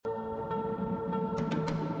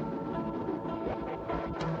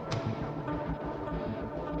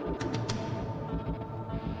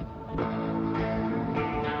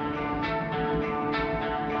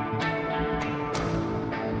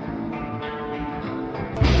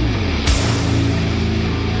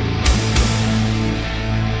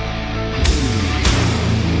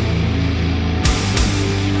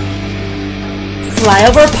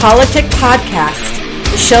Flyover Politic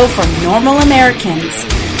Podcast, the show for normal Americans.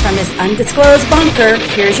 From his undisclosed bunker,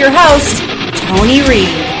 here's your host, Tony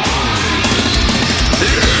Reed.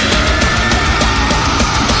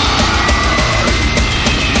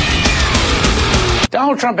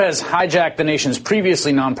 Donald Trump has hijacked the nation's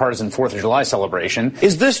previously nonpartisan 4th of July celebration.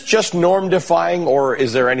 Is this just norm-defying, or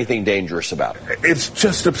is there anything dangerous about it? It's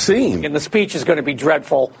just obscene. And the speech is going to be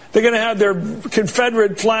dreadful. They're going to have their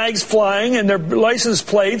Confederate flags flying and their license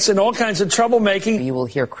plates and all kinds of troublemaking. You will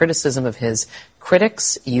hear criticism of his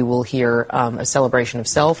critics. You will hear a celebration of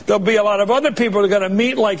self. There'll be a lot of other people who are going to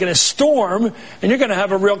meet like in a storm, and you're going to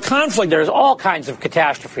have a real conflict. There's all kinds of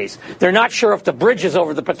catastrophes. They're not sure if the bridges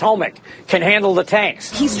over the Potomac can handle the tanks.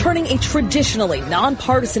 He's turning a traditionally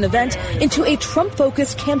nonpartisan event into a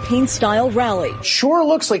Trump-focused campaign-style rally. Sure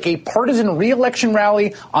looks like a partisan re-election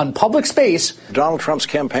rally on public space. Donald Trump's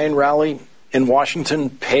campaign rally in Washington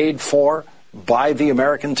paid for by the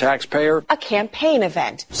American taxpayer. A campaign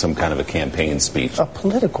event. Some kind of a campaign speech. A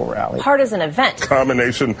political rally. Partisan event.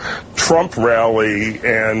 Combination Trump rally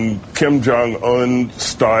and Kim Jong-un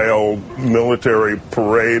style military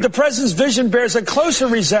parade. The president's vision bears a closer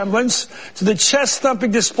resemblance to the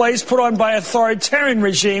chest-thumping displays put on by authoritarian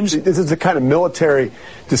regimes. This is the kind of military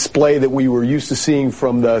display that we were used to seeing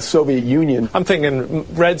from the Soviet Union. I'm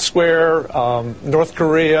thinking Red Square, North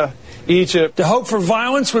Korea, Egypt. The hope for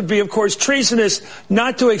violence would be, of course, treasonous.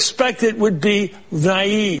 Not to expect it would be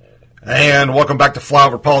naive. And welcome back to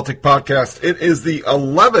Flyover Politic Podcast. It is the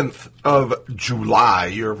 11th of July,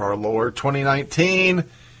 year of our Lord, 2019.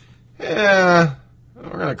 Yeah, we're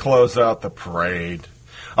going to close out the parade.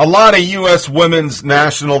 A lot of U.S. women's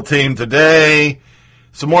national team today.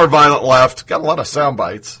 Some more violent left. Got a lot of sound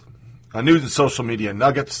bites. News and social media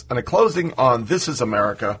nuggets. And a closing on This Is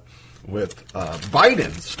America with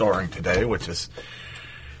Biden starring today, which is,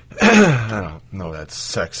 I don't know, that's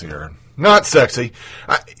sexy or not sexy.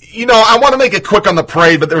 I want to make it quick on the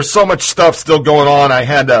parade, but there's so much stuff still going on. I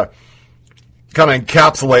had to kind of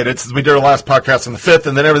encapsulate it since we did our last podcast on the 5th,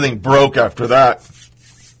 and then everything broke after that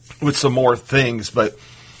with some more things. But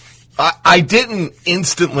I didn't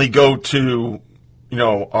instantly go to,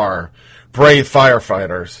 our brave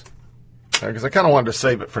firefighters, because I kind of wanted to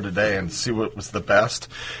save it for today and see what was the best.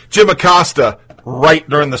 Jim Acosta, right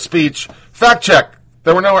during the speech, fact check,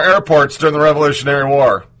 there were no airports during the Revolutionary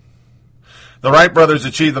War. The Wright brothers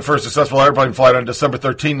achieved the first successful airplane flight on December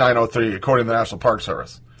 13, 1903, according to the National Park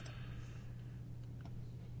Service.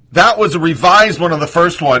 That was a revised one of the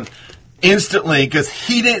first one instantly because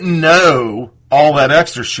he didn't know all that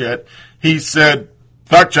extra shit. He said,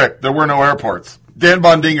 fact check, there were no airports. Dan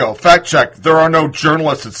Bondingo, fact check, there are no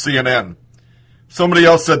journalists at CNN. Somebody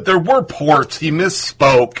else said there were ports. He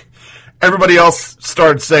misspoke. Everybody else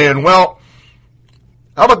started saying, well,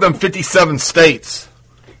 how about them 57 states?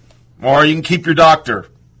 Or you can keep your doctor.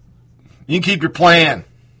 You can keep your plan.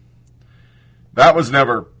 That was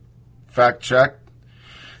never fact checked.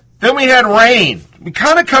 Then we had rain. We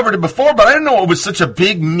kind of covered it before, but I didn't know it was such a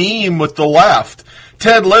big meme with the left.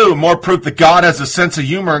 Ted Lieu, more proof that God has a sense of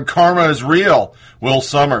humor and karma is real. Will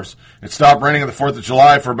Summers. It stopped raining on the 4th of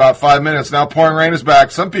July for about 5 minutes. Now pouring rain is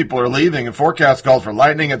back. Some people are leaving, and forecast calls for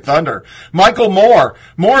lightning and thunder. Michael Moore.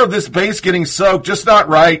 More of this base getting soaked. Just not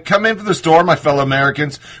right. Come into the store, my fellow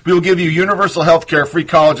Americans. We will give you universal health care, free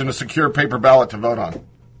college, and a secure paper ballot to vote on.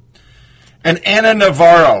 And Anna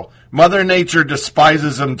Navarro. Mother Nature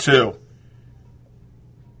despises him, too.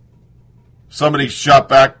 Somebody shot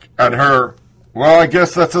back at her. Well, I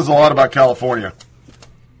guess that says a lot about California.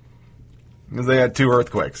 They had 2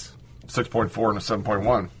 earthquakes, 6.4 and a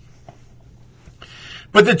 7.1.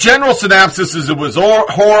 But the general synopsis is it was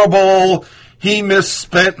horrible, he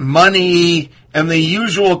misspent money, and the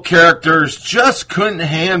usual characters just couldn't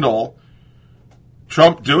handle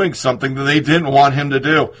Trump doing something that they didn't want him to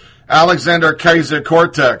do. Alexander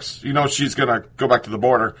Ocasio-Cortez, she's going to go back to the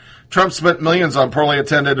border. Trump spent millions on poorly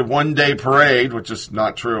attended one-day parade, which is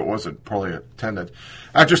not true. It wasn't poorly attended.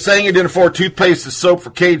 After saying he didn't afford toothpaste and soap for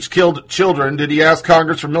caged children, did he ask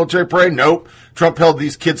Congress for military parade? Nope. Trump held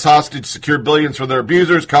these kids hostage, secured billions from their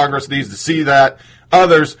abusers. Congress needs to see that.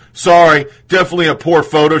 Others, sorry, definitely a poor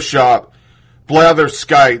Photoshop.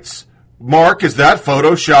 Blatherskites. Mark, is that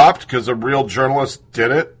Photoshopped because a real journalist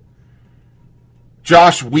did it?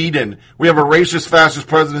 Josh Whedon. We have a racist, fascist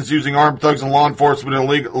president using armed thugs and law enforcement and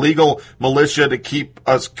legal militia to keep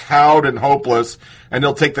us cowed and hopeless, and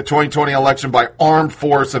he'll take the 2020 election by armed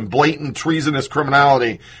force and blatant treasonous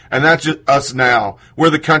criminality. And that's just us now.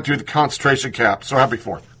 We're the country with the concentration camp. So happy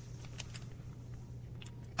 4th.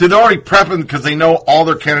 Did they already prep them because they know all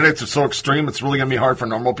their candidates are so extreme it's really going to be hard for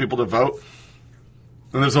normal people to vote?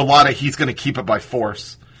 And there's a lot of he's going to keep it by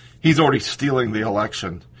force. He's already stealing the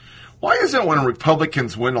election. Why is it when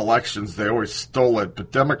Republicans win elections, they always stole it,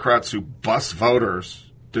 but Democrats who bust voters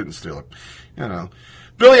didn't steal it? You know.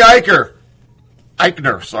 Billy Eichner,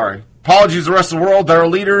 apologies to the rest of the world. Their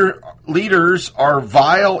leaders are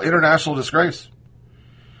vile international disgrace.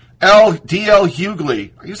 D.L.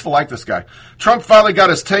 Hughley, I used to like this guy. Trump finally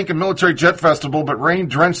got his tank and military jet festival, but rain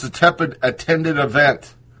drenched the tepid attended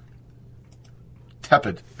event.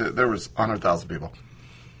 Tepid. There was 100,000 people.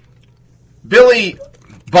 Billy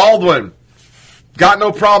Baldwin, got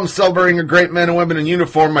no problem celebrating a great men and women in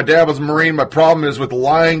uniform. My dad was a Marine. My problem is with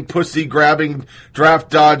lying, pussy-grabbing,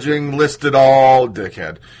 draft-dodging, listed all,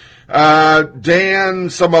 dickhead. Dan,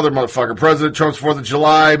 some other motherfucker. President Trump's 4th of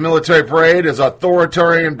July military parade is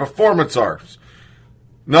authoritarian performance arts.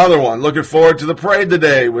 Another one. Looking forward to the parade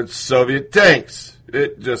today with Soviet tanks.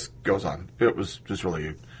 It just goes on. It was just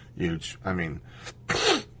really huge. I mean,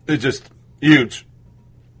 it's just huge.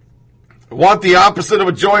 Want the opposite of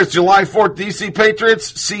a joyous July 4th, D.C.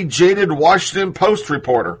 Patriots? See jaded Washington Post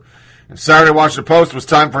reporter. And Saturday Washington Post was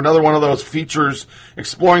time for another one of those features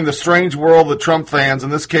exploring the strange world of the Trump fans,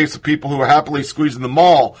 in this case the people who are happily squeezing the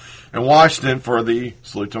mall in Washington for the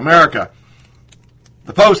Salute to America.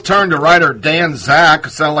 The Post turned to writer Dan Zak, who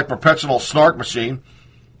sounded like a perpetual snark machine.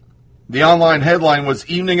 The online headline was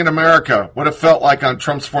Evening in America, what it felt like on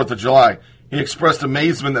Trump's 4th of July. He expressed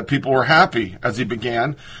amazement that people were happy as he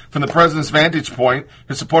began. From the president's vantage point,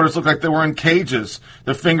 his supporters looked like they were in cages,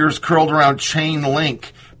 their fingers curled around chain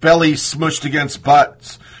link, bellies smushed against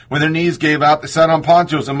butts. When their knees gave out, they sat on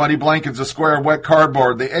ponchos and muddy blankets, a square of wet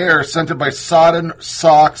cardboard. The air, scented by sodden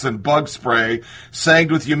socks and bug spray,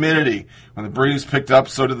 sagged with humidity. When the breeze picked up,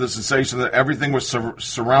 so did the sensation that everything was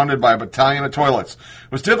surrounded by a battalion of toilets.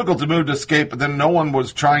 It was difficult to move to escape, but then no one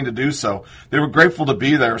was trying to do so. They were grateful to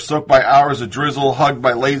be there, soaked by hours of drizzle, hugged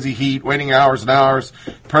by lazy heat, waiting hours and hours.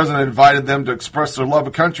 The president invited them to express their love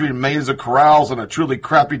of country in maze of corrals on a truly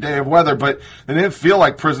crappy day of weather, but they didn't feel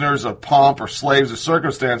like prisoners of pomp or slaves of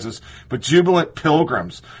circumstances, but jubilant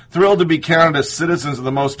pilgrims, thrilled to be counted as citizens of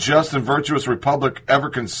the most just and virtuous republic ever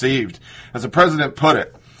conceived. As the president put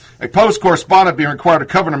it, a Post correspondent being required to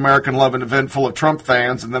cover an American love an event full of Trump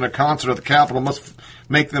fans and then a concert at the Capitol must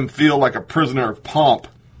make them feel like a prisoner of pomp.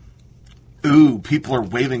 Ooh, people are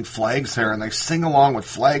waving flags here and they sing along with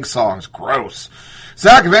flag songs. Gross.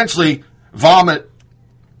 Zach eventually vomit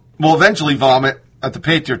at the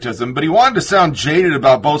patriotism, but he wanted to sound jaded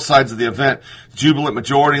about both sides of the event. The jubilant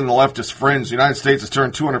majority and the leftist fringe. The United States has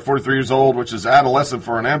turned 243 years old, which is adolescent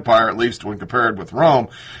for an empire, at least when compared with Rome.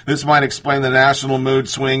 This might explain the national mood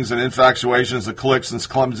swings and infatuations, the cliques and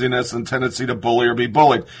clumsiness and tendency to bully or be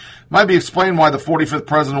bullied. Might be explained why the 45th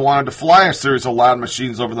president wanted to fly a series of loud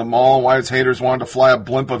machines over the mall and why his haters wanted to fly a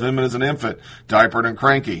blimp of him as an infant, diapered and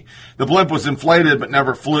cranky. The blimp was inflated but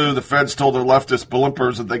never flew. The feds told their leftist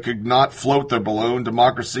blimpers that they could not float their balloon.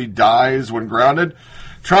 Democracy dies when grounded.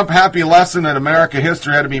 Trump happy lesson in American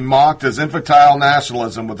history had to be mocked as infantile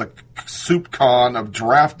nationalism with a soup con of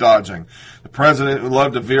draft dodging. The president, who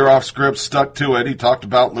loved to veer off script, stuck to it. He talked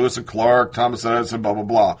about Lewis and Clark, Thomas Edison, blah, blah,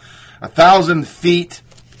 blah. 1,000 feet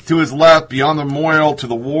to his left, beyond the memorial to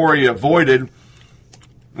the war he avoided,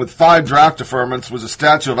 with 5 draft deferments, was a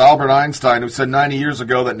statue of Albert Einstein, who said 90 years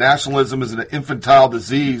ago that nationalism is an infantile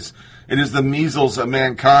disease. It is the measles of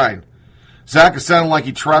mankind. Zach is sounding like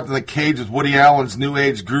he trapped in the cage with Woody Allen's New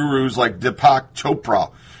Age gurus like Deepak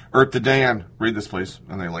Chopra. Earth to Dan. Read this, please.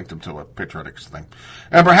 And they linked him to a patriotic thing.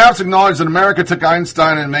 And perhaps acknowledge that America took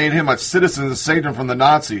Einstein and made him a citizen and saved him from the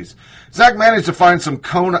Nazis. Zach managed to find some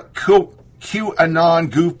QAnon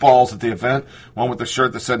goofballs at the event, one with the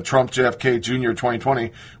shirt that said Trump JFK Jr.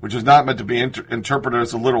 2020, which is not meant to be interpreted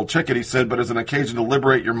as a literal ticket, he said, but as an occasion to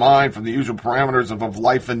liberate your mind from the usual parameters of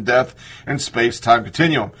life and death and space-time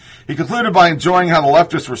continuum. He concluded by enjoying how the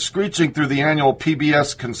leftists were screeching through the annual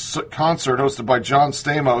PBS concert hosted by John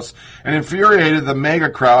Stamos and infuriated the mega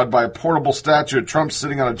crowd by a portable statue of Trump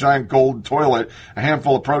sitting on a giant gold toilet. A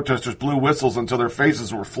handful of protesters blew whistles until their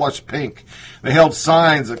faces were flush pink. They held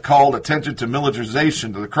signs that called attention to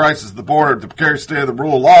militarization, to the crisis of the border, to the precarious state of the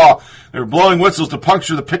rule of law. They were blowing whistles to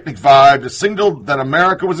puncture the picnic vibe, to signal that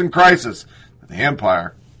America was in crisis, that the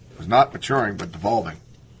empire was not maturing but devolving.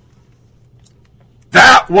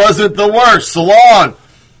 That wasn't the worst. Salon.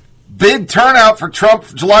 Big turnout for Trump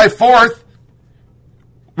July 4th.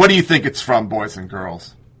 What do you think it's from, boys and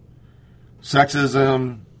girls?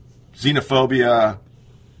 Sexism? Xenophobia?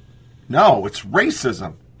 No, it's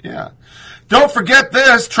racism. Yeah. Don't forget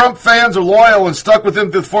this. Trump fans are loyal and stuck with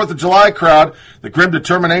him through the 4th of July crowd. The grim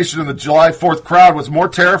determination of the July 4th crowd was more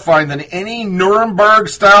terrifying than any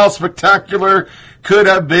Nuremberg-style spectacular could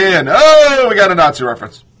have been. Oh, we got a Nazi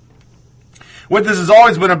reference. What this has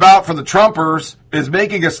always been about for the Trumpers is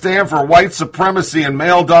making a stand for white supremacy and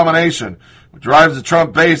male domination. What drives the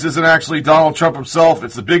Trump base isn't actually Donald Trump himself,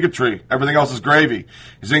 it's the bigotry. Everything else is gravy.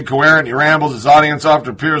 He's incoherent, he rambles, his audience often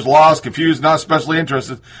appears lost, confused, not especially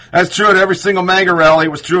interested. That's true at every single MAGA rally.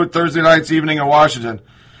 It was true at Thursday night's evening in Washington.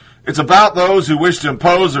 It's about those who wish to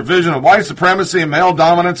impose their vision of white supremacy and male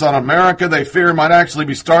dominance on America they fear might actually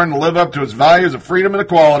be starting to live up to its values of freedom and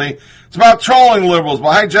equality. It's about trolling liberals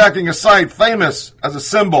by hijacking a site famous as a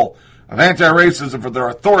symbol of anti-racism for their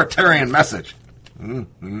authoritarian message.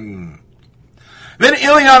 Mm-hmm. Then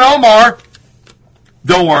Ilhan Omar,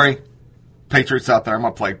 don't worry, Patriots out there, I'm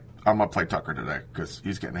gonna play Tucker today because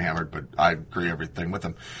he's getting hammered, but I agree everything with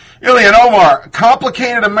him. Ilhan Omar,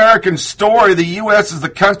 complicated American story. The U.S. is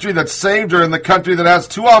the country that saved her and the country that has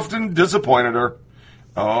too often disappointed her.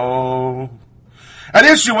 Oh. At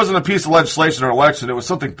issue wasn't a piece of legislation or election. It was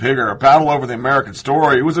something bigger, a battle over the American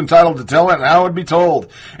story. Who was entitled to tell it and how it would be told?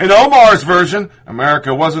 In Omar's version,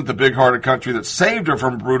 America wasn't the big-hearted country that saved her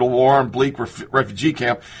from a brutal war and bleak refugee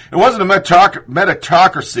camp. It wasn't a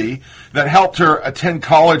meritocracy that helped her attend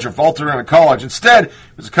college or vaulted her into college. Instead, it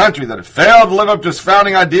was a country that had failed to live up to its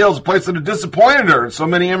founding ideals, a place that had disappointed her, and so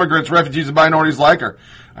many immigrants, refugees, and minorities like her.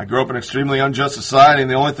 I grew up in an extremely unjust society, and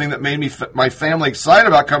the only thing that made me my family excited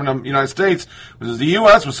about coming to the United States was that the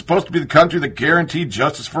U.S. was supposed to be the country that guaranteed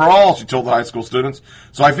justice for all, she told the high school students.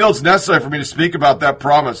 So I feel it's necessary for me to speak about that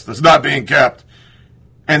promise that's not being kept.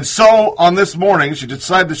 And so, on this morning, she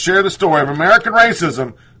decided to share the story of American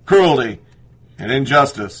racism, cruelty, and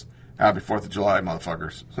injustice. Happy 4th of July,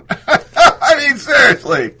 motherfuckers. I mean,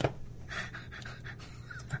 seriously.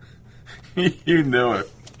 You knew it.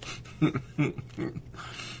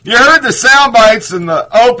 You heard the sound bites in the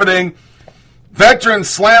opening. Veterans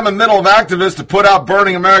slam a middle of activists to put out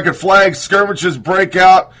burning American flags. Skirmishes break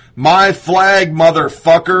out. My flag,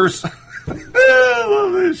 motherfuckers. I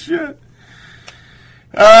love this shit.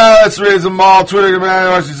 Let's read them all. Twitter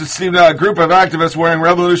seemed a group of activists wearing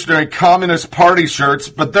Revolutionary Communist Party shirts,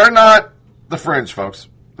 but they're not the fringe, folks.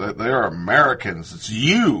 They are Americans. It's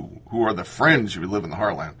you who are the fringe who live in the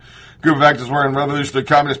heartland. A group of activists wearing Revolutionary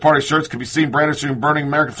Communist Party shirts can be seen brandishing and burning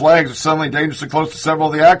American flags are suddenly dangerously close to several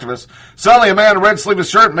of the activists. Suddenly, a man in a red sleeveless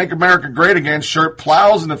shirt, Make America Great Again shirt,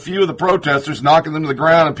 plows into a few of the protesters, knocking them to the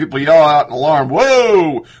ground, and people yell out in alarm,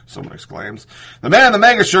 "Whoa!" someone exclaims. The man in the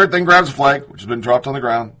mega shirt then grabs a flag, which has been dropped on the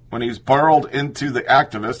ground. When he's barreled into the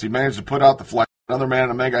activist, he managed to put out the flag. Another man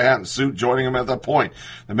in a mega hat and suit joining him at that point.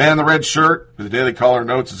 The man in the red shirt, who the Daily Caller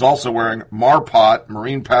notes is also wearing Marpot,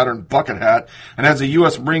 marine pattern bucket hat, and has a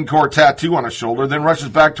U.S. Marine Corps tattoo on his shoulder, then rushes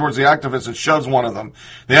back towards the activists and shoves one of them.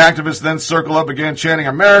 The activists then circle up again, chanting,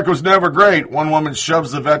 "America was never great." One woman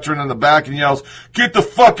shoves the veteran in the back and yells, "Get the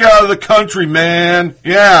fuck out of the country, man.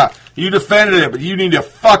 Yeah, you defended it, but you need to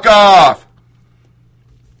fuck off."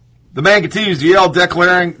 The man continues to yell,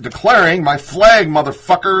 declaring, "My flag,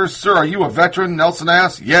 motherfuckers. Sir, are you a veteran?" Nelson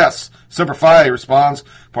asks. "Yes." Semper Fi, he responds,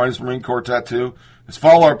 part of his Marine Corps tattoo. His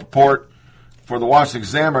follow-up report for the Washington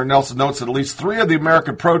Examiner, Nelson notes that at least 3 of the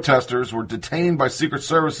American protesters were detained by Secret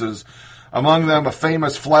Services, among them a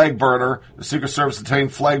famous flag burner. The Secret Service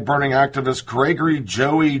detained flag-burning activist Gregory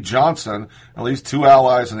Joey Johnson, at least 2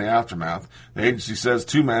 allies in the aftermath. The agency says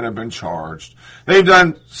 2 men have been charged. They've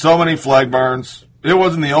done so many flag burns. It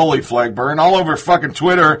wasn't the only flag burn. All over fucking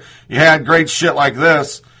Twitter, you had great shit like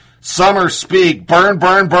this. Summer speak. Burn,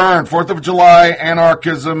 burn, burn. 4th of July,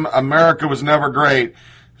 anarchism. America was never great.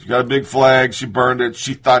 She got a big flag. She burned it.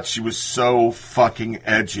 She thought she was so fucking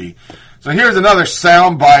edgy. So here's another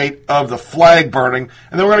soundbite of the flag burning.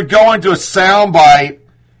 And then we're going to go into a soundbite.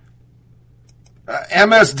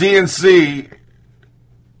 MSDNC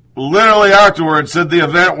literally afterwards said the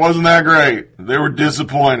event wasn't that great. They were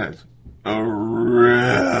disappointed. Oh,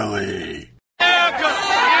 really?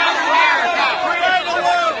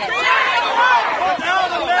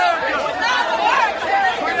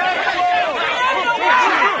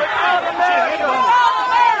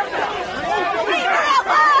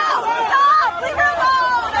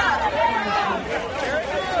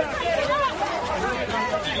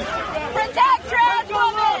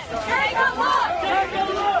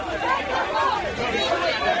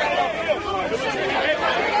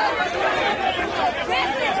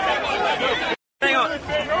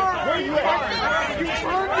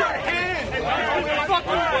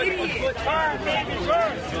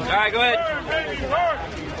 All right, go ahead.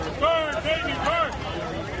 Burn, baby, burn.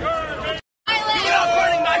 Burn, baby. You're not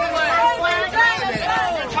burning my flag.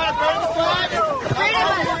 Trying to burn the flag.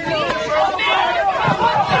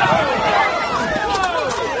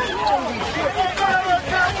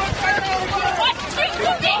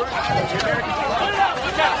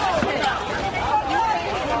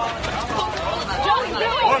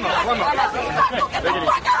 America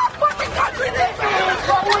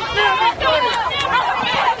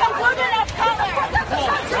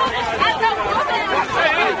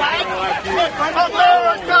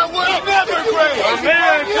was never great.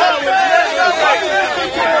 America was never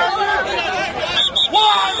great.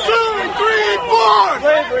 1, 2, 3, 4.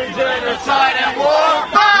 Slavery, genocide, and war.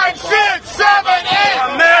 5, 6, 7, 8.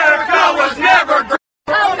 America was never great.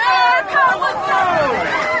 America was never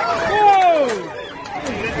great.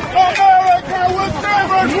 America was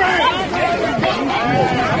never great.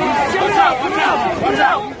 Watch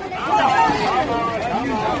out.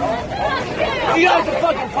 You guys are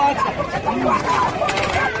fucking content.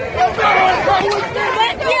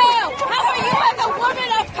 Thank you. How are you as a woman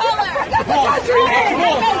of color? Come on.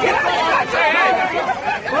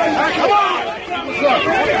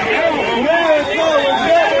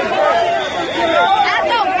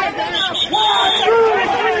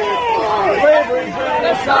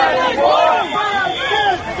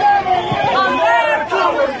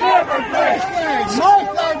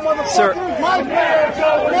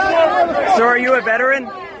 Sir, are you a veteran?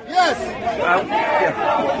 Yes.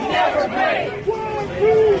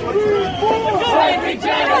 Slavery,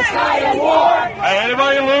 genocide, and war.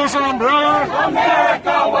 Anybody lose an umbrella?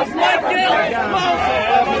 America was never great. America was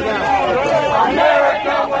never great.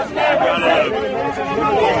 America was never great.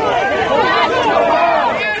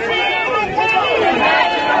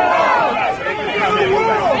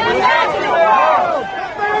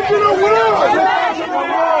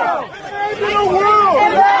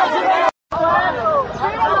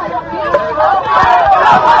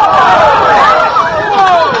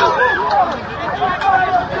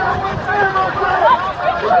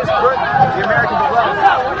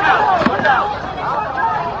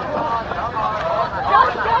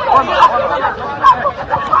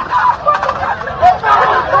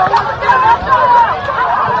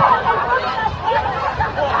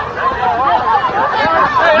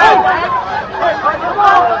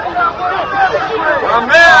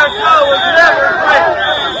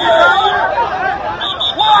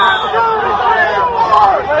 1, 2, 3, 4.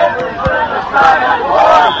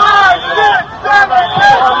 5, 6, 7,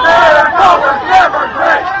 8. America was never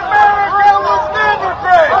great. America was never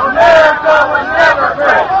great. America was never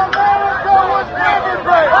great. America was never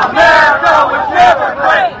great. America was never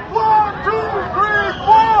great. 1, 2, 3,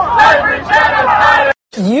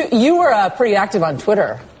 4. You were pretty active on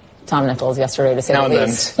Twitter, Tom Nichols, yesterday, to say the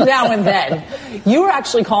least. Now and then. You were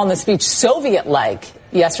actually calling the speech Soviet-like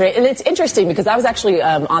yesterday. And it's interesting because I was actually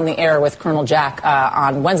on the air with Colonel Jack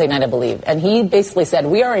on Wednesday night, I believe. And he basically said,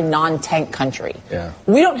 we are a non-tank country. Yeah.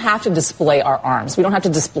 We don't have to display our arms. We don't have to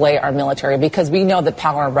display our military because we know the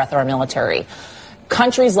power and breadth of our military.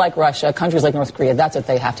 Countries like Russia, countries like North Korea, that's what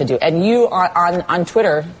they have to do. And you, on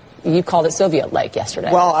Twitter, you called it Soviet-like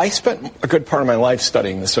yesterday. Well, I spent a good part of my life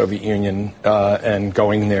studying the Soviet Union and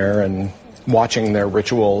going there and watching their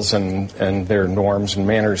rituals and their norms and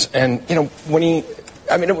manners. And, you know,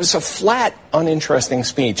 it was a flat, uninteresting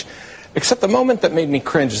speech, except the moment that made me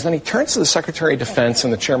cringe is then he turns to the Secretary of Defense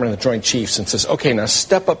and the Chairman of the Joint Chiefs and says, okay, now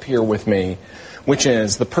step up here with me, which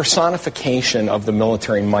is the personification of the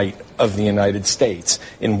military might of the United States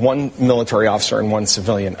in one military officer and one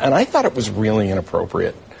civilian. And I thought it was really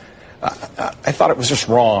inappropriate. I thought it was just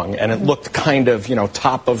wrong, and it looked kind of,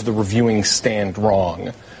 top of the reviewing stand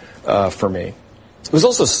wrong for me. It was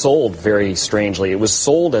also sold very strangely. It was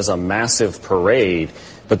sold as a massive parade,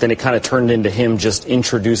 but then it kind of turned into him just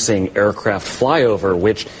introducing aircraft flyover,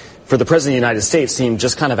 which for the President of the United States seemed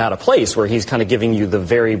just kind of out of place, where he's kind of giving you the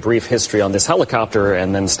very brief history on this helicopter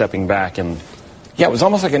and then stepping back and... Yeah, it was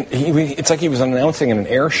almost like it's like he was announcing an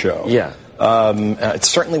air show. Yeah. It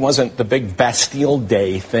certainly wasn't the big Bastille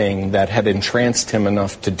Day thing that had entranced him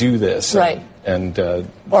enough to do this. Right.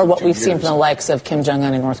 Or what we've seen from the likes of Kim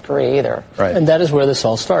Jong-un in North Korea either. Right. And that is where this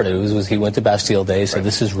all started. It was he went to Bastille Day, said,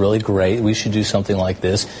 this is really great, we should do something like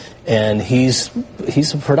this. And he's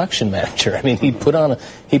a production manager. I mean, he put on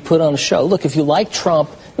a show. Look, if you like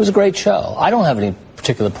Trump, it was a great show. I don't have any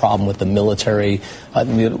particular problem with the military.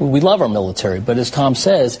 We love our military, but as Tom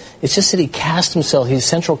says, it's just that he cast himself, his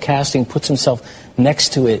central casting puts himself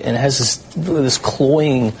next to it and has this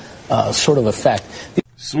cloying sort of effect.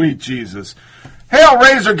 Sweet Jesus. Hail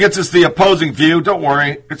Razor gets us the opposing view. Don't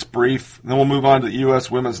worry, it's brief. Then we'll move on to the U.S.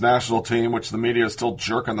 women's national team, which the media is still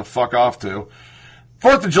jerking the fuck off to.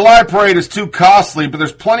 4th of July parade is too costly, but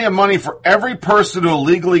there's plenty of money for every person who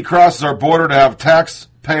illegally crosses our border to have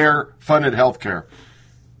taxpayer-funded health care.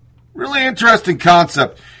 Really interesting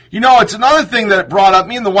concept. It's another thing that it brought up.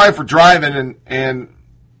 Me and the wife were driving, and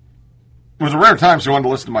it was a rare time she wanted to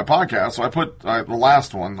listen to my podcast, so I put the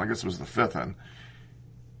last one, I guess it was the 5th in.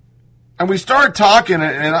 And we started talking,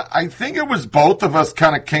 and I think it was both of us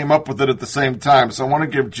kind of came up with it at the same time. So I want to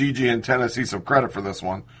give Gigi in Tennessee some credit for this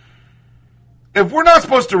one. If we're not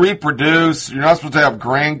supposed to reproduce, you're not supposed to have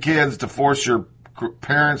grandkids to force your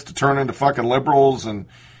parents to turn into fucking liberals, and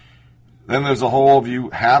then there's a whole, if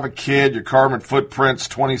you have a kid, your carbon footprint's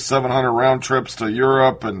 2,700 round trips to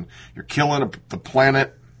Europe, and you're killing the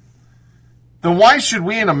planet. Then why should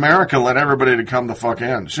we in America let everybody to come the fuck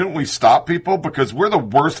in? Shouldn't we stop people? Because we're the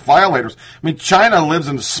worst violators. I mean, China lives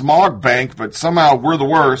in a smog bank, but somehow we're the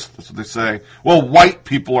worst. That's what they say. Well, white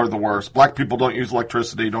people are the worst. Black people don't use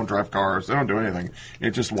electricity, don't drive cars. They don't do anything.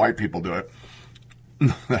 It's just white people do it.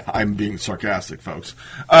 I'm being sarcastic, folks.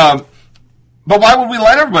 But why would we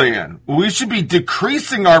let everybody in? We should be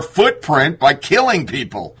decreasing our footprint by killing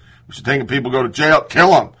people. We should take people go to jail,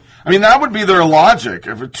 kill them. I mean, that would be their logic.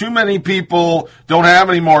 If too many people don't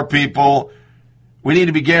have any more people, we need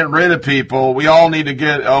to be getting rid of people. We all need to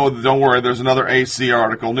get, don't worry, there's another AC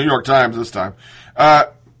article, New York Times this time.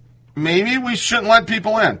 Maybe we shouldn't let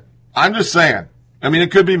people in. I'm just saying. I mean,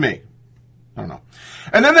 it could be me. I don't know.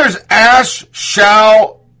 And then there's Ash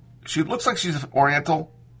Shao. She looks like she's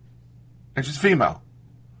Oriental, and she's female.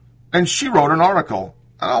 And she wrote an article.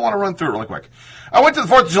 I want to run through it really quick. I went to the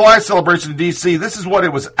 4th of July celebration in D.C. This is what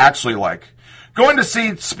it was actually like. Going to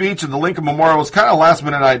see speech at the Lincoln Memorial was kind of a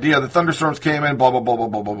last-minute idea. The thunderstorms came in, blah, blah, blah, blah,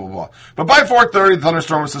 blah, blah, blah, blah. But by 4:30, the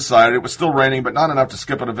thunderstorm was subsided. It was still raining, but not enough to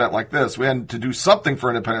skip an event like this. We had to do something for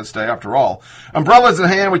Independence Day, after all. Umbrellas in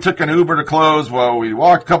hand, we took an Uber to close. Well, we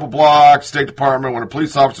walked a couple blocks, State Department, when a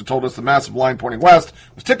police officer told us the massive line pointing west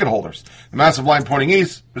was ticket holders. The massive line pointing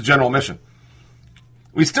east was general admission.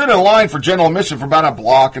 We stood in line for general admission for about a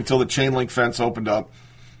block until the chain link fence opened up.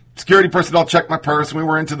 Security personnel checked my purse, and we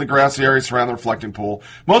were into the grassy area surrounding the reflecting pool.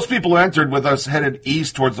 Most people who entered with us headed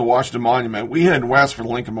east towards the Washington Monument. We headed west for the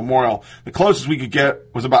Lincoln Memorial. The closest we could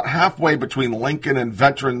get was about halfway between Lincoln and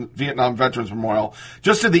Vietnam Veterans Memorial,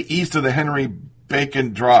 just to the east of the Henry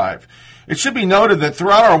Bacon Drive. It should be noted that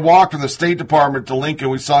throughout our walk from the State Department to Lincoln,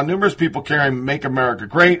 we saw numerous people carrying Make America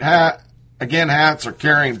Great hats or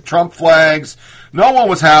carrying Trump flags. No one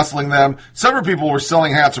was hassling them. Several people were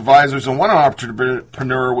selling hats or visors, and one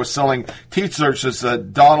entrepreneur was selling T-shirts that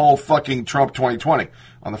said Donald fucking Trump 2020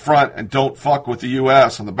 on the front and Don't Fuck with the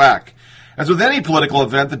U.S. on the back. As with any political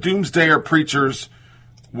event, the doomsdayer preachers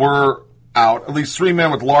were out. At least 3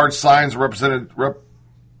 men with large signs represented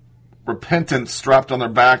repentance strapped on their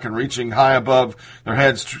back and reaching high above their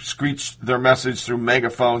heads screeched their message through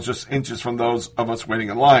megaphones just inches from those of us waiting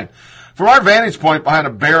in line. From our vantage point behind a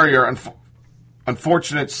barrier and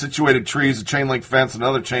unfortunate situated trees, a chain link fence, and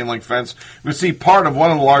another chain link fence, we see part of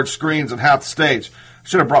one of the large screens and half the stage. I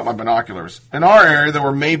should have brought my binoculars. In our area, there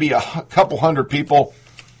were maybe a couple hundred people.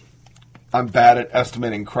 I'm bad at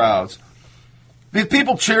estimating crowds. These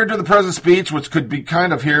people cheered to the president's speech, which could be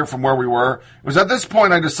kind of here from where we were. It was at this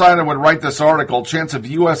point I decided I would write this article. Chants of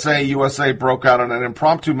USA broke out in an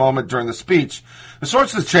impromptu moment during the speech. The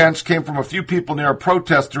source of the chants came from a few people near a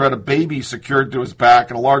protester who had a baby secured to his back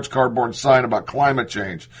and a large cardboard sign about climate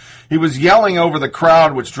change. He was yelling over the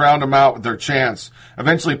crowd, which drowned him out with their chants.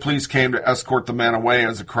 Eventually, police came to escort the man away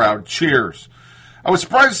as the crowd cheers. I was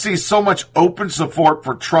surprised to see so much open support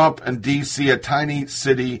for Trump in D.C., a tiny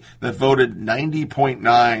city that voted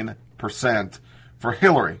 90.9% for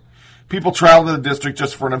Hillary. People traveled to the district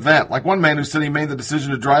just for an event. Like one man who said he made the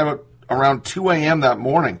decision to drive up around 2 a.m. that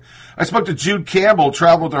morning. I spoke to Jude Campbell, who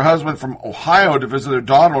traveled with her husband from Ohio to visit their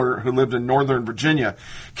daughter who lived in Northern Virginia.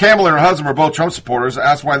 Campbell and her husband were both Trump supporters.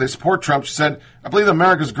 Asked why they support Trump, she said, "I believe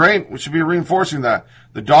America's great. We should be reinforcing that."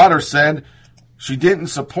 The daughter said she didn't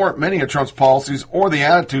support many of Trump's policies or the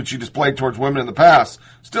attitude she displayed towards women in the past.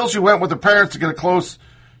 Still, she went with her parents to get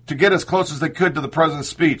as close as they could to the president's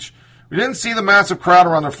speech. We didn't see the massive crowd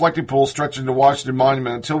around the reflecting pool stretching to Washington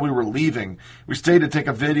Monument until we were leaving. We stayed to take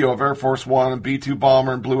a video of Air Force One and B-2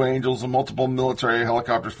 bomber and Blue Angels and multiple military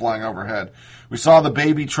helicopters flying overhead. We saw the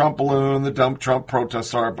baby Trump balloon, the dump Trump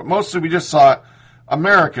protest art, but mostly we just saw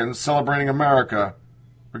Americans celebrating America,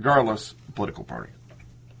 regardless of political party.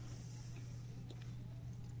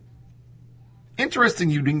 Interesting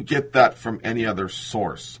you didn't get that from any other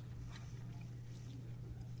source.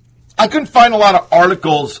 I couldn't find a lot of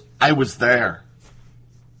articles I was there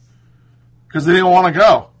because they didn't want to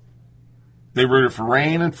go. They rooted for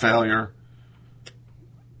rain and failure.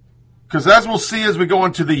 Because as we'll see as we go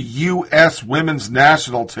into the U.S. women's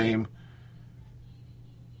national team,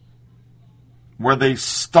 where they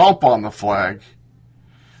stomp on the flag,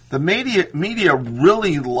 the media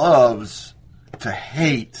really loves to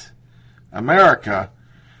hate America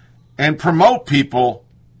and promote people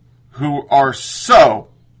who are so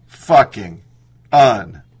fucking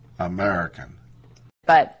un-American. American.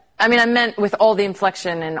 But, I mean, I meant with all the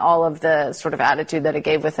inflection and all of the sort of attitude that it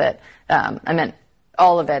gave with it, I meant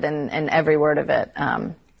all of it and every word of it.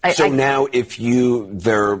 Now, as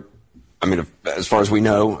far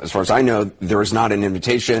as I know, there is not an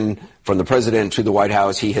invitation from the president to the White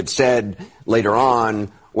House. He had said later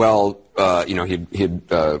on,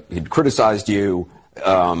 he'd criticized you,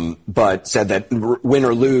 but said that win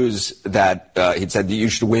or lose, that he'd said that you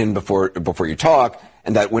should win before you talk,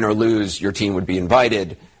 and that win or lose, your team would be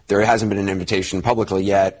invited. There hasn't been an invitation publicly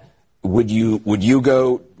yet. Would you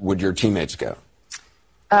go? Would your teammates go?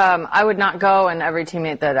 I would not go, and every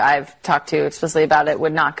teammate that I've talked to explicitly about it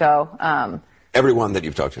would not go. Everyone that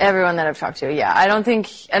you've talked to? Everyone that I've talked to, yeah. I don't think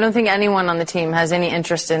anyone on the team has any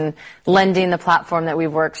interest in lending the platform that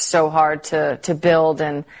we've worked so hard to build,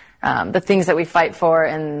 and the things that we fight for,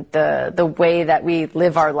 and the way that we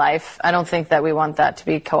live our life. I don't think that we want that to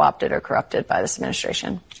be co-opted or corrupted by this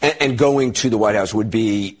administration. And going to the White House would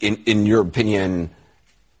be, in your opinion,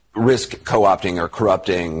 risk co-opting or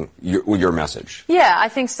corrupting your message? Yeah, I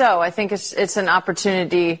think so. I think it's an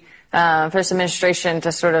opportunity for this administration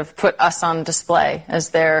to sort of put us on display as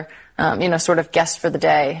their, sort of guest for the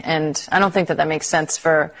day. And I don't think that makes sense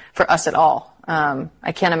for us at all.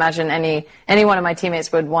 I can't imagine any one of my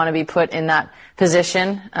teammates would want to be put in that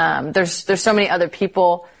position. There's so many other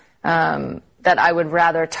people that I would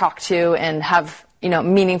rather talk to and have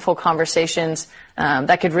meaningful conversations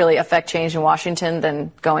that could really affect change in Washington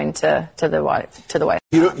than going to the White House.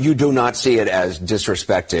 You do not see it as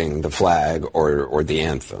disrespecting the flag or the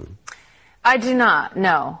anthem? I do not,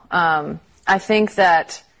 no. I think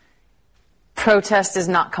that protest is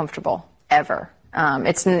not comfortable, ever.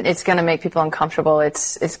 It's going to make people uncomfortable.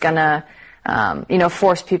 It's going to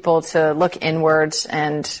force people to look inwards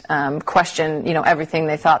and question everything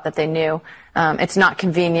they thought that they knew. It's not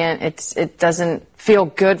convenient. It doesn't feel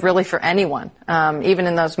good really for anyone. Even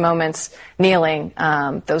in those moments, kneeling,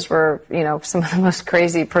 those were some of the most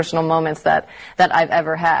crazy personal moments that I've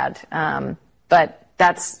ever had. But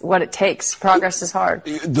that's what it takes. Progress is hard.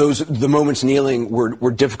 The moments kneeling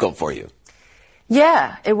were difficult for you.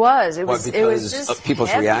 Yeah, it was. It was just of people's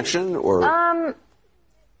heavy reaction, or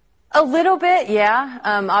a little bit, yeah.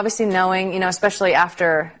 Obviously, knowing, especially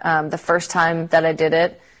after the first time that I did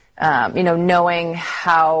it, knowing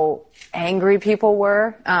how angry people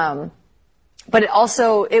were. But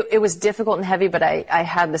it was difficult and heavy. But I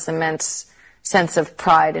had this immense sense of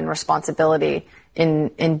pride and responsibility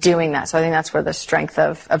in doing that. So I think that's where the strength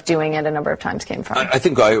of doing it a number of times came from. I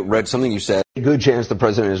think I read something you said. A good chance the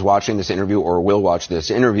president is watching this interview or will watch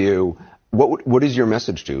this interview. What is your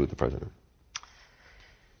message to the president?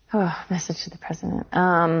 Oh, message to the president.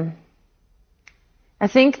 I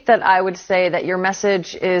think that I would say that your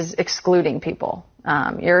message is excluding people.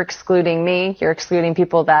 You're excluding me. You're excluding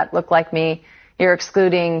people that look like me. You're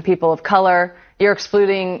excluding people of color. You're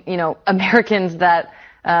excluding, Americans that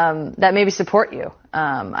maybe support you.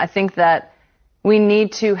 I think that we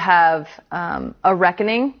need to have a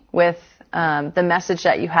reckoning with the message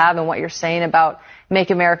that you have and what you're saying about Make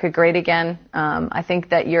America Great Again. I think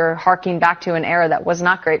that you're harking back to an era that was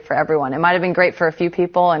not great for everyone. It might have been great for a few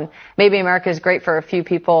people, and maybe America is great for a few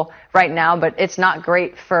people right now, but it's not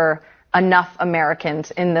great for enough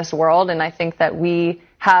Americans in this world. And I think that we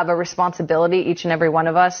have a responsibility, each and every one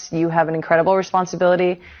of us. You have an incredible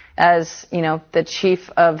responsibility as, the chief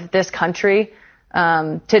of this country,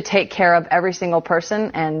 to take care of every single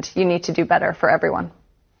person, and you need to do better for everyone.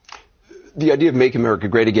 The idea of Make America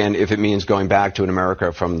Great Again, if it means going back to an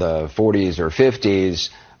America from the 40s or 50s,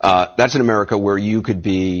 that's an America where you could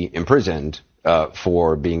be imprisoned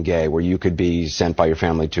for being gay, where you could be sent by your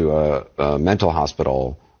family to a mental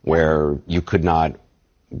hospital, where you could not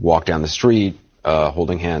walk down the street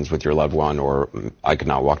holding hands with your loved one, or I could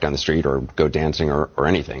not walk down the street or go dancing or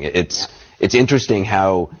anything. It's interesting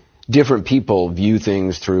how different people view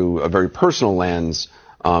things through a very personal lens.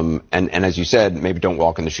 And as you said, maybe don't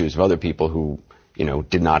walk in the shoes of other people who,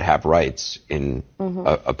 did not have rights in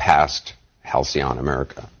a past halcyon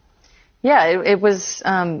America. Yeah, it was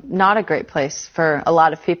not a great place for a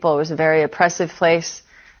lot of people. It was a very oppressive place.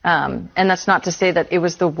 And that's not to say that it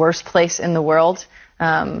was the worst place in the world.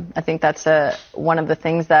 I think that's one of the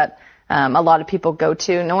things that a lot of people go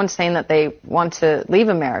to. No one's saying that they want to leave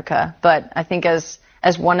America, but I think as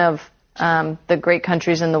one of the great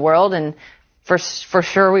countries in the world, and for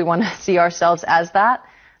sure we want to see ourselves as that,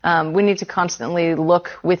 we need to constantly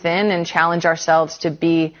look within and challenge ourselves to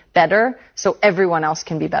be better so everyone else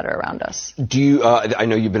can be better around us. Do you, I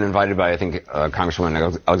know you've been invited by, I think,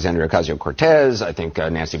 Congresswoman Alexandria Ocasio-Cortez, I think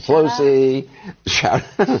Nancy Pelosi. Shout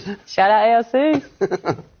out AOC.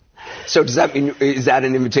 So does that mean, is that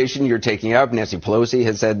an invitation you're taking up? Nancy Pelosi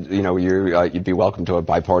has said, you'd be welcome to a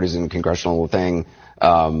bipartisan congressional thing.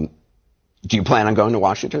 Do you plan on going to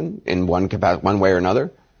Washington in one way or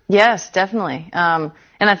another? Yes, definitely.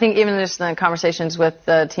 And I think even just in the conversations with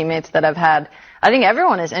the teammates that I've had, I think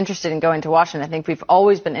everyone is interested in going to Washington. I think we've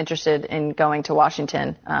always been interested in going to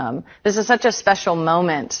Washington. This is such a special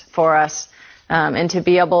moment for us, and to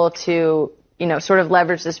be able to, sort of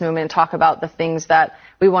leverage this movement and talk about the things that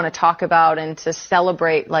we want to talk about and to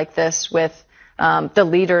celebrate like this with the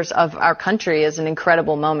leaders of our country is an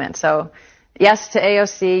incredible moment. So yes to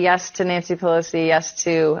AOC, yes to Nancy Pelosi, yes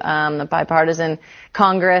to the bipartisan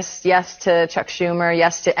Congress, yes to Chuck Schumer,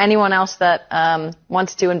 yes to anyone else that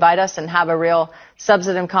wants to invite us and have a real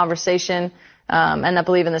substantive conversation and that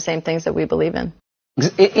believe in the same things that we believe in.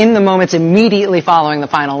 In the moments immediately following the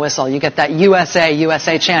final whistle, you get that USA,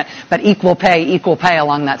 USA chant, but equal pay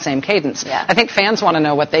along that same cadence. Yeah. I think fans want to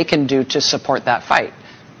know what they can do to support that fight.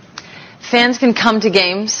 Fans can come to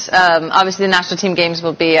games. Obviously, the national team games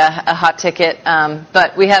will be a hot ticket,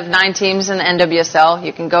 but we have 9 teams in the NWSL.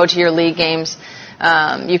 You can go to your league games.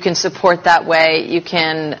 You can support that way. You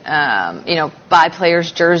can, buy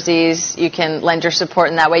players' jerseys. You can lend your support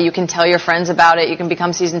in that way. You can tell your friends about it. You can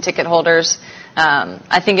become season ticket holders.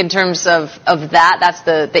 I think in terms of that, that's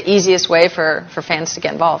the easiest way for fans to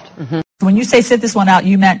get involved. Mm-hmm. When you say sit this one out,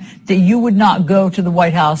 you meant that you would not go to the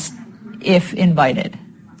White House if invited.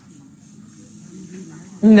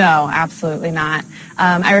 No, absolutely not.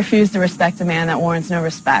 I refuse to respect a man that warrants no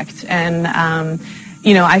respect. And,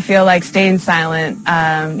 I feel like staying silent,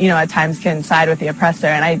 at times can side with the oppressor.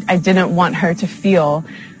 And I didn't want her to feel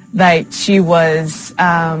like she was,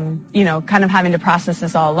 kind of having to process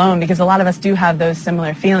this all alone, because a lot of us do have those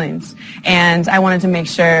similar feelings. And I wanted to make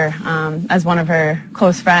sure, as one of her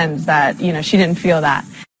close friends, that, she didn't feel that.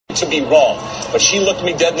 To be wrong, but she looked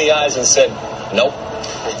me dead in the eyes and said, nope,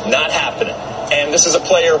 not happening. And this is a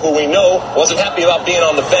player who we know wasn't happy about being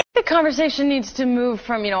on the bench. The conversation needs to move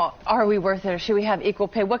from, are we worth it or should we have equal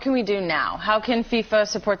pay? What can we do now? How can FIFA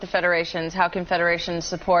support the federations? How can federations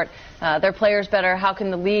support their players better? How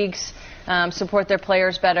can the leagues support their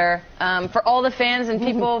players better? For all the fans and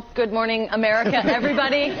people, good morning, America,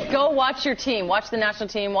 everybody, go watch your team. Watch the national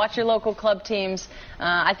team. Watch your local club teams.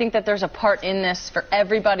 I think that there's a part in this for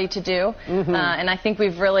everybody to do. And I think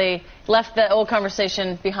we've really left the old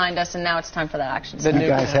conversation behind us, and now it's time for that action. You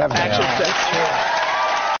guys have action.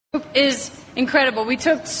 Is incredible. We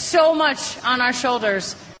took so much on our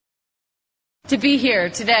shoulders to be here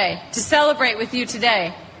today, to celebrate with you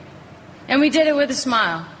today. And we did it with a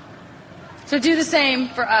smile. So do the same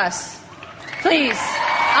for us. Please,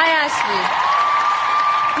 I ask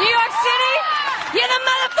you. New York City, you're the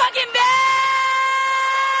motherfucking best!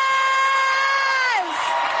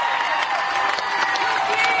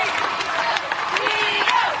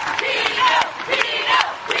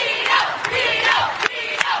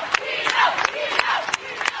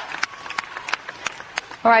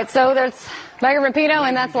 All right, so there's Megan Rapinoe,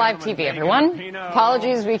 and that's live TV, everyone.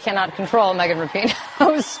 Apologies, we cannot control Megan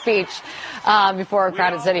Rapinoe's speech before a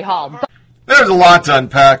crowded City Hall. There's a lot to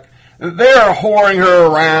unpack. They're whoring her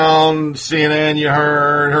around. CNN, you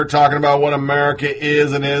heard her talking about what America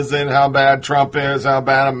is and isn't, how bad Trump is, how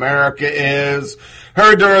bad America is.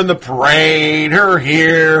 Her during the parade, her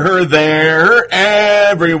here, her there, her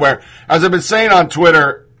everywhere. As I've been saying on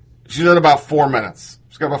Twitter, she's at about 4 minutes.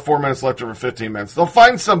 She's got about 4 minutes left of her 15 minutes. They'll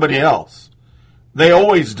find somebody else. They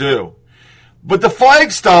always do. But the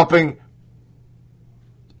flag stomping,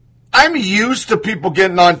 I'm used to people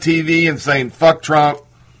getting on TV and saying, fuck Trump,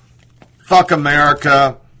 fuck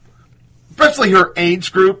America. Especially her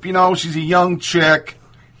age group, she's a young chick.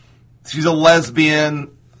 She's a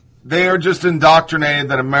lesbian. They are just indoctrinated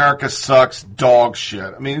that America sucks dog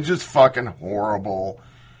shit. I mean, it's just fucking horrible.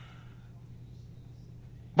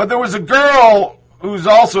 But there was a girl who's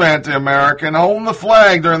also anti-American holding the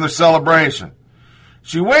flag during the celebration.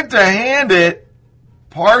 She went to hand it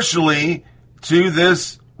partially to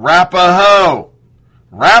this Rapahoe.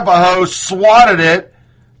 Rapahoe swatted it,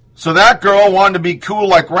 so that girl wanted to be cool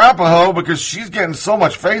like Rapahoe because she's getting so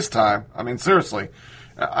much FaceTime. I mean, seriously.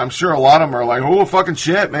 I'm sure a lot of them are like, oh, fucking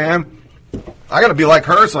shit, man. I got to be like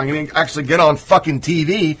her so I can actually get on fucking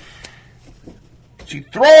TV. She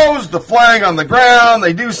throws the flag on the ground.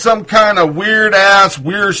 They do some kind of weird-ass,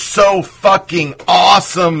 we're so fucking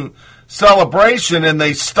awesome celebration, and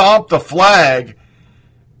they stomp the flag.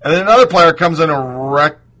 And then another player comes in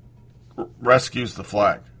and rescues the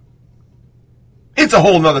flag. It's a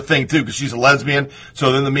whole nother thing, too, because she's a lesbian.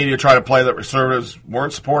 So then the media try to play that conservatives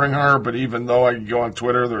weren't supporting her. But even though I can go on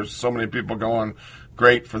Twitter, there's so many people going,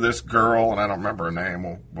 great for this girl, and I don't remember her name.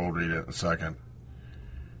 We'll read it in a second.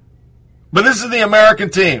 But this is the American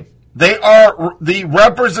team. They are the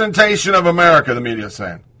representation of America, the media is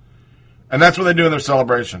saying. And that's what they do in their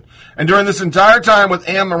celebration. And during this entire time with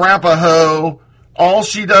Ann Arapaho, all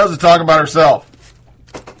she does is talk about herself.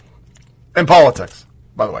 And politics,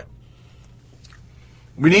 by the way.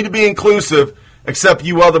 We need to be inclusive, except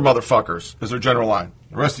you other motherfuckers, is their general line.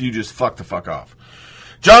 The rest of you just fuck the fuck off.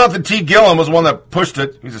 Jonathan T. Gillum was one that pushed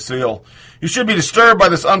it. He's a SEAL. You should be disturbed by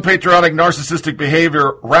this unpatriotic, narcissistic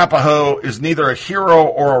behavior. Arapaho is neither a hero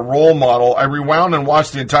or a role model. I rewound and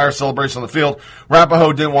watched the entire celebration on the field.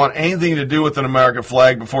 Arapaho didn't want anything to do with an American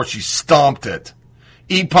flag before she stomped it.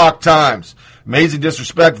 Epoch Times. Amazing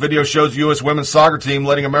disrespect. Video shows U.S. women's soccer team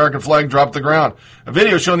letting American flag drop to the ground. A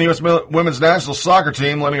video showing the U.S. women's national soccer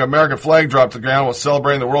team letting American flag drop to the ground while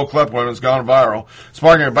celebrating the World Cup women has gone viral,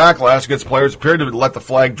 sparking a backlash against players who appeared to let the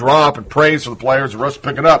flag drop and praise for the players who rushed to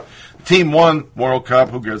pick it up. The team won World Cup.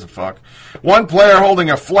 Who gives a fuck? One player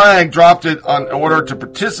holding a flag dropped it in order to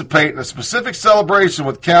participate in a specific celebration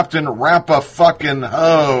with Captain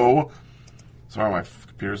Rapa-fucking-ho. Sorry, my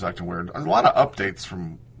computer's acting weird. There's a lot of updates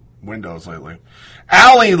from Windows lately.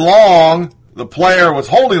 Allie Long, the player, was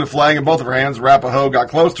holding the flag in both of her hands. Arapaho got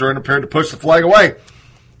close to her and appeared to push the flag away.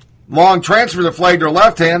 Long transferred the flag to her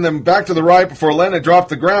left hand, then back to the right before letting it drop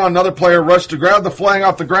to the ground. Another player rushed to grab the flag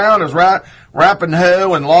off the ground as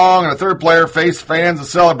Arapaho and Long and a third player faced fans and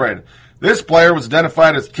celebrated. This player was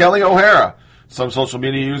identified as Kelly O'Hara. Some social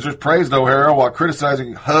media users praised O'Hara while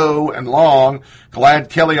criticizing Ho and Long. Glad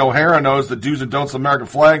Kelly O'Hara knows the do's and don'ts of the American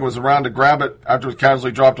flag, was around to grab it after it was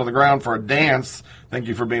casually dropped on the ground for a dance. Thank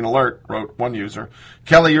you for being alert, wrote one user.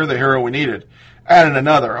 Kelly, you're the hero we needed. Added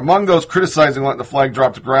another. Among those criticizing letting the flag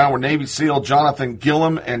drop to the ground were Navy SEAL Jonathan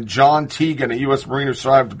Gillum and John Teagan, a U.S. Marine who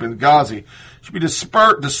survived Benghazi. Should be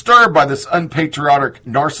disturbed by this unpatriotic,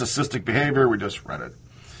 narcissistic behavior. We just read it.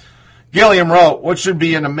 Gilliam wrote, what should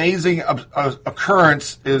be an amazing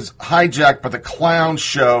occurrence is hijacked by the clown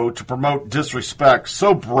show to promote disrespect.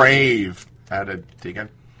 So brave, added Teagan.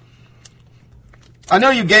 I know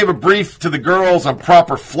you gave a brief to the girls on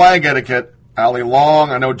proper flag etiquette, Allie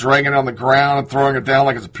Long. I know dragging it on the ground and throwing it down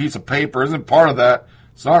like it's a piece of paper isn't part of that.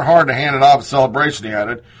 It's not hard to hand it off at celebration, he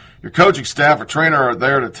added. Your coaching staff or trainer are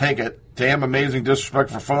there to take it. Damn amazing disrespect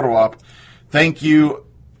for photo op. Thank you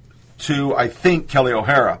to, I think, Kelly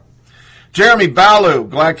O'Hara. Jeremy Ballew,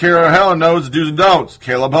 glad Kara Helen knows the do's and don'ts.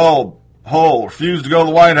 Caleb Hull refused to go to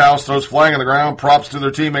the White House, throws flag on the ground, props to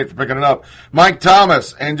their teammate for picking it up. Mike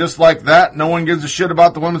Thomas, and just like that, no one gives a shit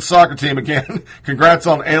about the women's soccer team again. Congrats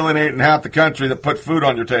on alienating half the country that put food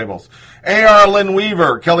on your tables. A.R. Lynn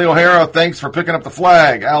Weaver, Kelly O'Hara, thanks for picking up the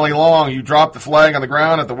flag. Allie Long, you dropped the flag on the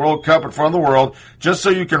ground at the World Cup in front of the world just so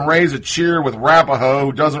you can raise a cheer with Arapaho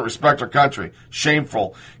who doesn't respect our country.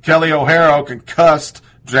 Shameful. Kelly O'Hara, concussed,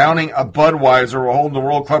 drowning a Budweiser while holding the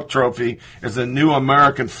World Cup trophy is the new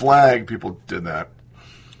American flag. People did that.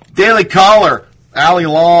 Daily Caller, Allie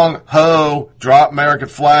Long, Ho, drop American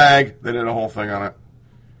flag. They did a whole thing on it.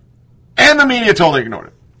 And the media totally ignored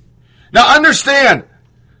it. Now understand,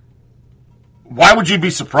 why would you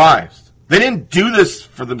be surprised? They didn't do this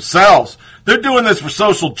for themselves. They're doing this for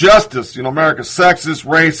social justice. You know, America's sexist,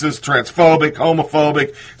 racist, transphobic,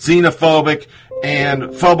 homophobic, xenophobic, and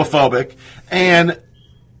phobophobic. And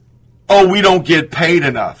oh, we don't get paid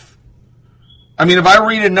enough. I mean, if I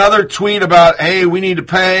read another tweet about, hey, we need to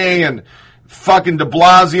pay, and fucking de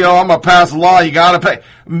Blasio, I'm going to pass a law, you got to pay.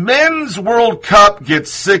 Men's World Cup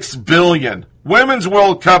gets $6 billion. Women's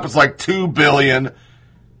World Cup is like $2 billion.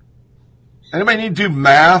 Anybody need to do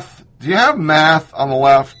math? Do you have math on the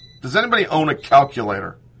left? Does anybody own a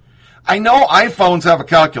calculator? I know iPhones have a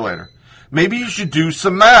calculator. Maybe you should do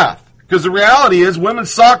some math. Because the reality is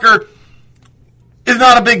women's soccer is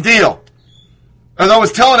not a big deal. As I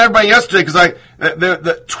was telling everybody yesterday, because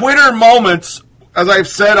the Twitter moments, as I've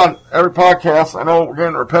said on every podcast, I know we're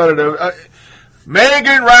getting repetitive,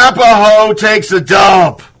 Megan Rapinoe takes a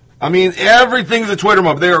dump. I mean, everything's a Twitter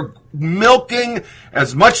moment. They are milking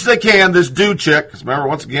as much as they can this dude chick, because remember,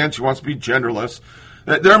 once again, she wants to be genderless.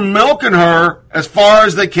 They're milking her as far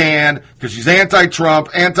as they can, because she's anti-Trump,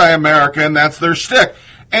 anti-American, that's their shtick.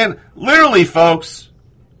 And literally, folks,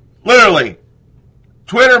 literally,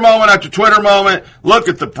 Twitter moment after Twitter moment. Look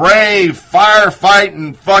at the brave,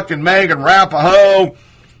 firefighting fucking Megan Rapinoe.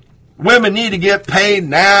 Women need to get paid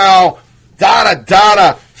now.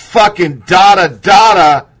 Fucking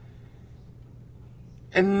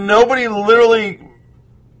And nobody literally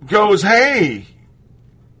goes, hey,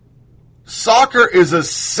 soccer is a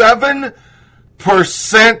 7%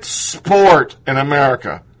 sport in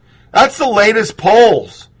America. That's the latest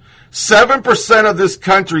polls. 7% of this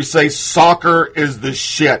country say soccer is the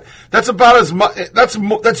shit. That's about as much.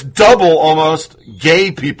 That's double almost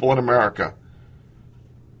gay people in America.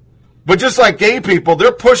 But just like gay people,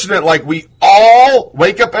 they're pushing it like we all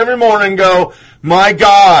wake up every morning and go, my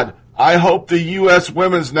God, I hope the U.S.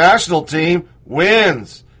 women's national team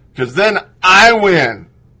wins, because then I win.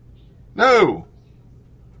 No.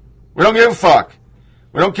 We don't give a fuck.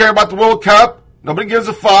 We don't care about the World Cup. Nobody gives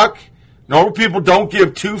a fuck. Normal people don't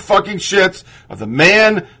give two fucking shits of the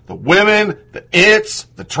men, the women, the its,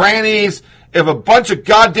 the trannies. If a bunch of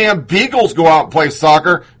goddamn beagles go out and play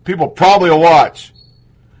soccer, people probably will watch.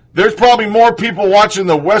 There's probably more people watching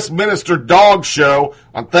the Westminster Dog Show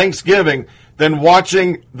on Thanksgiving than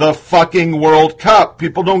watching the fucking World Cup.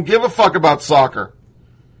 People don't give a fuck about soccer.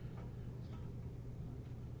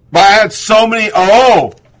 But I had so many,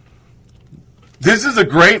 this is a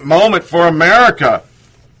great moment for America.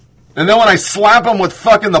 And then when I slap them with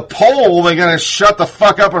fucking the pole, they're going to shut the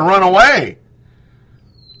fuck up and run away.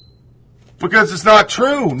 Because it's not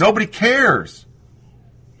true. Nobody cares.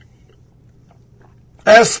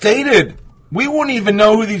 As stated, we wouldn't even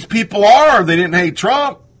know who these people are if they didn't hate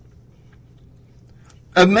Trump.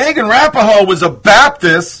 And Megan Rapinoe was a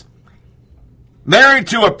Baptist married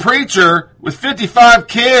to a preacher with 55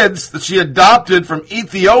 kids that she adopted from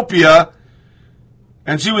Ethiopia.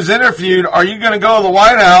 And she was interviewed, are you going to go to the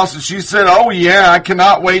White House? And she said, oh, yeah, I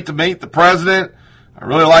cannot wait to meet the president. I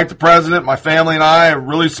really like the president. My family and I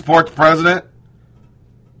really support the president.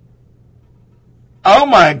 Oh,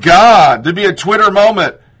 my God. There'd be a Twitter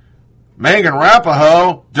moment. Megan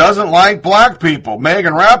Rapinoe doesn't like black people.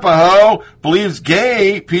 Megan Rapinoe believes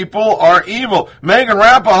gay people are evil. Megan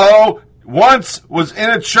Rapinoe once was in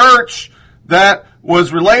a church that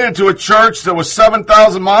was related to a church that was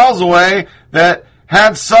 7,000 miles away that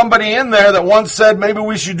had somebody in there that once said maybe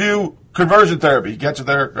we should do conversion therapy. Get you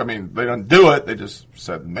there. I mean, they didn't do it. They just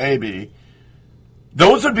said maybe.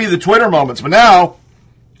 Those would be the Twitter moments. But now,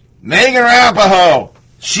 Megan Rapinoe,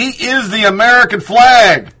 she is the American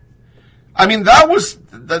flag. I mean, that's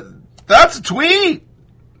a tweet.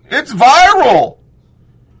 It's viral.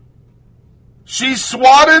 She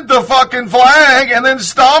swatted the fucking flag and then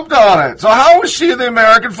stomped on it. So how is she the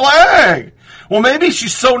American flag? Well, maybe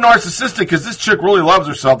she's so narcissistic because this chick really loves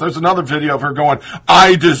herself. There's another video of her going,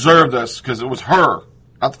 I deserve this, because it was her,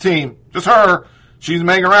 not the team, just her. She's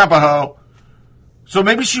Megan Rapinoe. So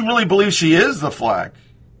maybe she really believes she is the flag.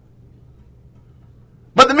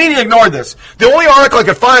 But the media ignored this. The only article I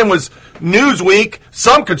could find was Newsweek.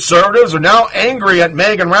 Some conservatives are now angry at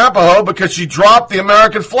Megan Rapinoe because she dropped the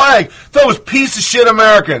American flag. Those piece of shit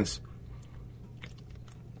Americans.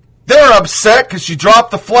 They're upset because she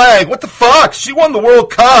dropped the flag. What the fuck? She won the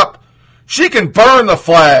World Cup. She can burn the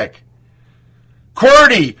flag.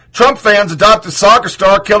 QWERTY. Trump fans adopted soccer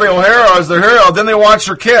star Kelly O'Hara as their hero. Then they watched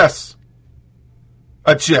her kiss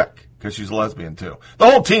a chick. Because she's a lesbian, too. The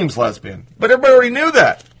whole team's lesbian. But everybody already knew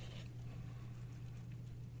that.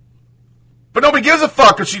 But nobody gives a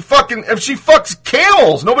fuck if she fucks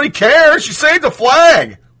camels. Nobody cares. She saved the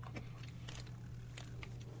flag.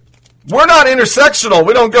 We're not intersectional.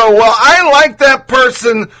 We don't go, well, I like that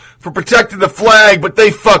person for protecting the flag, but they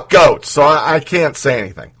fuck goats. So I can't say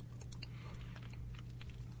anything.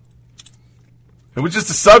 It was just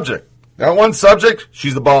a subject. That one subject,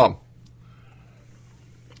 she's the bomb.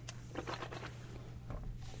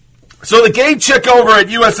 So the gay chick over at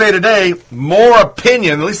USA Today, more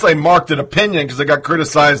opinion, at least they marked it opinion because they got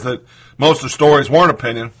criticized that most of the stories weren't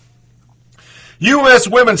opinion. U.S.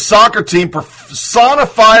 women's soccer team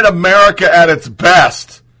personified America at its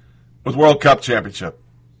best with World Cup championship.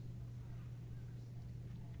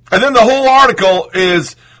 And then the whole article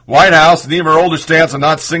is White House and even her older stance on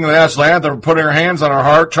not singing the national anthem and putting her hands on her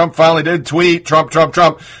heart. Trump finally did tweet, Trump, Trump,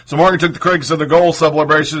 Trump. So Morgan took the critics of the goal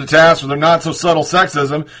celebration to task for their not-so-subtle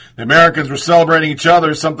sexism. The Americans were celebrating each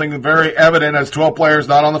other, something very evident as 12 players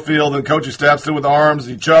not on the field and coaching staff stood with arms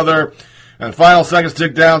each other. And the final seconds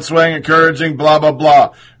ticked down, swaying, encouraging, blah, blah,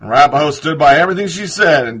 blah. And Rapinoe stood by everything she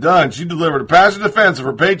said and done. She delivered a passionate defense of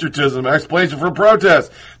her patriotism, an explanation for her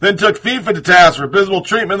protest, then took FIFA to task for abysmal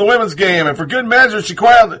treatment in the women's game. And for good measure, she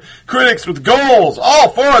quieted critics with goals. All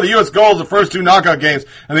four of the U.S. goals the first two knockout games,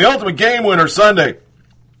 and the ultimate game winner Sunday.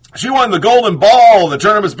 She won the Golden Ball, the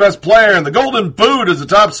tournament's best player, and the Golden Boot as the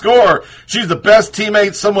top scorer. She's the best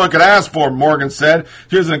teammate someone could ask for, Morgan said.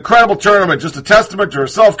 She was an incredible tournament, just a testament to her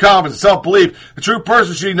self-confidence and self-belief. The true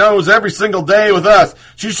person she knows every single day with us.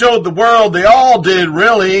 She showed the world, they all did,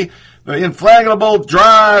 really. The inflammable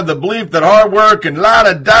drive, the belief that hard work and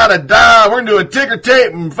la-da-da-da-da. We're going to do a ticker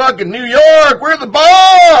tape in fucking New York. We're the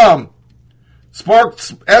bomb.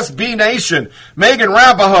 Sports SB Nation, Megan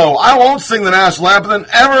Rapinoe, I won't sing the national anthem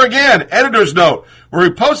ever again. Editor's note, we're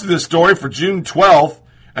reposting this story for June 12th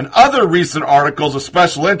and other recent articles of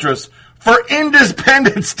special interest for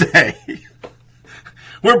Independence Day.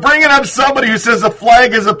 We're bringing up somebody who says the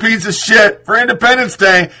flag is a piece of shit for Independence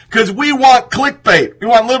Day because we want clickbait. We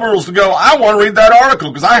want liberals to go, I want to read that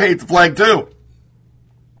article because I hate the flag too.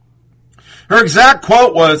 Her exact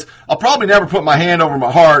quote was, I'll probably never put my hand over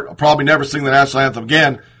my heart. I'll probably never sing the national anthem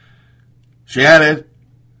again. She added,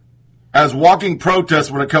 as walking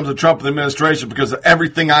protest when it comes to Trump and the administration because of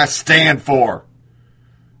everything I stand for.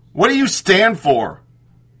 What do you stand for?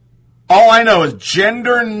 All I know is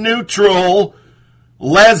gender-neutral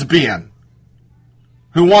lesbian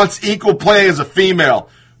who wants equal play as a female.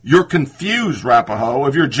 You're confused, Rapinoe.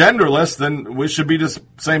 If you're genderless, then we should be just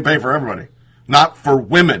same pay for everybody, not for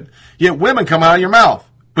women. Yet women come out of your mouth.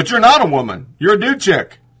 But you're not a woman. You're a dude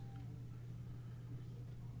chick.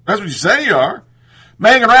 That's what you say you are.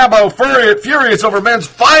 Megan Rapinoe furious over men's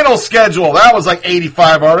final schedule. That was like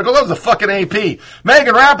 85 articles. That was a fucking AP.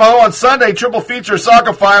 Megan Rapinoe on Sunday triple feature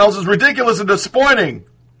soccer finals is ridiculous and disappointing.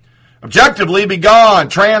 Objectively be gone.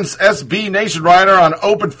 Trans SB Nation writer on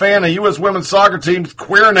open fan of U.S. women's soccer team's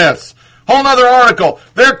queerness. Whole nother article.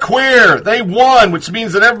 They're queer. They won, which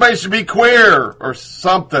means that everybody should be queer or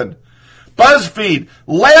something. BuzzFeed.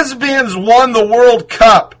 Lesbians won the World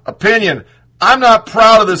Cup. Opinion. I'm not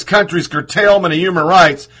proud of this country's curtailment of human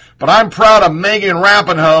rights, but I'm proud of Megan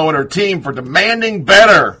Rapinoe and her team for demanding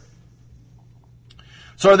better.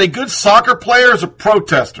 So are they good soccer players or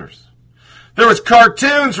protesters? There was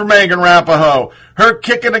cartoons for Megan Rapinoe, her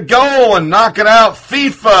kicking a goal and knocking out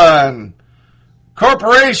FIFA and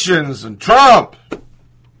corporations and Trump.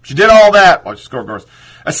 She did all that. Watch the score, of course.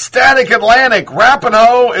 A Static Atlantic.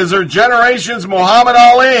 Rapinoe is her generation's Muhammad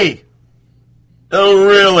Ali. Oh,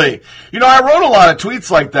 really? You know, I wrote a lot of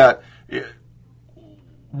tweets like that.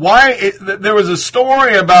 There was a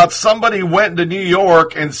story about somebody went to New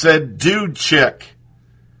York and said dude chick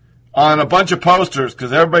on a bunch of posters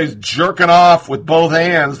because everybody's jerking off with both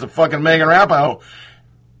hands to fucking Megan Rapinoe.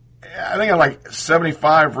 I think I had like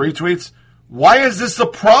 75 retweets. Why is this a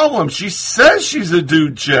problem? She says she's a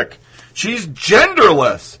dude chick. She's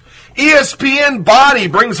genderless. ESPN Body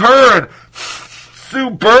brings her and Sue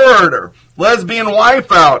Bird, her lesbian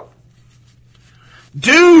wife, out.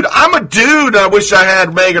 Dude, I'm a dude. I wish I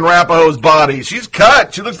had Megan Rapinoe's body. She's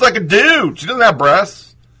cut. She looks like a dude. She doesn't have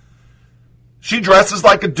breasts. She dresses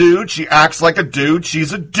like a dude. She acts like a dude.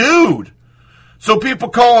 She's a dude. So people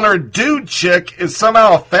calling her a dude chick is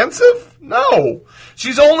somehow offensive? No.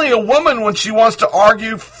 She's only a woman when she wants to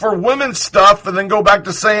argue for women's stuff and then go back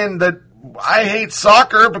to saying that I hate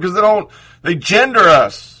soccer because they gender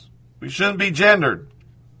us. We shouldn't be gendered.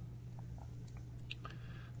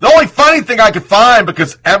 The only funny thing I could find,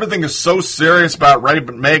 because everything is so serious about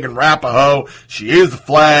Megan Rapinoe, she is the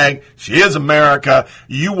flag, she is America,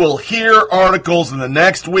 you will hear articles in the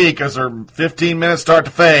next week as her 15 minutes start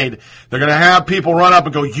to fade. They're going to have people run up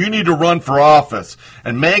and go, you need to run for office.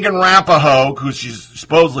 And Megan Rapinoe, who she's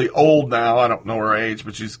supposedly old now, I don't know her age,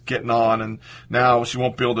 but she's getting on, and now she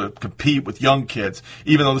won't be able to compete with young kids,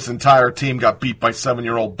 even though this entire team got beat by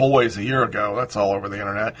 7-year-old boys a year ago. That's all over the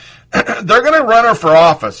internet. They're going to run her for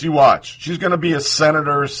office. You watch. She's going to be a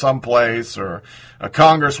senator someplace or a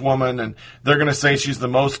congresswoman, and they're going to say she's the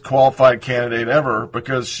most qualified candidate ever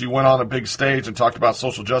because she went on a big stage and talked about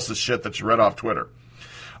social justice shit that she read off Twitter.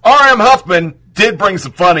 R.M. Huffman did bring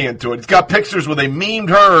some funny into it. He's got pictures where they memed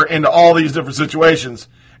her into all these different situations.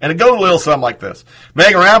 And it goes a little something like this.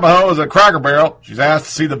 Megan Rapinoe is at Cracker Barrel. She's asked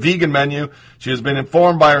to see the vegan menu. She has been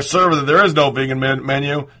informed by her server that there is no vegan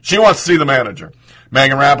menu. She wants to see the manager.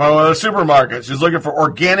 Megan Rapinoe at a supermarket. She's looking for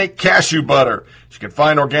organic cashew butter. She can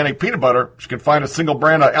find organic peanut butter. She can find a single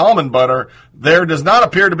brand of almond butter. There does not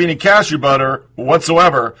appear to be any cashew butter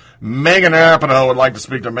whatsoever. Megan Rapinoe would like to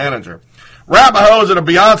speak to the manager. Rapinoe is at a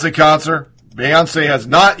Beyonce concert. Beyonce has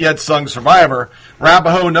not yet sung Survivor.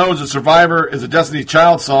 Rapinoe knows that Survivor is a Destiny's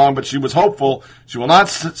Child song, but she was hopeful she will not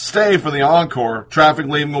stay for the encore. Traffic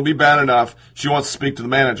leaving will be bad enough. She wants to speak to the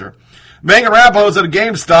manager. Megan Rapinoe is at a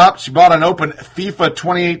GameStop. She bought an open FIFA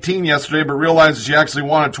 2018 yesterday, but realizes she actually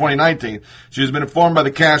wanted 2019. She has been informed by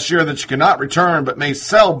the cashier that she cannot return, but may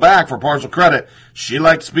sell back for partial credit. She'd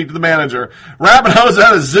like to speak to the manager. Rapinoe is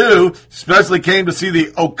at a zoo. Especially came to see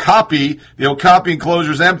the Okapi. The Okapi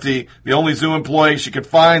enclosure is empty. The only zoo employee she could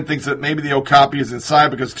find thinks that maybe the Okapi is inside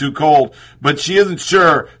because it's too cold, but she isn't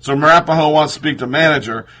sure, so Rapinoe wants to speak to the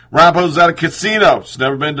manager. Rapinoe's at a casino. She's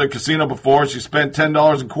never been to a casino before. She spent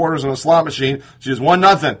 $10 in quarters on a slot slot machine. She has won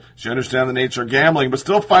nothing. She understands the nature of gambling, but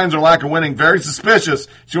still finds her lack of winning very suspicious.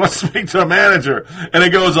 She wants to speak to a manager. And it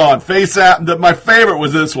goes on. Face app. My favorite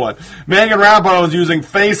was this one. Megan Rapinoe is using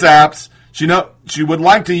face apps. She would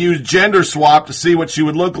like to use gender swap to see what she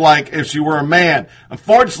would look like if she were a man.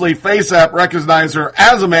 Unfortunately, FaceApp recognized her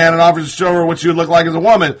as a man and offers to show her what she would look like as a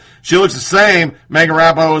woman. She looks the same. Megan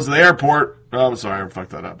Rapinoe is at the airport. Oh, I'm sorry, I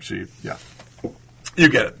fucked that up. You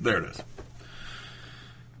get it. There it is.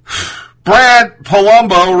 Brad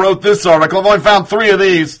Palumbo wrote this article. I've only found 3 of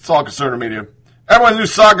these. It's all conservative media. Everyone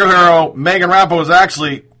who's soccer hero Megan Rapinoe is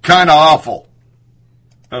actually kind of awful.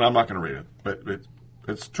 And I'm not going to read it, but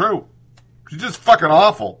it's true. She's just fucking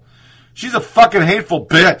awful. She's a fucking hateful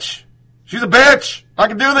bitch. She's a bitch. I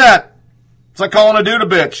can do that. It's like calling a dude a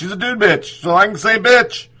bitch. She's a dude bitch, so I can say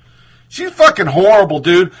bitch. She's fucking horrible,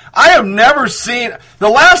 dude. I have never seen... The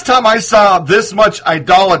last time I saw this much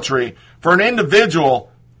idolatry for an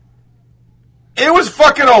individual, it was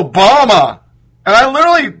fucking Obama. And I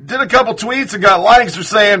literally did a couple tweets and got likes for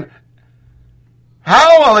saying,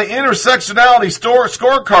 how on the intersectionality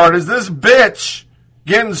scorecard is this bitch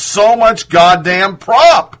getting so much goddamn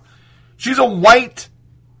prop? She's a white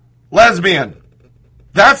lesbian.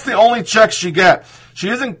 That's the only check she gets. She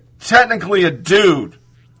isn't technically a dude.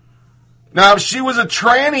 Now, if she was a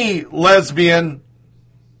tranny lesbian,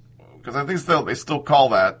 because I think they still call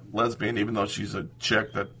that lesbian, even though she's a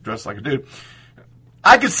chick that dressed like a dude,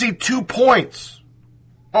 I could see 2 points.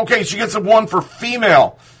 Okay, she gets a 1 for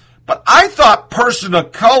female. But I thought person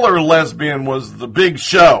of color lesbian was the big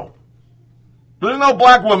show. There's no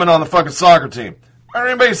black women on the fucking soccer team. I don't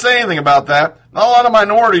hear anybody say anything about that. Not a lot of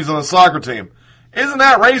minorities on the soccer team. Isn't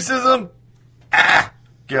that racism?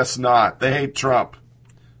 Guess not. They hate Trump.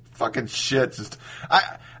 Fucking shit.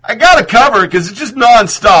 I gotta cover it because it's just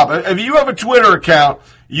nonstop. If you have a Twitter account,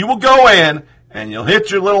 you will go in and you'll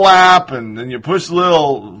hit your little app and then you push the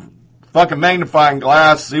little fucking magnifying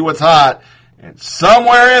glass, see what's hot, and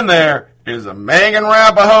somewhere in there is a Megan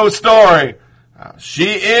Rapinoe story. She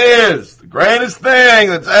is the greatest thing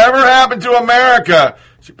that's ever happened to America.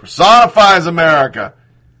 She personifies America.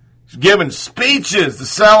 She's giving speeches to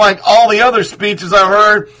sound like all the other speeches I've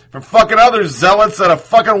heard from fucking other zealots at a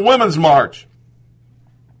fucking women's march.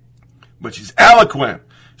 But she's eloquent.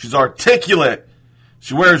 She's articulate.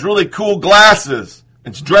 She wears really cool glasses.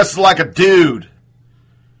 And she dresses like a dude.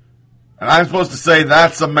 And I'm supposed to say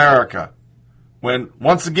that's America. When,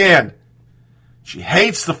 once again, she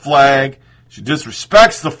hates the flag. She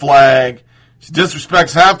disrespects the flag. She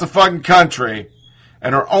disrespects half the fucking country.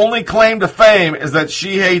 And her only claim to fame is that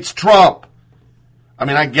she hates Trump. I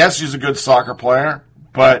mean, I guess she's a good soccer player,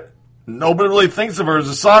 but nobody really thinks of her as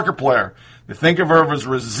a soccer player. They think of her as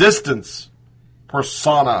resistance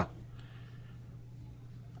persona.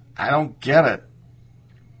 I don't get it.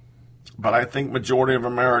 But I think majority of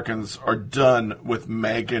Americans are done with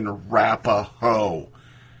Megan Rapinoe.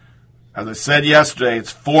 As I said yesterday,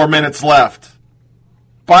 it's 4 minutes left.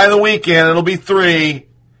 By the weekend, it'll be 3.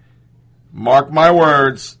 Mark my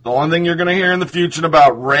words. The only thing you're going to hear in the future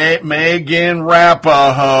about Megan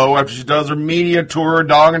Rapinoe after she does her media tour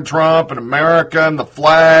dogging Trump and America and the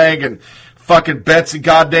flag and fucking Betsy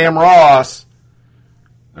goddamn Ross,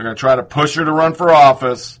 they're going to try to push her to run for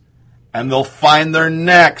office, and they'll find their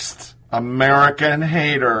next American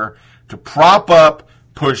hater to prop up,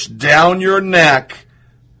 push down your neck,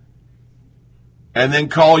 and then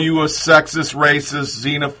call you a sexist, racist,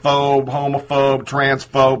 xenophobe, homophobe,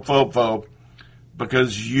 transphobe, phobophobe,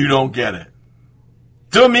 because you don't get it.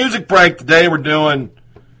 Do a music break today. We're doing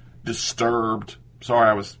Disturbed. Sorry,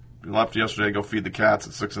 I was left yesterday to go feed the cats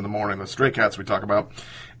at 6 in the morning, the stray cats we talk about.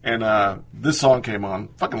 And this song came on.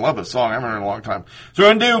 Fucking love this song. I haven't heard it in a long time. So we're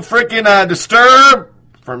going to do freaking Disturbed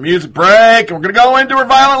for a music break. And we're going to go into our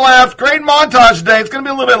Violent Left. Great montage today. It's going to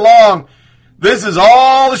be a little bit long. This is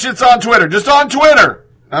all the shit's on Twitter. Just on Twitter.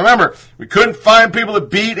 Now remember, we couldn't find people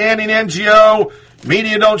that beat Andy and NGO.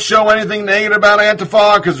 Media don't show anything negative about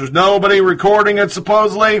Antifa because there's nobody recording it,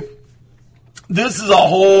 supposedly. This is a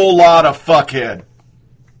whole lot of fuckhead.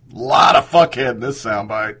 Lot of fuckhead in this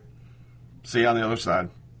soundbite. See you on the other side.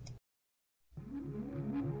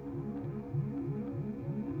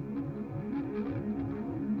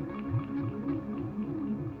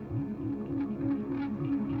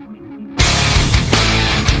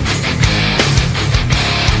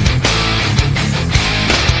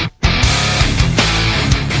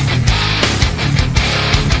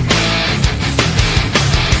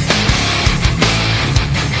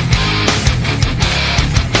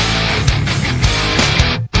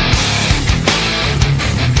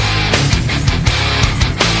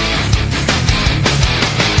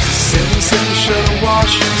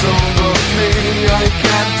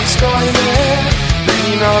 shining.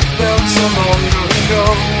 Pain I felt so long ago,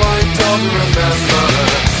 I don't remember.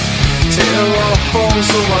 Tear a hole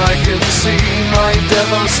so I can see my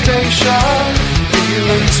devastation.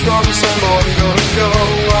 Feelings from so long ago,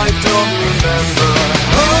 I don't remember.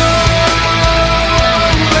 Holding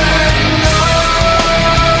on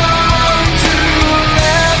to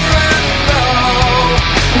never know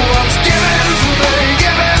what's given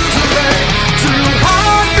to me, too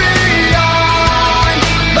hard behind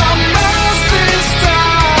the mask this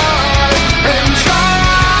time, and try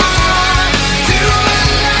to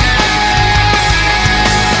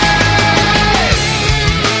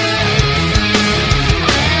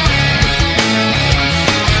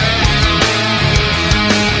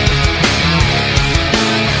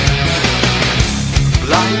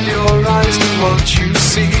blind your eyes to what you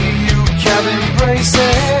see, you can't embrace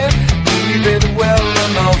it. Leave it well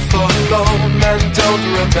enough alone and don't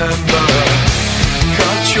remember.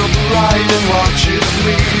 Cut your pride and watch it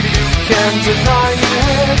bleed, you can't deny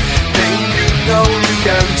it. Pain you know you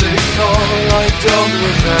can't ignore, I don't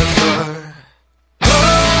remember.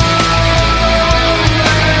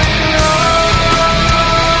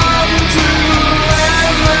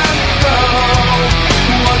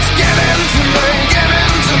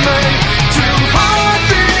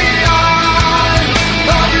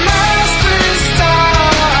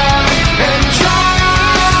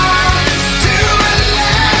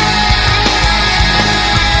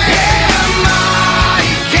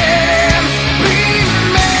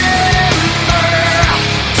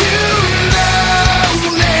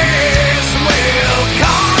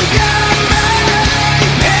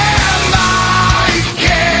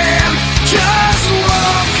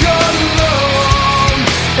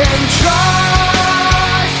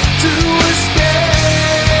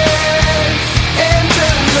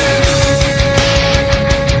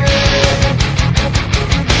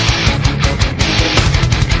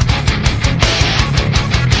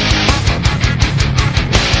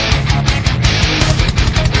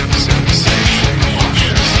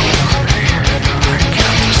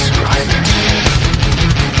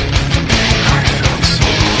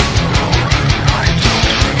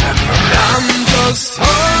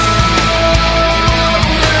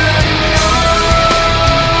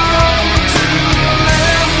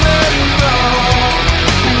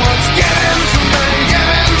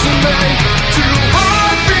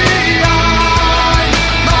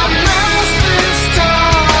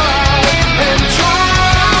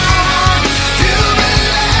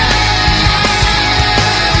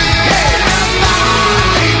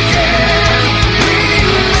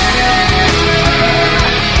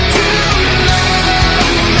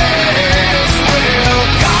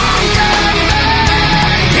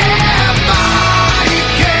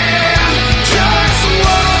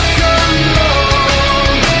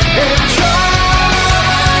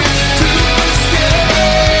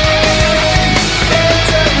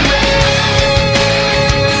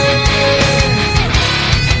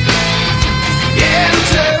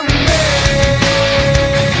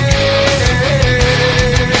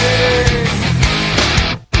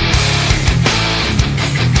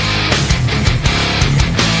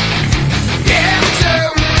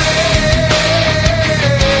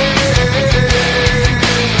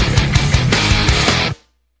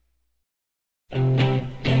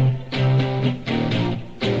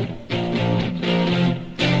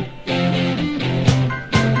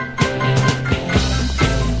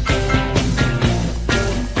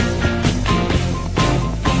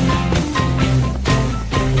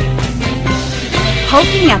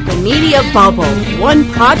 Poking at the media bubble, one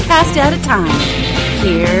podcast at a time.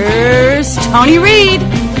 Here's Tony Reed.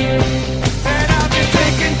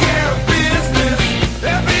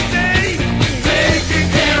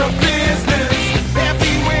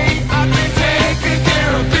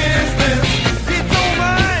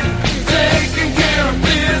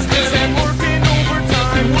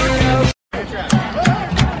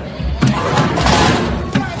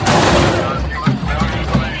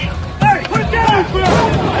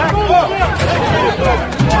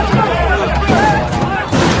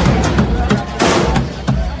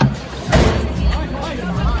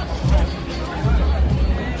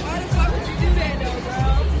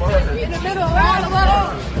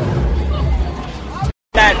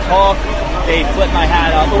 Talk, they flipped my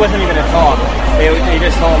hat up. It wasn't even a talk. They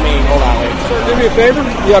just told me, hold on, wait. Sir, do me a favor.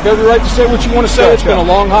 You have every right to say what you want to say. It's been a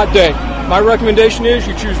long, hot day. My recommendation is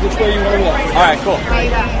you choose which way you want to walk. All right, cool.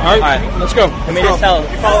 All right, let's go. Let me just tell.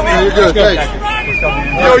 You follow me. You're good. Thanks.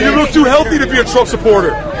 Yo, you look too healthy to be a Trump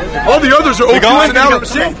supporter. All the others are okay and out of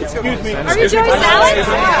shape. Excuse me. Are you Joey Salad?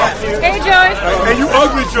 Hey, Joey. Hey, you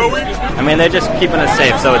ugly, Joey. I mean, they're just keeping us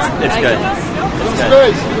safe, so it's good.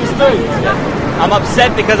 It's good. I'm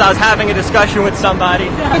upset because I was having a discussion with somebody.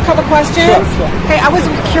 A couple questions. Sure. Hey, I was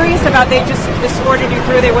curious about they just escorted you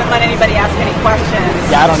through. They wouldn't let anybody ask any questions.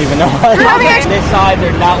 Yeah, I don't even know. This side,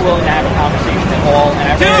 they're not willing to have a conversation at all.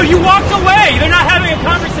 And Dude, you walked away. They're not having a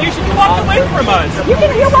conversation. You walked away from us.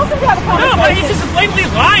 You're welcome to have a conversation. No, but he's just blatantly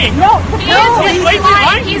lying. No, he's blatantly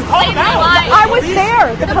lying. He's called out. I was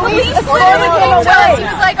there. The police escorted him away. He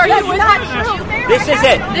was like, are you with not me? true. This is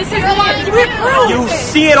it. This is it. You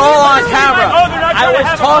see it all on camera. I was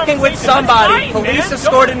talking with somebody. Police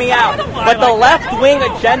escorted me out. But the left-wing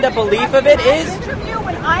agenda belief of it is...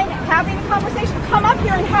 When I'm having a conversation, come up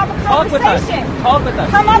here and have a conversation. Talk with us.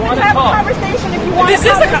 Come up and have a conversation if you want This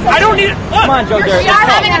is I don't need... Look. Come on, Joe Dirt. We are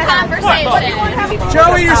having a conversation.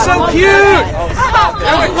 Joey, you're so cute.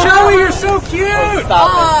 Joey, you're so cute.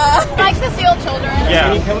 He likes to steal children.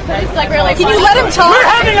 Yeah. It's like really Can you funny. let him talk? We're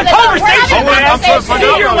having a conversation, man. I'm trying to find See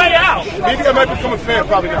out. your way out. Maybe I might become a fan.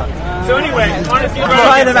 Probably not. So anyway, honestly, I'm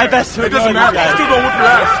trying my best to It doesn't matter. She's still gonna whip your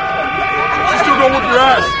ass. She's still gonna whip your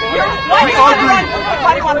ass. You ugly.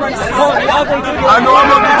 I know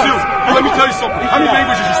I'm ugly too. But let me tell you something. How many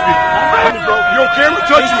languages you speak? You're on camera?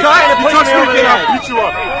 Touch me. You touch me again, I'll beat you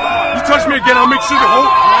up. You touch me again, I'll make sure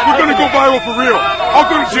you're gonna go viral for real. I'll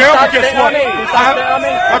go to jail, but guess what?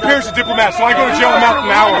 My parents are diplomats, so I go to jail. I'm out in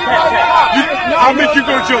an hour. I'll make you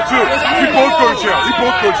go to jail too. We both go to jail. You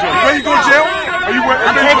ready to go to jail?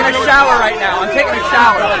 I'm taking a shower right now.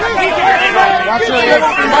 Watch your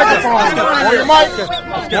microphone.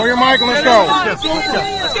 Hold your mic and let's go.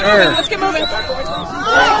 Let's get moving.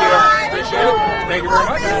 Thank you. Appreciate it. Thank you very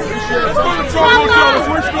much. Appreciate it.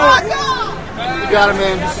 You got it,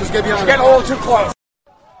 man. Just get behind. Getting a little too close.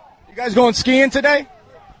 You guys going skiing today?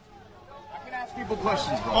 I can ask people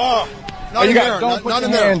questions, bro. Not in there. Don't put Not your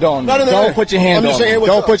in there. hand on me. Not in there. Don't put your hand on me.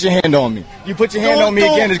 Don't put your hand on me. You put your hand on me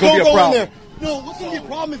again, it's going to be a problem. No, what's going to be a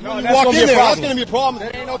problem is when you that's walk gonna be in a there. That's problem. going to be a problem.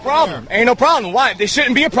 Ain't no problem. Ain't no problem. Why? There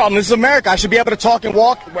shouldn't be a problem. This is America. I should be able to talk and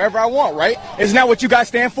walk wherever I want, right? Isn't that what you guys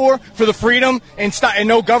stand for? For the freedom and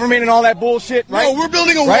no government and all that bullshit, right? No, we're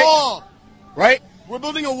building a wall. Right? We're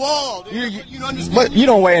building a wall. You don't understand. But you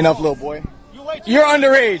don't weigh enough, little boy. You're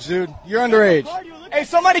underage, dude. You're underage. Hey,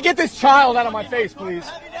 somebody get this child out of my face, please.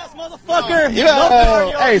 Motherfucker.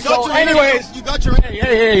 Yeah. Hey, so anyways. You got your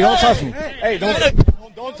Hey, don't touch me. Hey, don't touch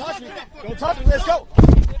me. Don't touch me. Let's go.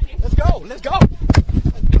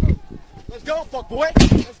 Let's go, fuck boy.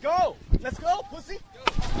 Let's go, pussy.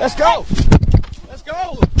 Let's go.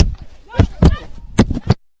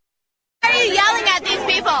 Why are you yelling at these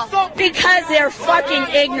people? Because they're fucking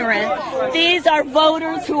ignorant. These are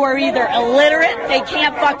voters who are either illiterate, they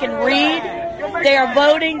can't fucking read, they are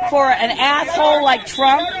voting for an asshole like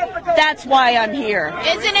Trump. That's why I'm here.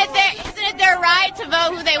 Isn't it their right to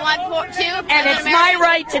vote who they want to? And it's my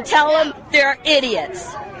right to tell them they're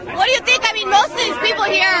idiots. What do you think? I mean, most of these people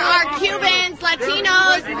here are Cubans,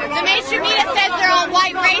 Latinos. The mainstream media says they're all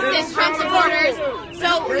white racist Trump supporters. So,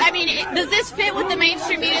 I mean, does this fit what the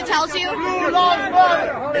mainstream media tells you?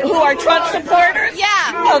 Who are Trump supporters?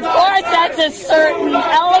 Yeah. Of course, that's a certain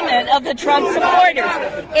element of the Trump supporters.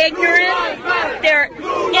 Ignorant, they're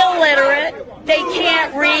illiterate, they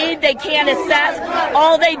can't read, they can't assess.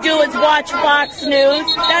 All they do is watch Fox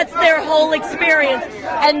News. That's their whole experience.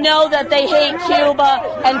 And know that they hate Cuba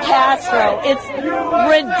and Castro. It's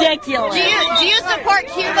ridiculous. Do you support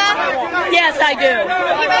Cuba? Yes, I do.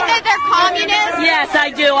 Even though they're communists? Yes,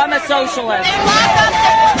 I do. I'm a socialist. They lock up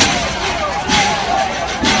the...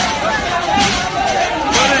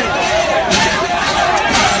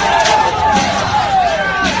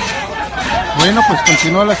 Bueno, pues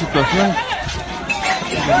continúa la situación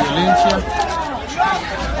de violencia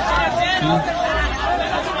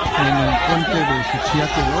aquí en el puente de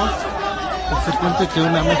Suchiate 2, este puente que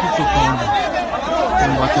une a México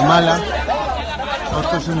con Guatemala.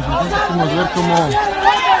 Nosotros en ese instante pudimos ver cómo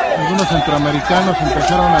algunos centroamericanos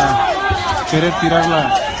empezaron a querer tirar la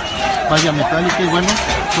valla metálica y bueno,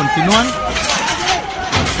 continúan.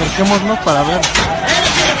 Acerquémonos para ver.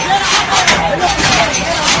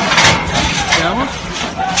 Veamos.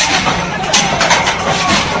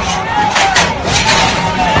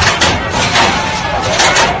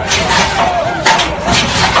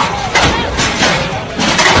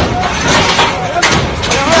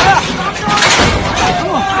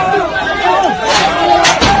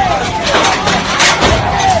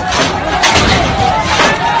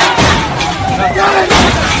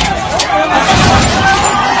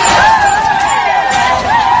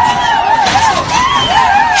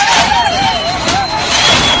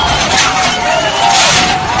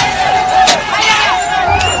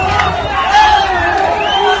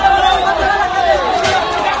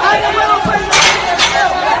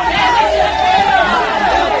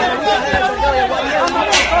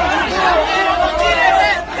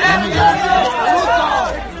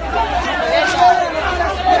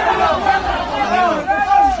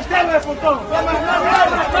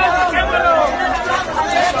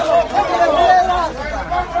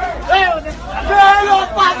 ¡Déjalo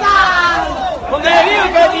pasar! ¡Donde digo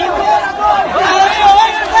que digo! ¡Donde digo,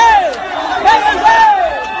 vénganse! ¡Vénganse!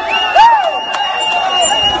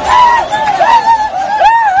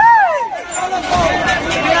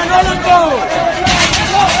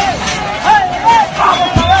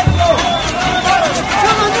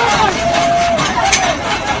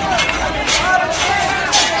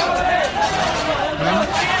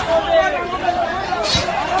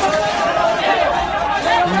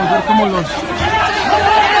 Vamos a ver cómo los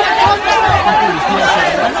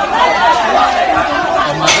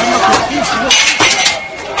amarrando cortísimos.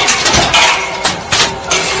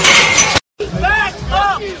 Back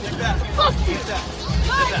up! Fuck you!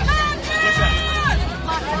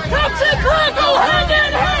 Cops and crime go hand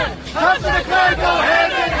in hand! Cops and crime go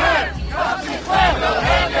hand in hand! Cops and crime go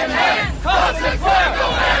hand in hand! Cops and crime go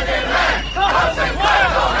hand in hand! Cops and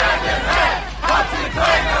crime go hand in hand! Cops and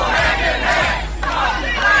crime go hand in hand! Cops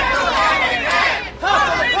and crime go hand in hand!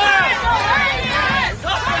 Cops and crime go hand in hand!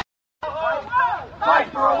 Fight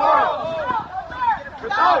for a world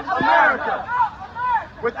without America!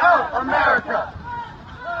 Without America!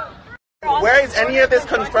 Where is any of this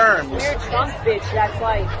confirmed? Weird Trump bitch that's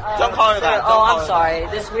like... Don't call her that. I'm sorry.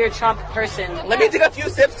 This weird Trump person. Let me take a few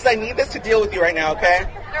sips because I need this to deal with you right now, okay?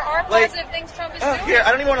 There are positive things Trump is Here,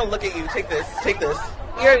 I don't even want to look at you. Take this. Take this.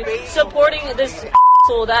 You're supporting this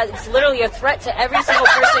asshole that's literally a threat to every single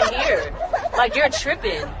person here. Like, you're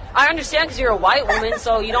tripping. I understand because you're a white woman,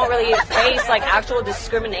 so you don't really face, like, actual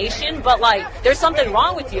discrimination, but, like, there's something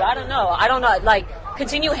wrong with you. I don't know. Like,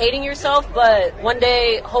 continue hating yourself, but one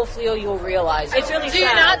day, hopefully, you'll realize. It's really sad. Do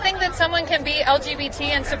you not think that someone can be LGBT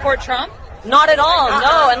and support Trump? Not at all,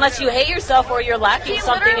 no, unless you hate yourself or you're lacking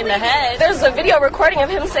something in the head. There's a video recording of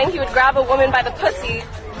him saying he would grab a woman by the pussy.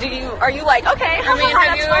 Are you like, okay, I mean,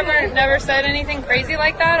 have you ever never said anything crazy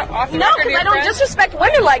like that off the No, record to because your I don't friends? disrespect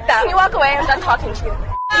women like that. Can you walk away? I'm done talking to you.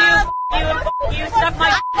 You suck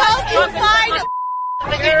my How you find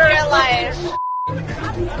in real life?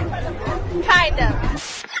 Kind of.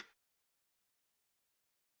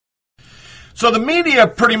 So the media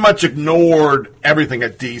pretty much ignored everything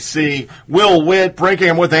at D.C. Will Witt breaking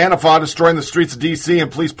him with Antifa, destroying the streets of D.C.,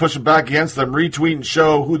 and police pushing back against them, retweet and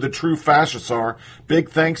show who the true fascists are.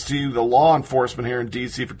 Big thanks to the law enforcement here in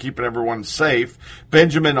D.C. for keeping everyone safe.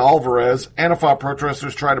 Benjamin Alvarez, Antifa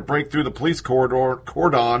protesters try to break through the police cordon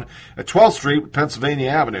at 12th Street, Pennsylvania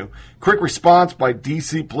Avenue. Quick response by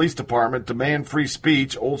D.C. Police Department, demand free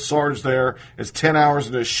speech. Old Sarge there is 10 hours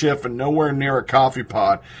in his shift and nowhere near a coffee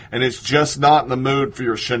pot, and is just not in the mood for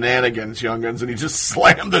your shenanigans, young'uns. And he just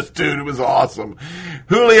slammed this dude. It was awesome.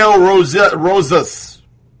 Julio Rosas.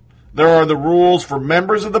 There are the rules for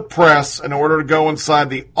members of the press in order to go inside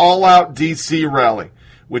the all-out D.C. rally,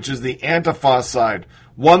 which is the Antifa side,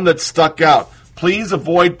 one that stuck out. Please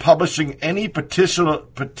avoid publishing any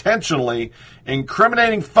potentially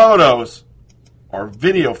incriminating photos or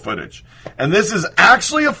video footage. And this is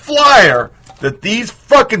actually a flyer that these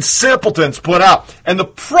fucking simpletons put out. And the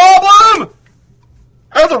problem,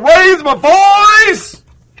 I have to raise my voice,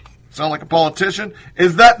 sound like a politician,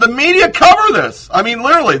 is that the media cover this. I mean,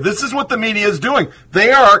 literally, this is what the media is doing.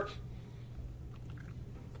 They are,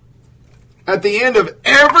 at the end of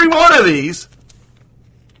every one of these,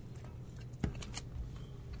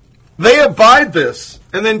 they abide this.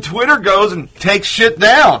 And then Twitter goes and takes shit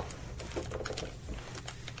down.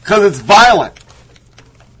 Because it's violent.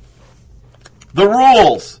 The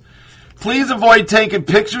rules. Please avoid taking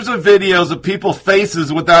pictures or videos of people's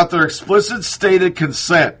faces without their explicit stated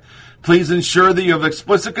consent. Please ensure that you have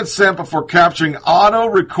explicit consent before capturing auto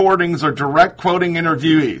recordings or direct quoting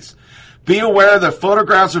interviewees. Be aware that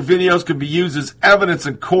photographs or videos can be used as evidence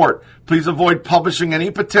in court. Please avoid publishing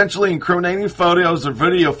any potentially incriminating photos or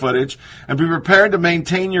video footage, and be prepared to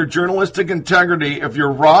maintain your journalistic integrity if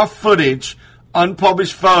your raw footage,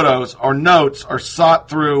 unpublished photos, or notes are sought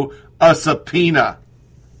through a subpoena.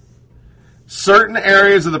 Certain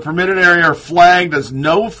areas of the permitted area are flagged as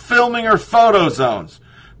no filming or photo zones.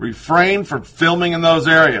 Refrain from filming in those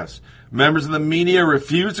areas. Members of the media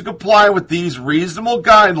refuse to comply with these reasonable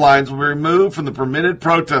guidelines will be removed from the permitted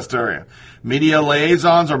protest area. Media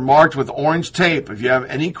liaisons are marked with orange tape. If you have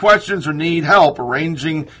any questions or need help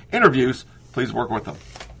arranging interviews, please work with them.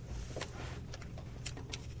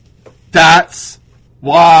 That's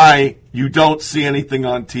why you don't see anything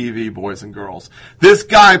on TV, boys and girls. This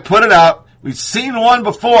guy put it out. We've seen one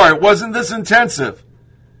before. It wasn't this intensive.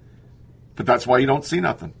 But that's why you don't see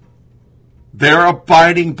nothing. They're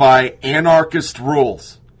abiding by anarchist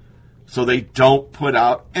rules. So they don't put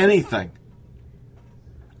out anything.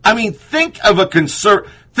 I mean, think of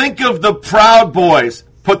think of the Proud Boys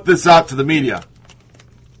put this out to the media.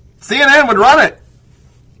 CNN would run it.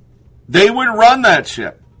 They would run that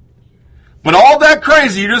shit. But all that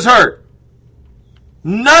crazy you just heard,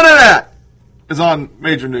 none of that is on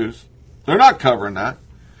major news. They're not covering that.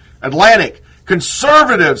 Atlantic.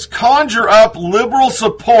 Conservatives conjure up liberal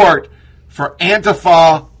support for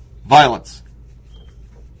Antifa violence.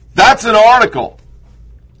 That's an article.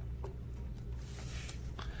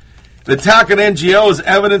 The attack on NGO is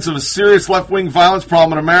evidence of a serious left-wing violence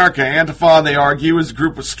problem in America. Antifa, they argue, is a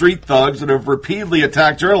group of street thugs that have repeatedly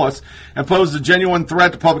attacked journalists and posed a genuine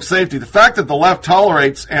threat to public safety. The fact that the left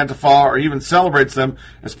tolerates Antifa or even celebrates them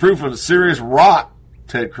is proof of a serious rot,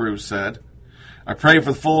 Ted Cruz said. I pray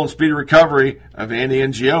for the full and speedy recovery of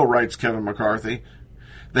anti-NGO, writes Kevin McCarthy.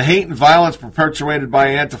 The hate and violence perpetuated by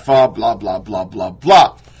Antifa, blah, blah, blah, blah,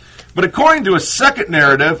 blah. But according to a second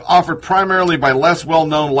narrative offered primarily by less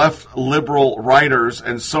well-known left liberal writers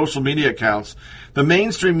and social media accounts, the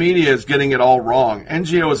mainstream media is getting it all wrong.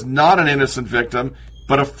 NGO is not an innocent victim,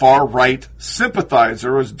 but a far-right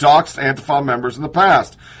sympathizer who has doxed Antifa members in the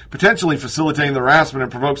past, potentially facilitating the harassment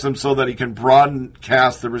and provokes them so that he can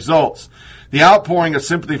broadcast the results. The outpouring of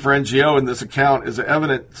sympathy for NGO in this account is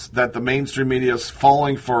evidence that the mainstream media is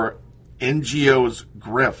falling for NGO's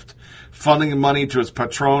grift, funding money to its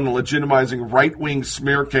patron, legitimizing right-wing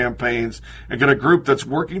smear campaigns, and get a group that's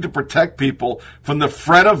working to protect people from the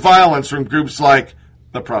threat of violence from groups like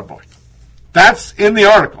the Proud Boys. That's in the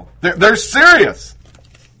article. They're serious.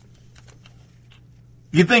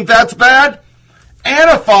 You think that's bad?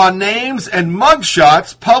 Antifa names and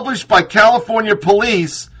mugshots published by California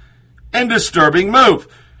police in disturbing move.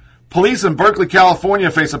 Police in Berkeley, California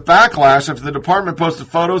face a backlash after the department posted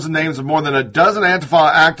photos and names of more than a dozen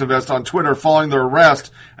Antifa activists on Twitter following their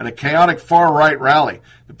arrest at a chaotic far-right rally.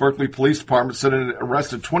 The Berkeley Police Department said it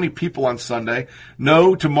arrested 20 people on Sunday.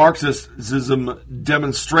 No to Marxism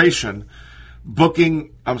demonstration,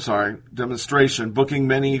 booking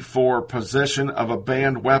many for possession of a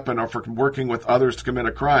banned weapon or for working with others to commit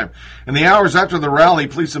a crime. In the hours after the rally,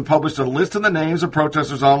 police published a list of the names of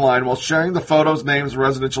protesters online while sharing the photos, names, and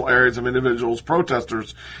residential areas of individuals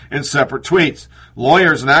protesters in separate tweets.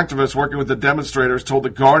 Lawyers and activists working with the demonstrators told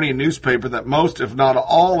the Guardian newspaper that most, if not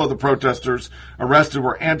all, of the protesters arrested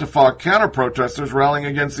were Antifa counter-protesters rallying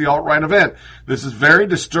against the alt-right event. This is very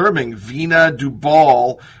disturbing. Vina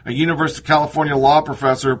Dubal, a University of California law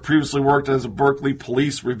professor who previously worked as a Berkeley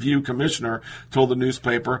Police Review Commissioner, told the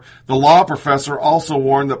newspaper. The law professor also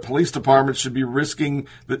warned that police departments could be risking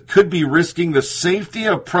the safety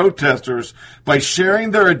of protesters by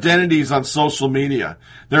sharing their identities on social media.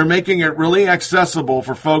 They're making it really accessible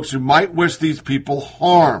for folks who might wish these people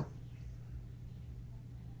harm.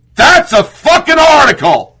 That's a fucking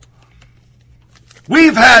article!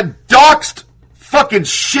 We've had doxed fucking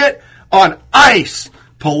shit on ICE,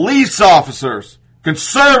 police officers,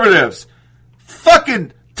 conservatives,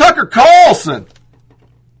 fucking Tucker Carlson.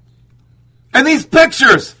 And these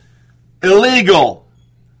pictures, illegal,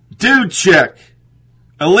 dude chick,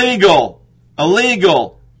 illegal,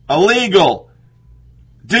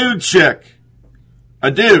 dude chick,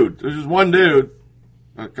 a dude. There's just one dude.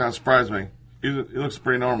 That kind of surprised me. He looks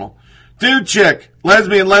pretty normal. Dude chick,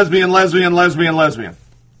 lesbian. I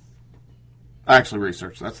actually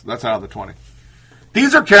researched. That's out of the 20.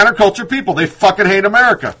 These are counterculture people. They fucking hate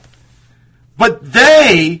America. But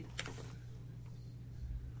they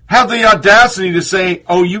have the audacity to say,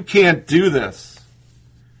 oh, you can't do this.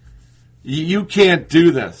 You can't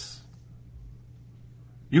do this.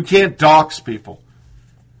 You can't dox people.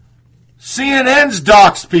 CNN's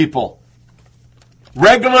dox people.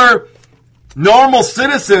 Regular, normal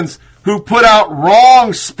citizens who put out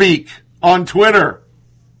wrong speak on Twitter.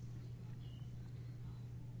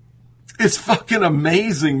 It's fucking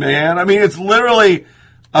amazing, man. I mean, it's literally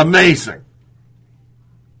amazing.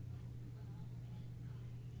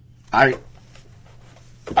 I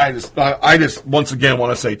just once again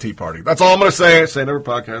want to say Tea Party. That's all I'm going to say. I say it every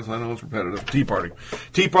podcast. I know it's repetitive. Tea Party.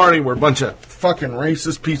 Tea Party were a bunch of fucking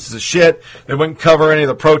racist pieces of shit. They wouldn't cover any of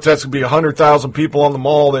the protests. It would be 100,000 people on the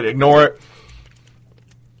mall. They'd ignore it.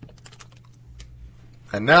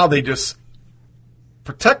 And now they just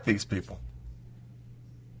protect these people.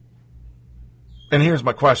 And here's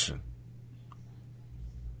my question.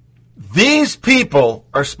 These people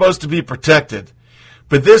are supposed to be protected,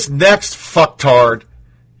 but this next fucktard,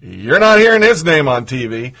 you're not hearing his name on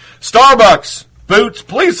TV. Starbucks boots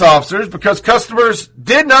police officers because customers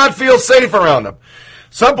did not feel safe around them.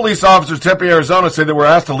 Some police officers in Tempe, Arizona say they were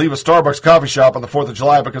asked to leave a Starbucks coffee shop on the 4th of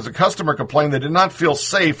July because a customer complained they did not feel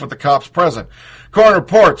safe with the cops present. Coroner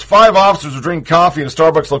reports 5 officers were drinking coffee in a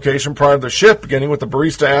Starbucks location prior to their shift beginning, with the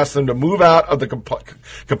barista asked them to move out of the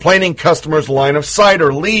complaining customer's line of sight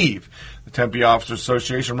or leave. The Tempe Officers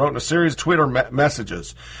Association wrote in a series of Twitter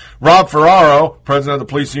messages. Rob Ferraro, president of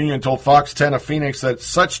the police union, told Fox 10 of Phoenix that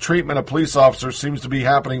such treatment of police officers seems to be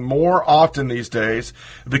happening more often these days.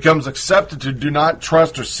 It becomes accepted to do not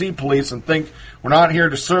trust or see police and think we're not here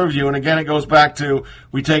to serve you. And again, it goes back to,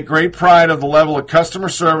 we take great pride of the level of customer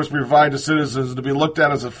service we provide to citizens. To be looked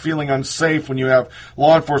at as a feeling unsafe when you have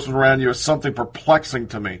law enforcement around you is something perplexing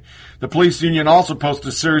to me. The police union also posted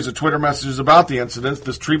a series of Twitter messages about the incidents.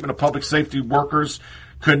 This treatment of public safety workers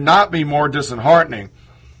could not be more disheartening.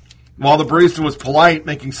 While the barista was polite,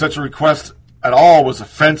 making such a request at all was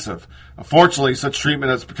offensive. Unfortunately, such treatment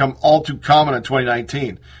has become all too common in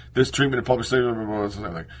 2019. This treatment of public safety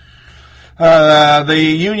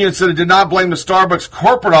the union said it did not blame the Starbucks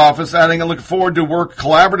corporate office, adding, "I look forward to work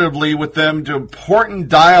collaboratively with them to important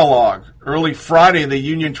dialogue." Early Friday, the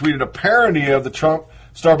union tweeted a parody of the Trump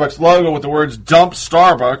Starbucks logo with the words "Dump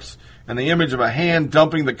Starbucks" and the image of a hand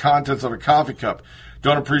dumping the contents of a coffee cup.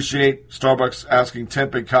 Don't appreciate Starbucks asking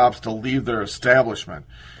Tempe cops to leave their establishment.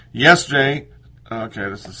 Yesterday, okay,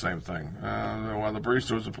 this is the same thing. While the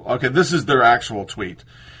barista was, okay, this is their actual tweet.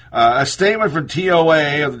 A statement from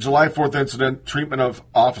TOA of the July 4th incident, treatment of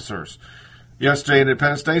officers. Yesterday,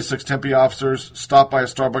 Independence Day, 6 Tempe officers stopped by a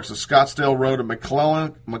Starbucks at Scottsdale Road and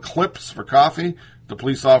McClips for coffee. The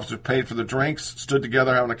police officers paid for the drinks, stood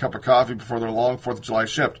together having a cup of coffee before their long 4th of July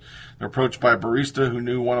shift. They're approached by a barista who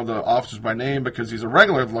knew one of the officers by name because he's a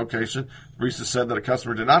regular at the location. The barista said that a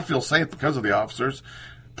customer did not feel safe because of the officers'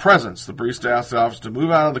 presence. The barista asked the officer to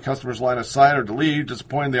move out of the customer's line of sight or to leave.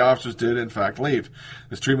 Disappointed, the officers did, in fact, leave.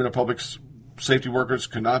 This treatment of public safety workers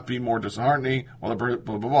could not be more disheartening, while the blah,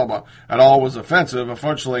 blah, blah, blah, at all was offensive.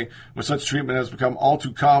 Unfortunately, with such treatment has become all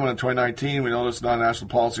too common in 2019. We know this is not a national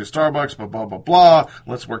policy of Starbucks, but blah, blah, blah.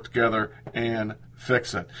 Let's work together and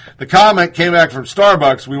fix it. The comment came back from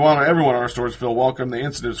Starbucks. We want everyone in our stores to feel welcome. The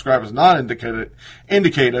incident described as not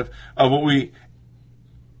indicative of what we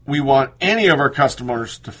want any of our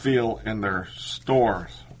customers to feel in their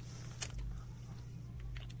stores.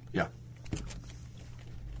 Yeah.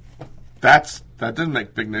 That didn't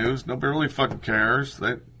make big news. Nobody really fucking cares.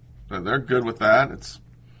 They're good with that. It's,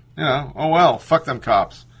 oh well, fuck them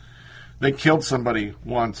cops. They killed somebody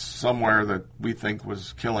once somewhere that we think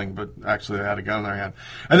was killing, but actually they had a gun in their hand.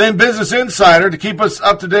 And then Business Insider, to keep us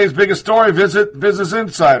up to date's biggest story, visit Business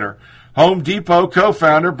Insider. Home Depot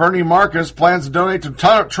co-founder Bernie Marcus plans to donate to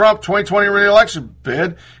Trump 2020 re-election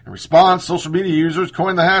bid. In response, social media users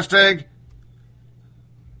coined the hashtag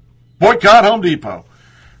Boycott Home Depot.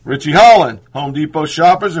 Richie Holland, Home Depot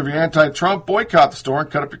shoppers, if you're anti-Trump, boycott the store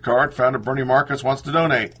and cut up your card. Founder Bernie Marcus wants to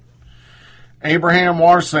donate. Abraham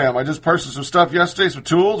Warsam, I just purchased some stuff yesterday, some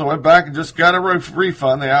tools. I went back and just got a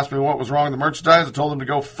refund. They asked me what was wrong with the merchandise. I told them to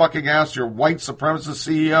go fucking ask your white supremacist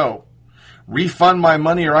CEO. Refund my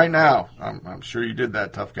money right now. I'm sure you did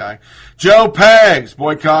that, tough guy. Joe Pags,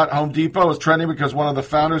 boycott Home Depot is trending because one of the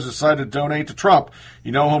founders decided to donate to Trump.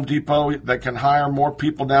 You know Home Depot that can hire more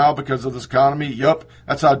people now because of this economy? Yup,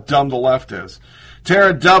 that's how dumb the left is.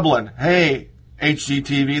 Tara Dublin, hey,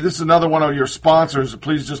 HGTV, this is another one of your sponsors.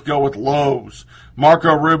 Please just go with Lowe's.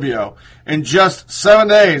 Marco Rubio, in just 7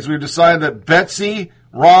 days, we've decided that Betsy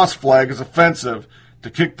Ross flag is offensive. To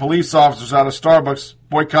kick police officers out of Starbucks,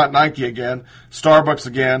 boycott Nike again, Starbucks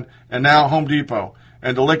again, and now Home Depot,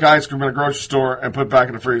 and to lick ice cream in a grocery store and put back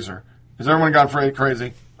in the freezer. Has everyone gone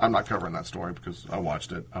crazy? I'm not covering that story because I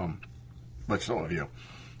watched it, but so have you.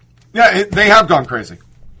 Yeah, they have gone crazy.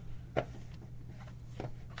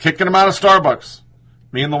 Kicking them out of Starbucks.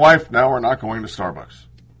 Me and the wife, now we're not going to Starbucks.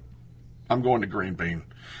 I'm going to Green Bean.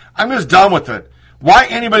 I'm just done with it. Why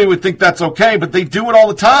anybody would think that's okay, but they do it all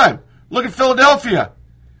the time. Look at Philadelphia.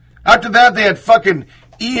 After that, they had fucking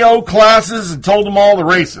EO classes and told them all they're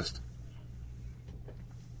racist.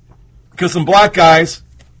 Because some black guys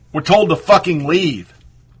were told to fucking leave.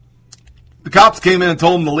 The cops came in and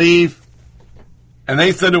told them to leave, and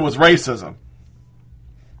they said it was racism.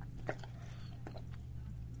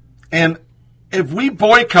 And if we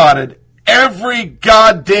boycotted every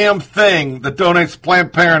goddamn thing that donates to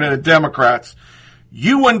Planned Parenthood and Democrats,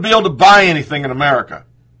 you wouldn't be able to buy anything in America.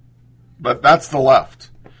 But that's the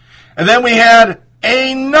left. And then we had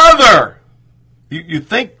another. You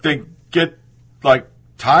think they get,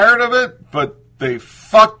 tired of it, but they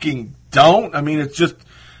fucking don't. I mean, it's just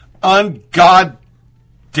ungoddamn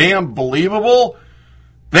believable.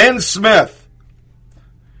 Ben Smith.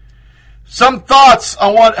 Some thoughts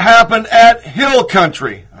on what happened at Hill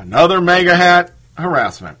Country. Another MAGA hat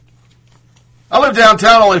harassment. I live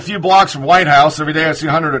downtown, only a few blocks from White House. Every day I see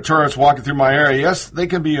hundreds of tourists walking through my area. Yes, they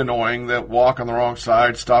can be annoying. That walk on the wrong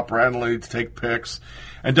side, stop randomly to take pics,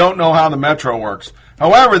 and don't know how the metro works.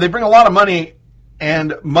 However, they bring a lot of money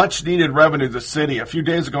and much-needed revenue to the city. A few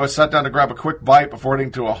days ago, I sat down to grab a quick bite before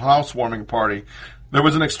heading to a housewarming party. There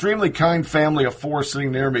was an extremely kind family of four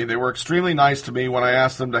sitting near me. They were extremely nice to me when I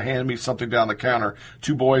asked them to hand me something down the counter,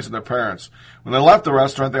 2 boys and their parents. When they left the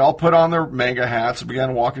restaurant, they all put on their MAGA hats and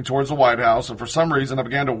began walking towards the White House, and for some reason I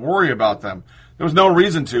began to worry about them. There was no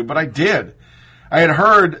reason to, but I did. I had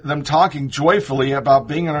heard them talking joyfully about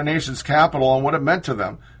being in our nation's capital and what it meant to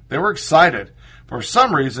them. They were excited. For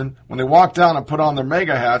some reason, when they walked down and put on their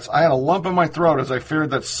MAGA hats, I had a lump in my throat as I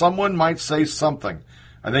feared that someone might say something.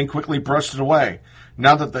 I then quickly brushed it away.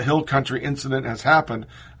 Now that the Hill Country incident has happened,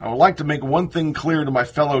 I would like to make one thing clear to my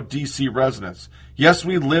fellow D.C. residents. Yes,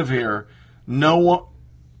 we live here. None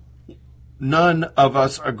of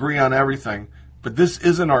us agree on everything, but this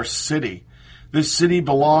isn't our city. This city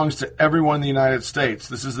belongs to everyone in the United States.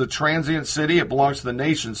 This is the transient city. It belongs to the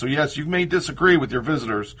nation. So yes, you may disagree with your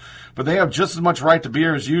visitors, but they have just as much right to be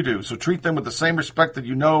here as you do. So treat them with the same respect that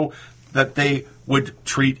you know that they would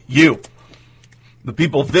treat you. The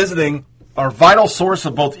people visiting are a vital source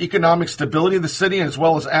of both economic stability of the city as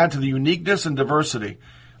well as add to the uniqueness and diversity.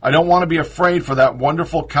 I don't want to be afraid for that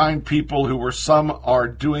wonderful, kind people who were some are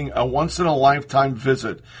doing a once-in-a-lifetime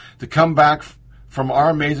visit to come back from our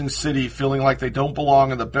amazing city feeling like they don't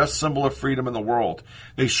belong in the best symbol of freedom in the world.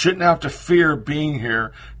 They shouldn't have to fear being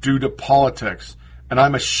here due to politics. And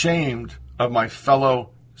I'm ashamed of my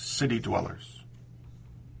fellow city dwellers.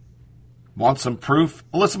 Want some proof?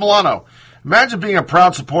 Alyssa Milano. Imagine being a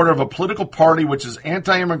proud supporter of a political party which is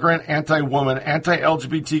anti-immigrant, anti-woman,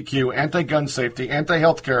 anti-LGBTQ, anti-gun safety,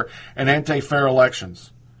 anti-healthcare, and anti-fair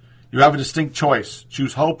elections. You have a distinct choice.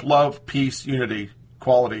 Choose hope, love, peace, unity,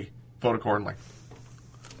 equality. Vote accordingly.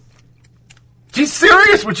 She's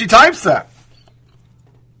serious when she types that.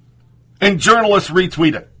 And journalists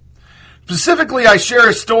retweet it. Specifically, I share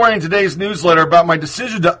a story in today's newsletter about my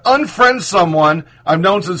decision to unfriend someone I've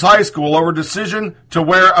known since high school over a decision to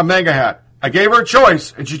wear a MAGA hat. I gave her a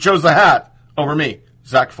choice, and she chose the hat over me,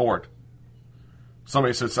 Zach Ford.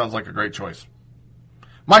 Somebody said sounds like a great choice.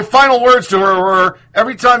 My final words to her were,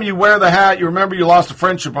 every time you wear the hat, you remember you lost a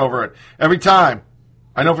friendship over it. Every time.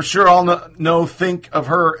 I know for sure I'll think of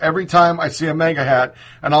her every time I see a MAGA hat,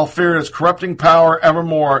 and I'll fear it is corrupting power ever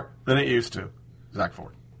more than it used to. Zach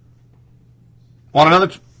Ford. Want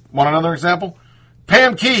another example?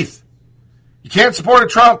 Pam Keith. You can't support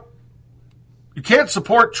Trump. You can't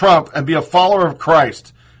support Trump and be a follower of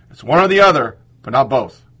Christ. It's one or the other, but not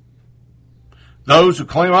both. Those who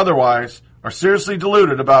claim otherwise are seriously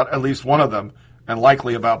deluded about at least one of them, and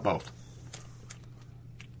likely about both.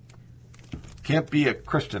 Can't be a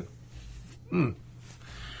Christian. Then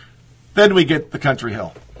we get the Country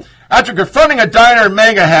Hill. After confronting a diner in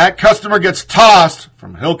MAGA hat, customer gets tossed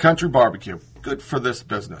from Hill Country Barbecue. Good for this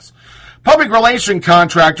business. Public relation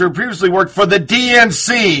contractor who previously worked for the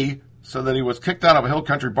DNC said that he was kicked out of a Hill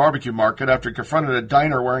Country Barbecue market after he confronted a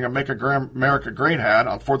diner wearing a Make America Great hat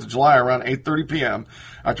on 4th of July around 8:30 p.m.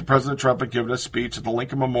 after President Trump had given a speech at the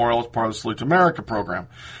Lincoln Memorial as part of the Salute to America program.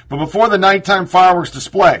 But before the nighttime fireworks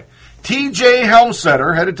display, T.J.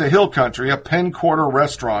 Helmstetter headed to Hill Country, a Penn Quarter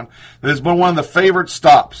restaurant that has been one of the favorite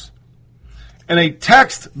stops. In a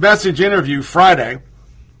text message interview Friday,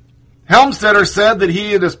 Helmstetter said that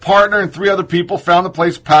he and his partner and 3 other people found the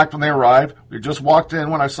place packed when they arrived. We just walked in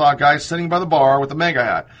when I saw a guy sitting by the bar with a MAGA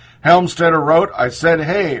hat. Helmstetter wrote, I said,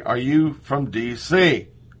 hey, are you from D.C.?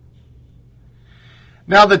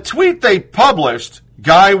 Now, the tweet they published,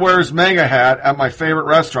 guy wears MAGA hat at my favorite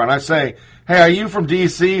restaurant. I say, hey, are you from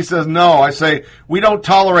D.C.? He says, no. I say, we don't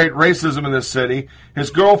tolerate racism in this city. His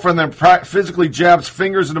girlfriend then physically jabs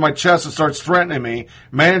fingers into my chest and starts threatening me.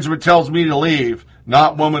 Management tells me to leave.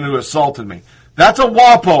 Not woman who assaulted me. That's a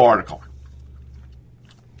WAPO article.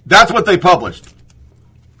 That's what they published.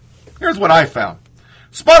 Here's what I found.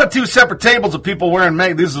 Spotted 2 separate tables of people wearing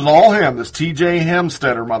MAGA. This is all him, this T.J.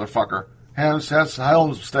 Helmstetter motherfucker.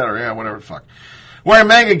 Helmstetter, yeah, whatever the fuck. Wearing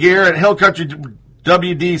MAGA gear at Hill Country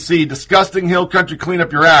WDC. Disgusting Hill Country, clean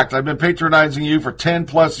up your act. I've been patronizing you for 10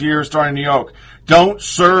 plus years starting New York. Don't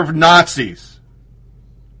serve Nazis.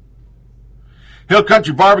 Hill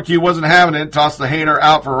Country Barbecue wasn't having it. Tossed the hater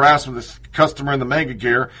out for harassment of this customer in the MAGA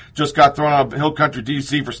gear. Just got thrown out of Hill Country,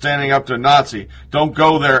 D.C. for standing up to a Nazi. Don't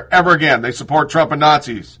go there ever again. They support Trump and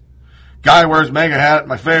Nazis. Guy wears mega hat,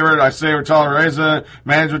 my favorite. I say we're tolerating.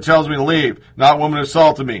 Management tells me to leave. Not woman who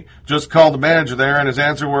assaulted me. Just called the manager there, and his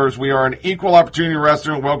answer was, we are an equal opportunity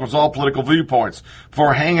restaurant, welcomes all political viewpoints.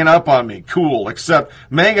 Before hanging up on me. Cool. Except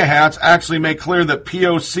mega hats actually make clear that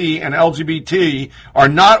POC and LGBT are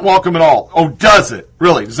not welcome at all. Oh, does it?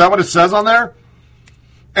 Really? Is that what it says on there?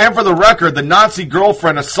 And for the record, the Nazi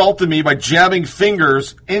girlfriend assaulted me by jabbing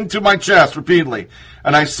fingers into my chest repeatedly.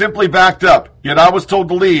 And I simply backed up. Yet I was told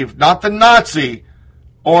to leave, not the Nazi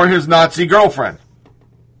or his Nazi girlfriend.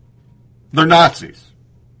 They're Nazis.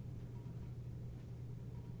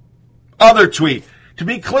 Other tweet. To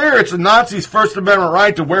be clear, it's the Nazis' First Amendment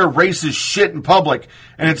right to wear racist shit in public.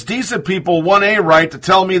 And it's decent people 1A right to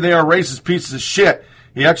tell me they are racist pieces of shit.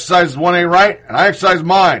 He exercises 1A right, and I exercise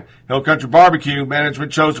mine. Hill Country Barbecue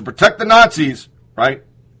management chose to protect the Nazis, right?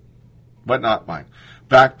 But not mine.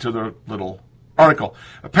 Back to the little article.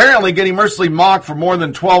 Apparently, getting mercilessly mocked for more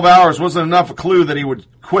than 12 hours wasn't enough a clue that he would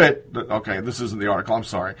quit. Okay, this isn't the article. I'm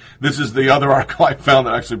sorry. This is the other article I found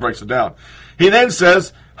that actually breaks it down. He then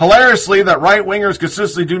says, hilariously, that right-wingers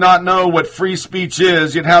consistently do not know what free speech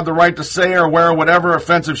is, yet have the right to say or wear whatever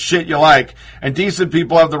offensive shit you like, and decent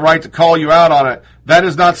people have the right to call you out on it. That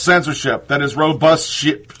is not censorship. That is robust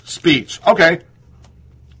speech. Okay.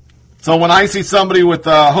 So when I see somebody with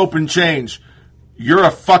hope and change, you're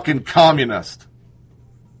a fucking communist.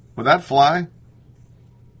 Would that fly?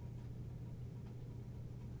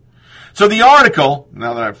 So the article,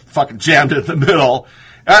 now that I've fucking jammed it in the middle,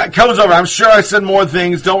 comes over. I'm sure I said more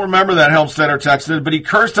things. Don't remember that, Helmstetter texted, but he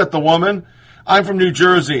cursed at the woman. I'm from New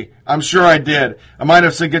Jersey. I'm sure I did. I might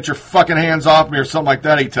have said, get your fucking hands off me or something like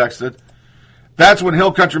that, he texted. That's what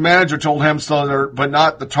Hill Country manager told Helmstetter, but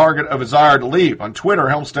not the target of his ire to leave. On Twitter,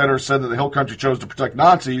 Helmstetter said that the Hill Country chose to protect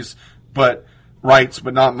Nazis, rights,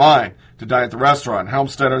 but not mine, to dine at the restaurant.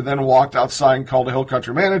 Helmstetter then walked outside and called a Hill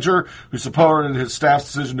Country manager, who supported his staff's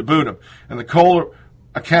decision to boot him. And the cold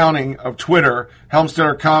accounting of Twitter,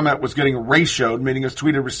 Helmstetter comment was getting ratioed, meaning his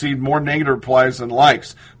tweet had received more negative replies than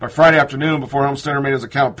likes. By Friday afternoon, before Helmstetter made his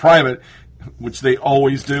account private, which they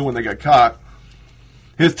always do when they get caught,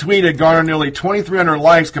 his tweet had garnered nearly 2,300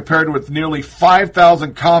 likes compared with nearly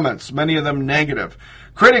 5,000 comments, many of them negative.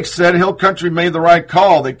 Critics said Hill Country made the right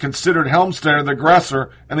call. They considered Helmstetter the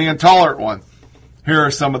aggressor and the intolerant one. Here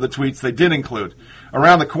are some of the tweets they did include.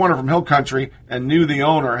 Around the corner from Hill Country and knew the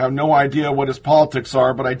owner, have no idea what his politics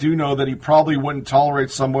are, but I do know that he probably wouldn't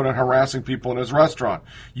tolerate someone harassing people in his restaurant.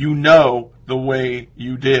 You know the way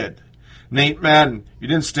you did. Nate Madden, you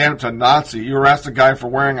didn't stand up to a Nazi. You harassed a guy for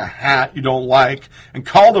wearing a hat you don't like and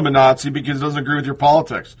called him a Nazi because he doesn't agree with your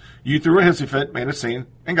politics. You threw a hissy fit, made a scene,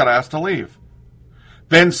 and got asked to leave.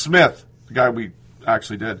 Ben Smith, the guy we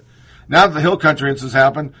actually did. Now that the Hill Country incident has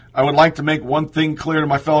happened, I would like to make one thing clear to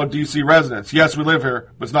my fellow D.C. residents. Yes, we live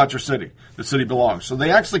here, but it's not your city. The city belongs. So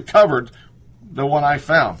they actually covered the one I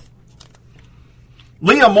found.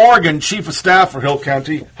 Leah Morgan, Chief of Staff for Hill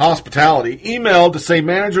County Hospitality, emailed to say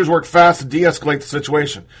managers worked fast to de-escalate the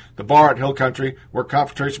situation. The bar at Hill Country, where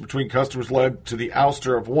confrontation between customers led to the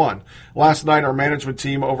ouster of one. Last night, our management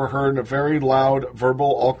team overheard a very loud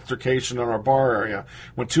verbal altercation in our bar area.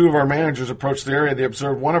 When two of our managers approached the area, they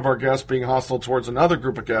observed one of our guests being hostile towards another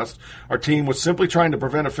group of guests. Our team was simply trying to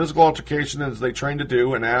prevent a physical altercation, as they trained to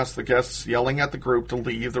do, and asked the guests yelling at the group to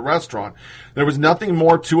leave the restaurant. There was nothing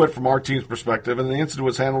more to it from our team's perspective, and the incident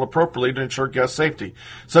was handled appropriately to ensure guest safety.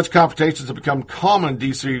 Such confrontations have become common in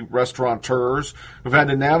D.C. restaurateurs who've had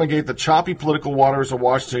to navigate the choppy political waters of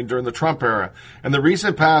Washington during the Trump era. In the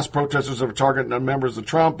recent past, protesters have targeted members of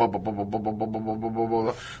Trump.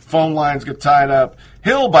 Phone lines get tied up.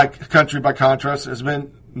 Hill Country, by contrast, has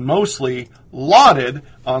been mostly lauded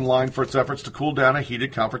online for its efforts to cool down a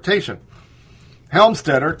heated confrontation.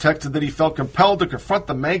 Helmstetter texted that he felt compelled to confront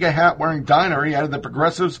the mega hat-wearing diner. He added that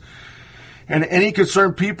progressives and any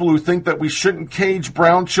concerned people who think that we shouldn't cage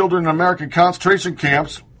brown children in American concentration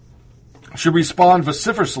camps should respond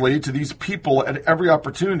vociferously to these people at every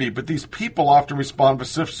opportunity. But these people often respond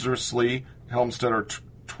vociferously. Helmstetter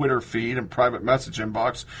Twitter feed and private message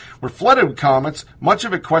inbox were flooded with comments, much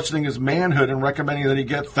of it questioning his manhood and recommending that he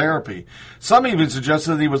get therapy. Some even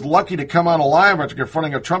suggested that he was lucky to come out alive after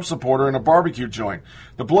confronting a Trump supporter in a barbecue joint.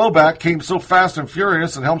 The blowback came so fast and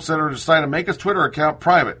furious that Helmstetter decided to make his Twitter account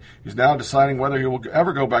private. He's now deciding whether he will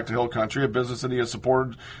ever go back to Hill Country, a business that he has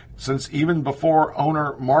supported since even before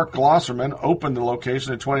owner Mark Glosserman opened the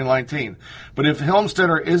location in 2019. But if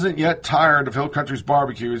Helmstetter isn't yet tired of Hill Country's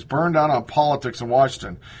barbecue, he's burned out on politics in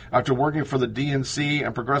Washington. After working for the DNC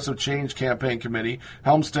and Progressive Change Campaign Committee,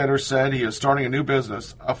 Helmstetter said he is starting a new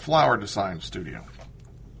business, a flower design studio.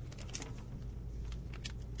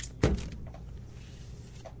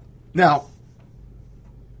 Now,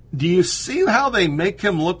 do you see how they make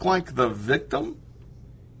him look like the victim?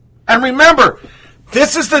 And remember,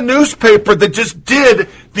 this is the newspaper that just did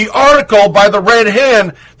the article by the Red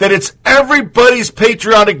Hen that it's everybody's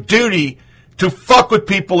patriotic duty to fuck with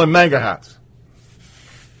people in MAGA hats.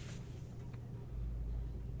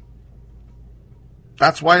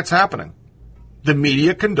 That's why it's happening. The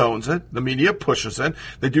media condones it. The media pushes it.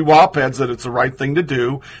 They do op-eds that it's the right thing to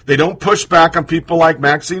do. They don't push back on people like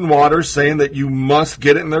Maxine Waters saying that you must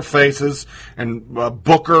get it in their faces, and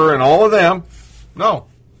Booker and all of them. No,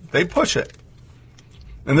 they push it.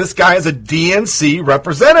 And this guy is a DNC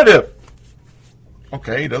representative.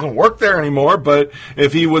 Okay, he doesn't work there anymore, but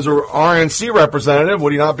if he was a RNC representative,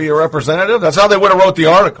 would he not be a representative? That's how they would have wrote the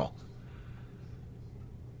article.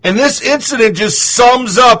 And this incident just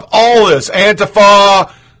sums up all this.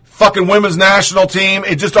 Antifa, fucking women's national team.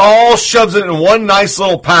 It just all shoves it in one nice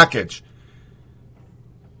little package.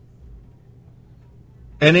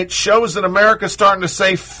 And it shows that America's starting to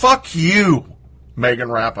say, fuck you, Megan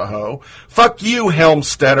Rapinoe. Fuck you,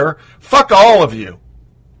 Helmstetter. Fuck all of you.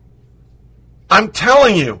 I'm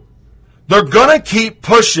telling you, they're going to keep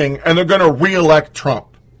pushing and they're going to re-elect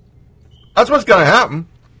Trump. That's what's going to happen.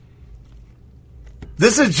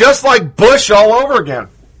 This is just like Bush all over again.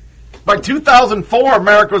 By 2004,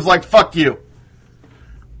 America was like, fuck you.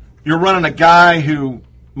 You're running a guy who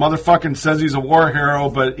motherfucking says he's a war hero,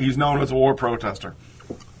 but he's known as a war protester.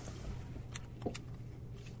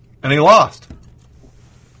 And he lost.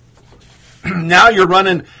 Now you're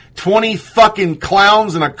running 20 fucking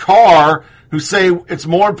clowns in a car who say it's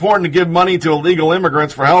more important to give money to illegal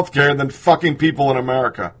immigrants for health care than fucking people in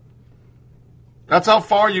America. That's how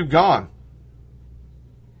far you've gone.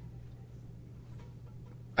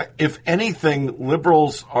 If anything,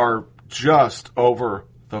 liberals are just over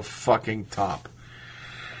the fucking top.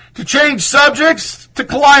 To change subjects, to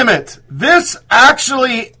climate. This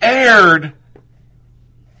actually aired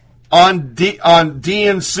on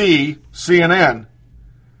DNC, CNN,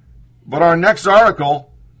 but our next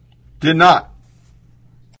article did not.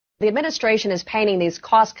 The administration is painting these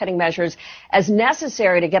cost-cutting measures as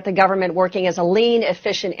necessary to get the government working as a lean,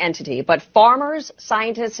 efficient entity. But farmers,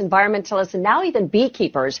 scientists, environmentalists, and now even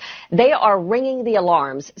beekeepers, they are ringing the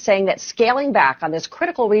alarms, saying that scaling back on this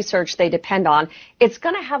critical research they depend on, it's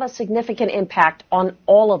going to have a significant impact on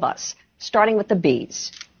all of us, starting with the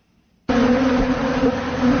bees.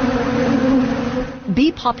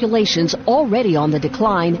 Bee populations already on the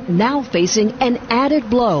decline, now facing an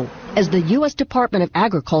added blow as the U.S. Department of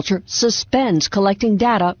Agriculture suspends collecting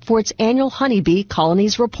data for its annual honeybee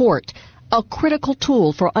colonies report, a critical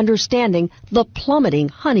tool for understanding the plummeting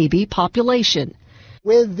honeybee population.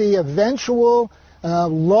 With the eventual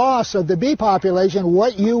loss of the bee population,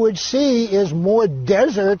 what you would see is more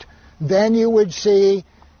desert than you would see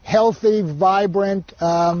healthy, vibrant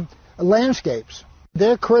landscapes.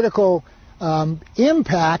 Their critical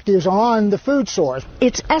impact is on the food source.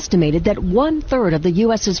 It's estimated that 1/3 of the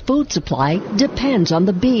U.S.'s food supply depends on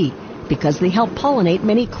the bee because they help pollinate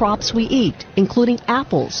many crops we eat, including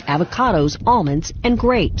apples, avocados, almonds, and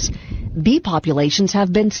grapes. Bee populations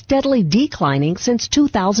have been steadily declining since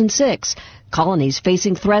 2006. Colonies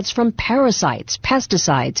facing threats from parasites,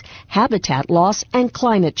 pesticides, habitat loss, and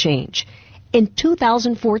climate change. In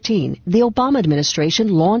 2014, the Obama administration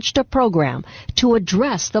launched a program to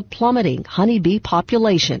address the plummeting honeybee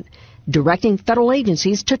population, directing federal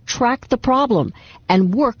agencies to track the problem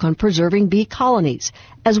and work on preserving bee colonies,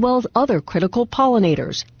 as well as other critical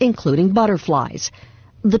pollinators, including butterflies.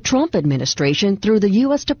 The Trump administration, through the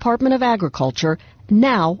U.S. Department of Agriculture,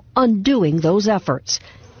 now undoing those efforts.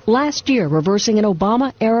 Last year, reversing an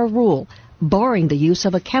Obama-era rule barring the use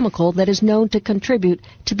of a chemical that is known to contribute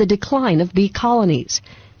to the decline of bee colonies.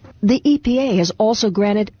 The EPA has also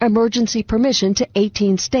granted emergency permission to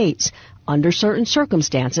 18 states, under certain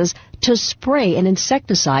circumstances, to spray an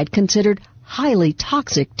insecticide considered highly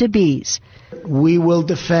toxic to bees. We will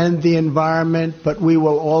defend the environment, but we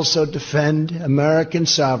will also defend American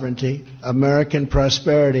sovereignty, American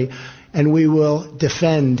prosperity, and we will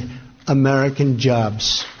defend American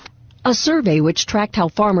jobs. A survey which tracked how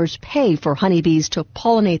farmers pay for honeybees to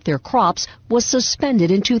pollinate their crops was suspended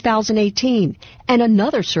in 2018, and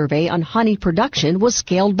another survey on honey production was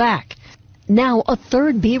scaled back. Now, a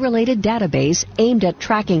third bee-related database aimed at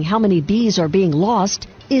tracking how many bees are being lost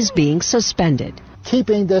is being suspended.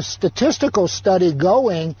 Keeping this statistical study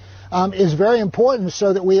going is very important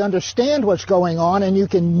so that we understand what's going on and you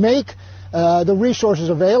can make the resources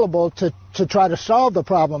available to try to solve the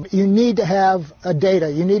problem. You need to have data.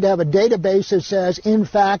 You need to have a database that says, in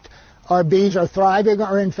fact, our bees are thriving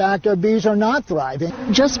or, in fact, our bees are not thriving.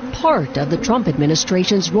 Just part of the Trump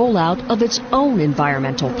administration's rollout of its own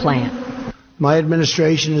environmental plan. My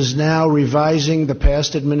administration is now revising the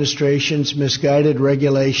past administration's misguided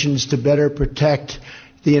regulations to better protect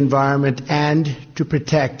the environment and to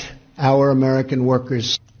protect our American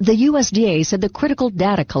workers. The USDA said the critical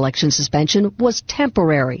data collection suspension was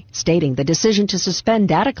temporary, stating the decision to suspend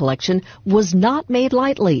data collection was not made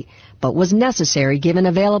lightly, but was necessary given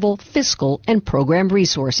available fiscal and program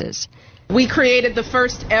resources. We created the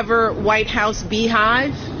first ever White House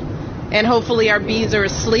beehive, and hopefully our bees are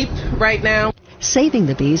asleep right now. Saving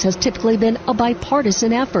the bees has typically been a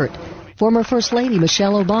bipartisan effort. Former First Lady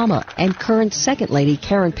Michelle Obama and current Second Lady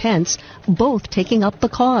Karen Pence both taking up the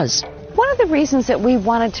cause. One of the reasons that we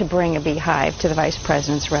wanted to bring a beehive to the Vice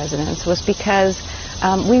President's residence was because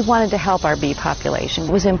we wanted to help our bee population.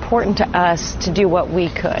 It was important to us to do what we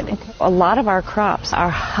could. A lot of our crops are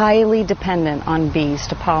highly dependent on bees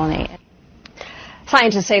to pollinate.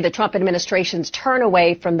 Scientists say the Trump administration's turn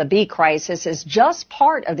away from the bee crisis is just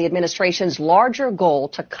part of the administration's larger goal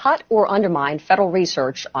to cut or undermine federal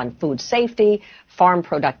research on food safety, farm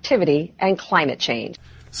productivity, and climate change.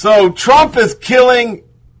 So Trump is killing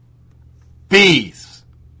bees.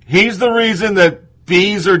 He's the reason that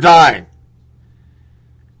bees are dying.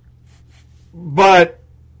 But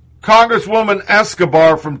Congresswoman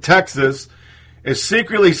Escobar from Texas is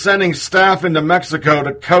secretly sending staff into Mexico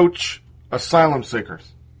to coach asylum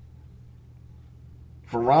seekers.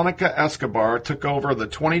 Veronica Escobar took over the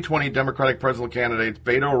 2020 Democratic presidential candidate's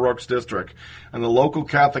Beto O'Rourke's district, and the local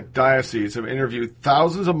Catholic diocese have interviewed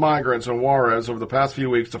thousands of migrants in Juarez over the past few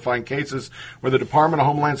weeks to find cases where the Department of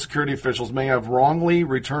Homeland Security officials may have wrongly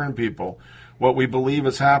returned people. What we believe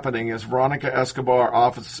is happening is Veronica Escobar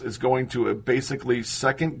office is going to basically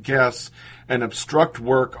second guess and obstruct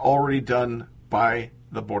work already done by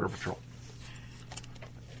the Border Patrol.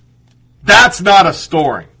 That's not a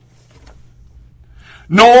story.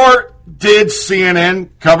 Nor did CNN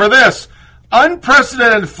cover this.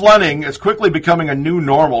 Unprecedented flooding is quickly becoming a new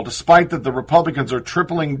normal, despite that the Republicans are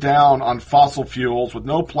tripling down on fossil fuels with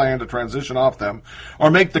no plan to transition off them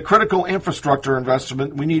or make the critical infrastructure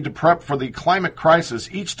investment we need to prep for the climate crisis.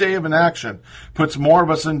 Each day of inaction puts more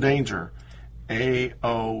of us in danger.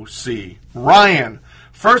 AOC. Ryan.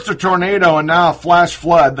 First a tornado and now a flash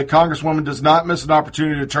flood, the Congresswoman does not miss an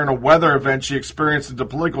opportunity to turn a weather event she experienced into a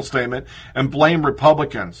political statement and blame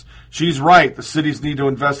Republicans. She's right, the cities need to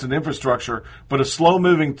invest in infrastructure, but a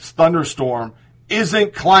slow-moving thunderstorm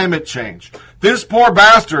isn't climate change. This poor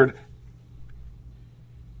bastard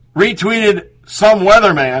retweeted some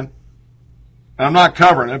weatherman, and I'm not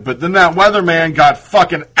covering it, but then that weatherman got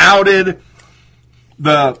fucking outed.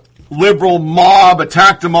 The liberal mob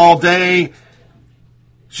attacked him all day.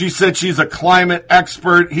 She said she's a climate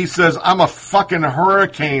expert. He says, I'm a fucking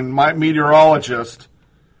hurricane meteorologist.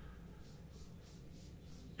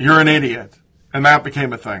 You're an idiot. And that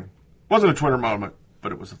became a thing. Wasn't a Twitter moment,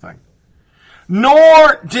 but it was a thing.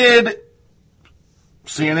 Nor did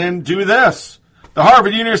CNN do this. The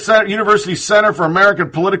Harvard University Center for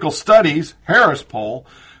American Political Studies, Harris poll,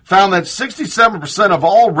 found that 67% of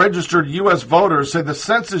all registered U.S. voters say the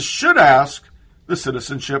census should ask the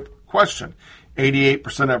citizenship question.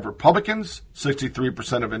 88% of Republicans,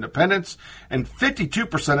 63% of independents, and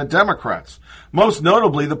 52% of Democrats. Most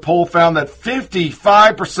notably, the poll found that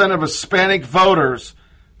 55% of Hispanic voters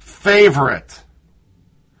favor it.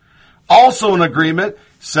 Also in agreement,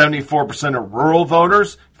 74% of rural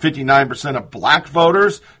voters, 59% of black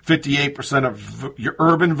voters, 58% of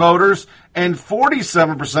urban voters, and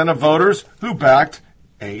 47% of voters who backed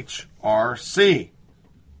HRC.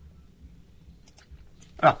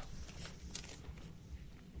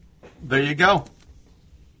 There you go.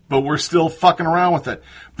 But we're still fucking around with it.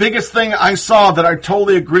 Biggest thing I saw that I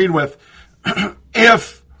totally agreed with,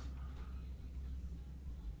 if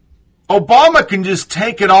Obama can just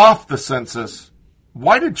take it off the census,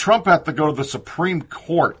 why did Trump have to go to the Supreme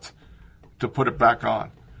Court to put it back on?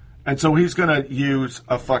 And so he's going to use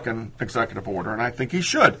a fucking executive order, and I think he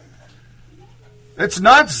should. It's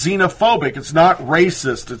not xenophobic. It's not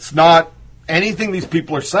racist. It's not anything these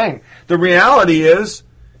people are saying. The reality is,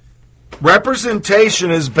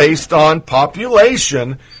 representation is based on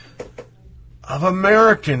population of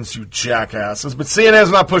Americans, you jackasses. But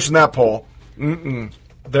CNN's not pushing that poll.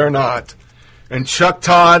 They're not. And Chuck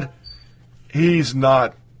Todd, he's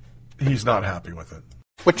not happy with it.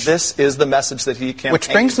 This is the message that he campaigned.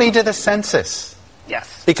 Which brings me to the census.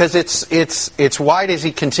 Yes. Because it's why does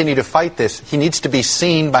he continue to fight this? He needs to be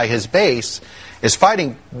seen by his base as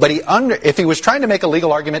fighting. But if he was trying to make a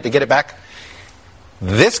legal argument to get it back,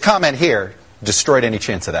 this comment here destroyed any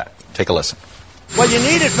chance of that. Take a listen. Well, you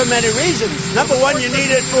need it for many reasons. Number one, you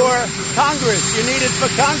need it for Congress. You need it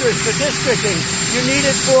for Congress, for districting. You need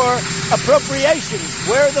it for appropriations.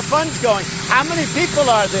 Where are the funds going? How many people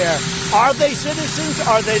are there? Are they citizens?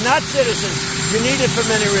 Are they not citizens? You need it for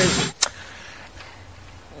many reasons.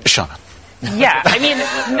 Shauna. Yeah, I mean,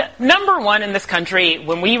 number one in this country,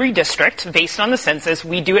 when we redistrict based on the census,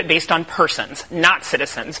 we do it based on persons, not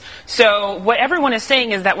citizens. So what everyone is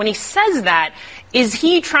saying is that when he says that, is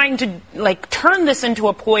he trying to, turn this into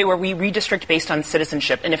a ploy where we redistrict based on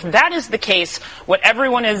citizenship? And if that is the case, what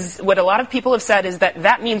a lot of people have said is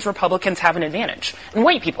that means Republicans have an advantage and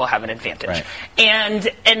white people have an advantage. Right.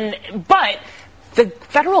 But the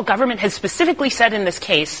federal government has specifically said in this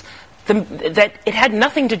case that it had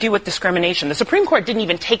nothing to do with discrimination. The Supreme Court didn't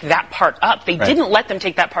even take that part up. They didn't let them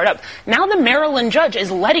take that part up. Now the Maryland judge is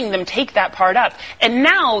letting them take that part up. And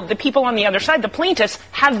now the people on the other side, the plaintiffs,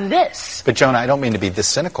 have this. But, Jonah, I don't mean to be this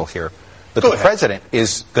cynical here, but the president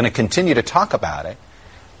is going to continue to talk about it.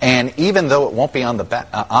 And even though it won't be on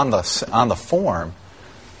the form,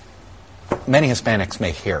 many Hispanics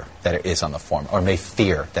may hear that it is on the form or may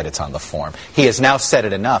fear that it's on the form. He has now said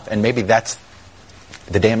it enough, and maybe that's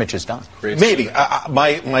the damage is done. Maybe.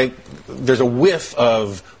 There's a whiff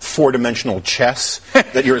of four-dimensional chess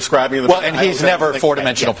that you're ascribing. Well, and he's never a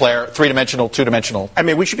four-dimensional player, three-dimensional, two-dimensional. I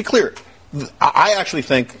mean, we should be clear. I actually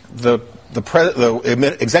think the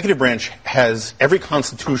executive branch has every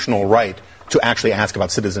constitutional right to actually ask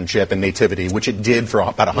about citizenship and nativity, which it did for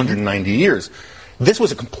about 190 years. This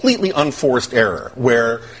was a completely unforced error,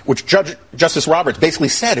 which Justice Roberts basically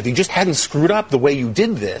said, if you just hadn't screwed up the way you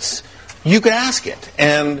did this, you could ask it.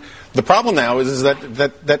 And the problem now is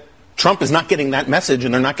that Trump is not getting that message,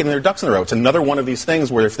 and they're not getting their ducks in a row. It's another one of these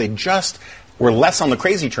things where if they just were less on the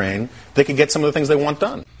crazy train, they could get some of the things they want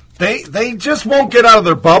done. They just won't get out of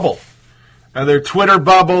their bubble. And their Twitter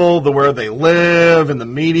bubble, where they live, and the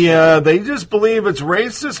media. They just believe it's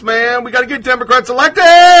racist, man. We got to get Democrats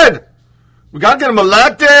elected. We got to get them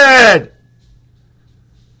elected.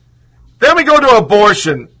 Then we go to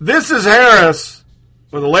abortion. This is Harris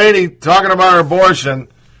with a lady talking about her abortion,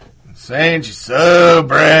 saying she's so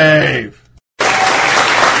brave.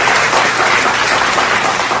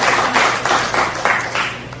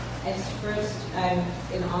 I'm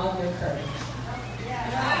in awe of your courage.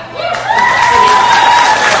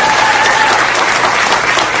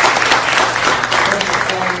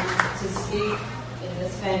 To speak in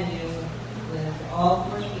this venue with all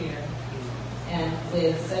who are here and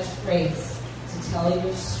with such grace to tell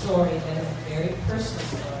your story that is a very personal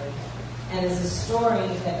story and is a story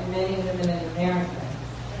that many women in America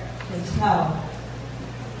can tell,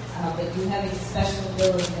 but you have a special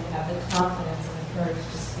ability to have the confidence and the courage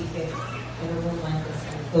to speak it in a room like this,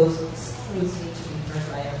 and those truths need to be heard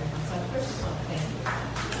by everyone. So I first just want to thank you.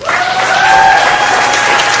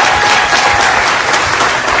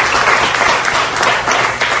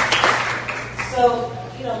 So,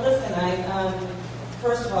 listen,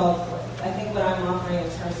 first of all, I think what I'm offering in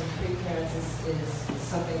terms of pre-clearance is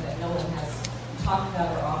something that no one has talked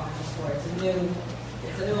about or offered before. It's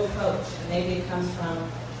a new approach, and maybe it comes from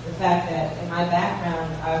the fact that in my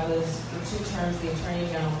background, I was for 2 terms the Attorney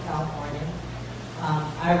General of California.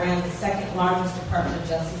 I ran the second largest Department of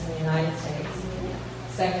Justice in the United States,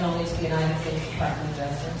 second only to the United States Department of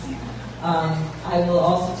Justice. I will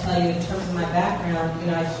also tell you, in terms of my background,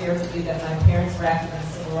 I shared with you that my parents were active in the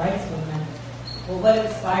civil rights movement. Well, what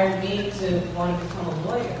inspired me to want to become a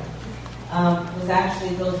lawyer was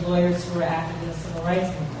actually those lawyers who were active in the civil rights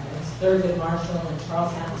movement. It was Thurgood Marshall and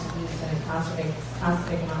Charles Hamilton Houston and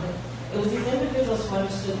Constable Mountain. It was these individuals who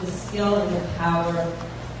understood the skill and the power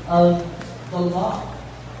of the law.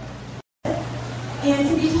 And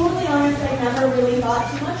to be totally honest, I never really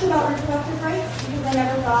thought too much about reproductive rights because I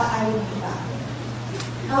never thought I would be that.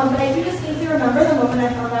 But I do distinctly remember the moment I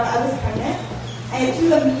found out I was pregnant. I had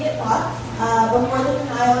 2 immediate thoughts. Before the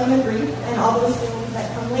denial and the grief and all those things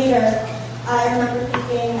that come later, I remember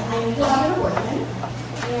thinking, I need to have an abortion.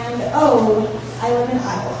 And, I live in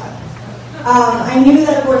Iowa. I knew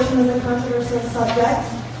that abortion was a controversial subject,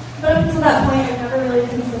 but up until that point, I never really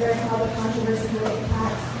considered how the controversy would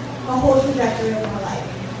impact the whole trajectory of my life.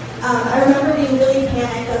 I remember being really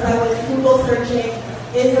panicked as I was Google searching,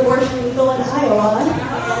 is abortion legal in Iowa,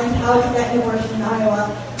 and how to get an abortion in Iowa.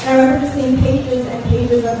 And I remember just seeing pages and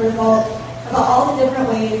pages of results about all the different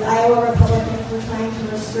ways Iowa Republicans were trying to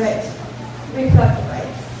restrict reproductive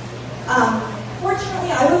rights. Fortunately,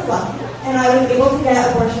 I was lucky, and I was able to get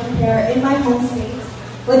abortion care in my home state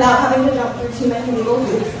without having to jump through too many legal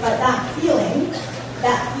hoops. But that feeling,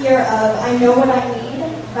 that fear of I know what I need,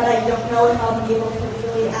 but I don't know if I'll be able to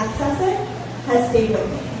legally access it, has stayed with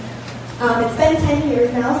me. It's been 10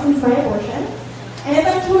 years now since my abortion, and if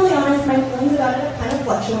I'm totally honest, my feelings about it have kind of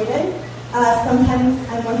fluctuated. Sometimes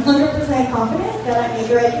I'm 100% confident that I made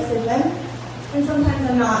the right decision, and sometimes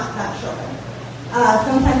I'm not that sure.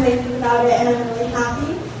 Sometimes I think about it and I'm really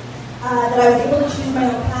happy that I was able to choose my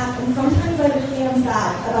own path, and sometimes I really am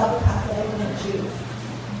sad about the path that I didn't choose.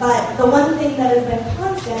 But the one thing that has been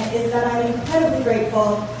constant is that I'm incredibly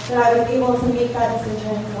grateful that I was able to make that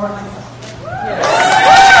decision for myself. The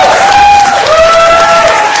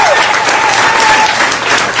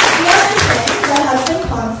other thing that has been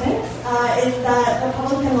constant is that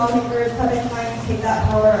Republican lawmakers have been trying to take that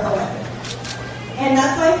power away. And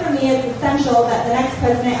that's why, for me, it's essential that the next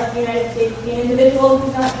president of the United States be an individual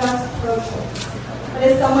who's not just pro-choice, but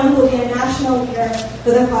is someone who will be a national leader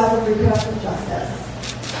for the cause of reproductive justice.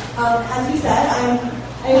 As you said,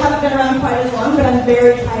 I haven't been around quite as long, but I'm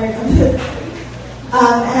very tired of this.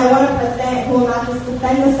 And I want a president who will not just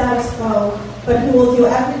defend the status quo, but who will do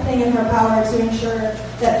everything in her power to ensure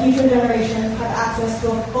that future generations have access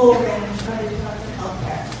to a full range of reproductive health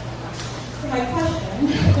care. So my question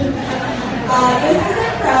is this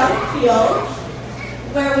a crowded field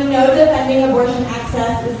where we know defending abortion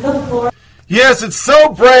access is the floor? Yes, it's so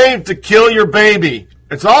brave to kill your baby.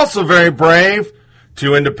 It's also very brave.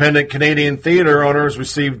 2 independent Canadian theater owners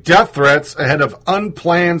received death threats ahead of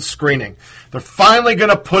unplanned screening. They're finally going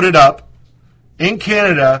to put it up in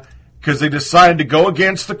Canada because they decided to go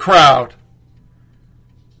against the crowd,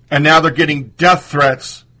 and now they're getting death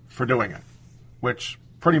threats for doing it, which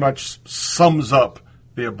pretty much sums up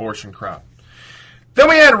the abortion crowd. Then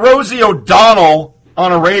we had Rosie O'Donnell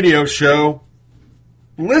on a radio show.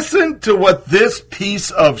 Listen to what this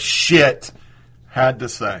piece of shit had to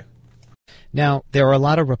say. Now, there are a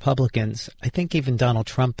lot of Republicans, I think even Donald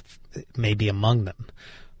Trump may be among them,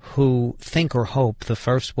 who think or hope the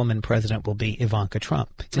first woman president will be Ivanka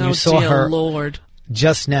Trump. And you saw her Lord.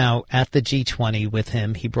 Just now at the G20 with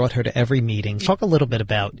him. He brought her to every meeting. Talk a little bit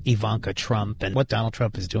about Ivanka Trump and what Donald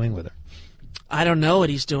Trump is doing with her. I don't know what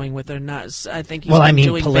he's doing with her. I think he's been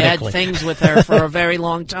doing bad things with her for a very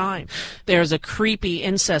long time. There's a creepy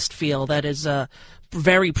incest feel that is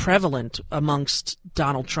very prevalent amongst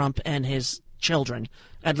Donald Trump and his children,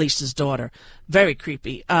 at least his daughter. Very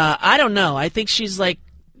creepy. I don't know. I think she's like,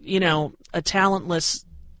 a talentless,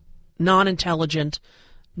 non-intelligent,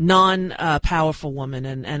 non-powerful woman,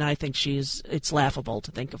 and I think it's laughable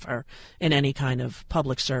to think of her in any kind of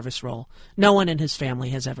public service role. No one in his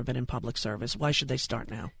family has ever been in public service. Why should they start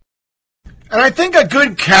now? And I think a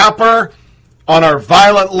good capper on our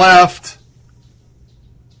violent left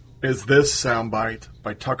is this soundbite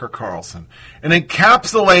by Tucker Carlson. It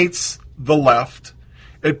encapsulates the left.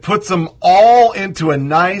 It puts them all into a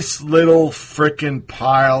nice little frickin'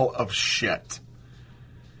 pile of shit.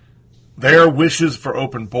 Their wishes for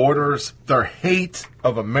open borders, their hate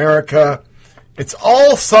of America, it's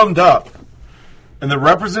all summed up in the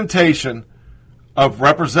representation of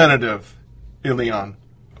Representative Ilhan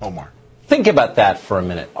Omar. Think about that for a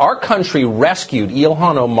minute. Our country rescued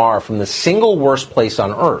Ilhan Omar from the single worst place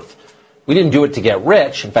on earth. We didn't do it to get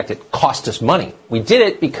rich. In fact, it cost us money. We did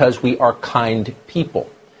it because we are kind people.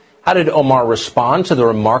 How did Omar respond to the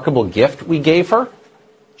remarkable gift we gave her?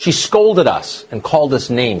 She scolded us and called us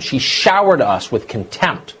names. She showered us with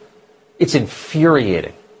contempt. It's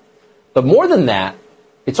infuriating. But more than that,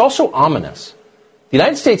 it's also ominous. The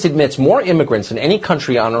United States admits more immigrants than any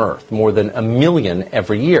country on earth, more than 1 million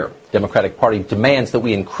every year. The Democratic Party demands that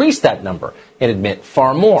we increase that number and admit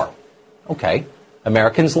far more. Okay,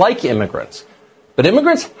 Americans like immigrants. But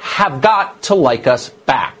immigrants have got to like us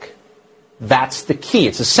back. That's the key.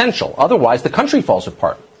 It's essential. Otherwise, the country falls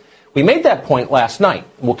apart. We made that point last night.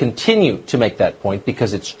 We'll continue to make that point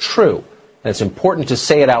because it's true. And it's important to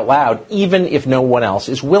say it out loud, even if no one else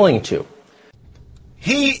is willing to.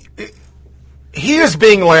 He is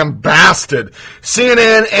being lambasted.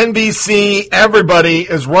 CNN, NBC, everybody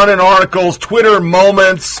is running articles, Twitter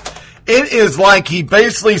moments. It is like he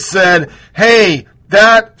basically said, hey,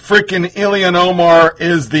 that freaking Ilhan Omar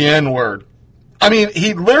is the N-word. I mean,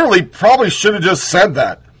 he literally probably should have just said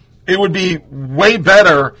that. It would be way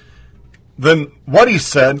better than what he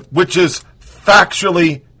said, which is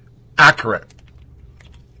factually accurate.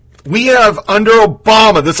 We have, under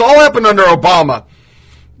Obama, this all happened under Obama,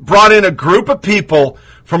 brought in a group of people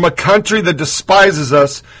from a country that despises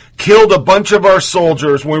us, killed a bunch of our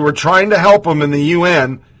soldiers when we were trying to help them in the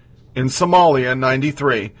UN in Somalia in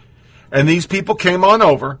 93. And these people came on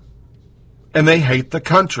over, and they hate the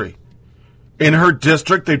country. In her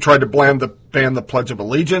district, they tried to ban the Pledge of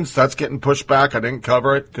Allegiance. That's getting pushed back. I didn't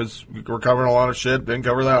cover it because we're covering a lot of shit. Didn't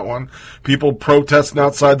cover that one. People protesting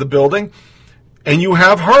outside the building. And you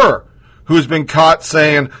have her, who's been caught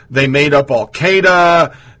saying they made up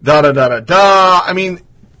Al-Qaeda, da-da-da-da-da. I mean,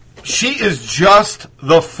 she is just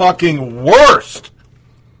the fucking worst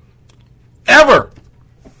ever.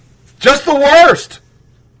 Just the worst.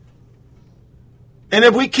 And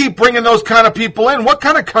if we keep bringing those kind of people in, what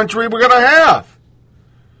kind of country are we going to have?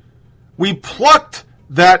 We plucked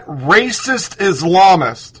that racist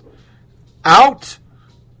Islamist out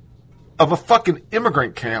of a fucking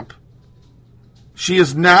immigrant camp. She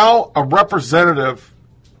is now a representative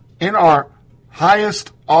in our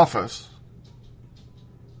highest office.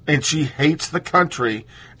 And she hates the country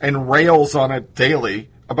and rails on it daily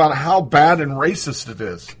about how bad and racist it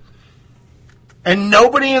is. And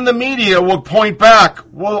nobody in the media will point back,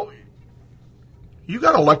 well, you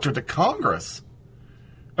got elected to Congress.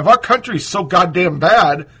 If our country's so goddamn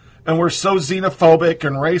bad and we're so xenophobic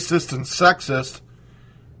and racist and sexist,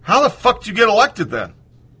 how the fuck do you get elected then?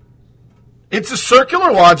 It's a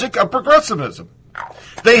circular logic of progressivism.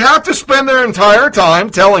 They have to spend their entire time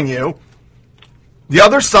telling you the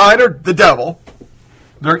other side are the devil,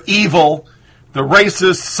 they're evil, they're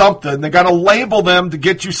racist, something. They got to label them to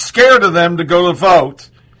get you scared of them to go to vote.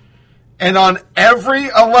 And on every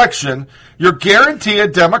election, you're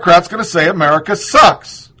guaranteed Democrats going to say America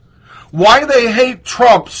sucks. Why they hate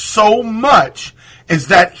Trump so much is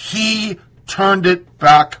that he turned it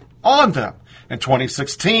back on them. In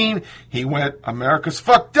 2016, he went, America's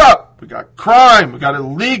fucked up. We got crime. We got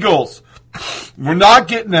illegals. We're not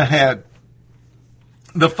getting ahead.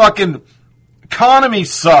 The fucking economy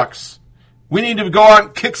sucks. We need to go out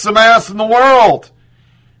and kick some ass in the world.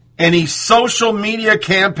 And he social media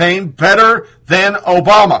campaigned better than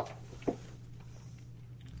Obama.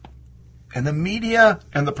 And the media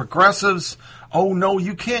and the progressives, oh no,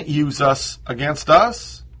 you can't use us against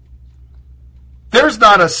us. There's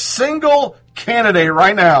not a single candidate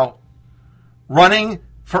right now running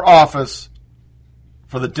for office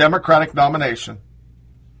for the Democratic nomination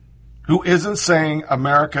who isn't saying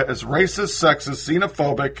America is racist, sexist,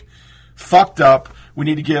 xenophobic, fucked up. We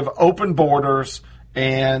need to give open borders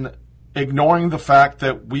and ignoring the fact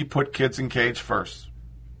that we put kids in cage first.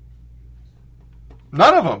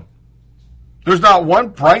 None of them. There's not one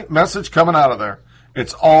bright message coming out of there.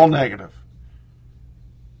 It's all negative.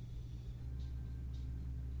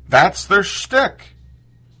 That's their shtick.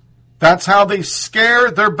 That's how they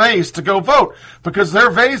scare their base to go vote. Because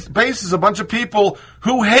their base is a bunch of people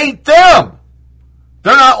who hate them.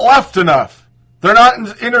 They're not left enough. They're not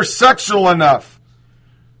intersectional enough.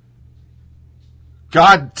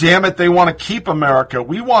 God damn it, they want to keep America.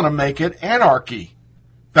 We want to make it anarchy.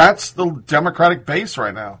 That's the Democratic base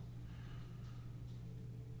right now.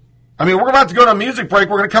 I mean, we're about to go to a music break.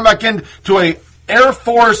 We're going to come back into a Air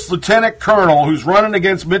Force Lieutenant Colonel who's running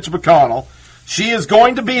against Mitch McConnell. She is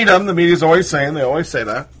going to beat him. The media's always saying, they always say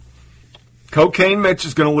that. Cocaine Mitch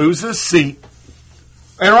is going to lose his seat.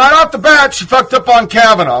 And right off the bat, she fucked up on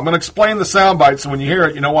Kavanaugh. I'm going to explain the soundbite so when you hear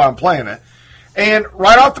it, you know why I'm playing it. And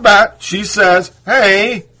right off the bat, she says,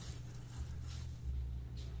 hey,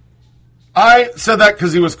 I said that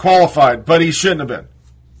because he was qualified, but he shouldn't have been.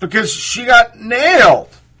 Because she got nailed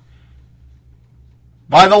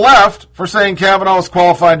by the left for saying Kavanaugh was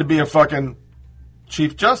qualified to be a fucking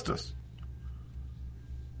Chief Justice.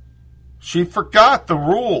 She forgot the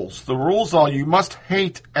rules. The rules are you must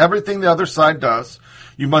hate everything the other side does.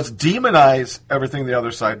 You must demonize everything the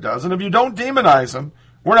other side does. And if you don't demonize them,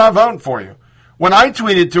 we're not voting for you. When I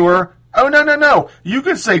tweeted to her, oh, no. You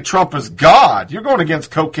can say Trump is God. You're going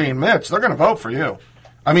against Cocaine Mitch. They're going to vote for you.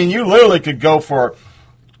 I mean, you literally could go for,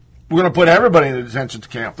 we're going to put everybody in the detention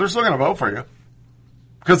camp. They're still going to vote for you.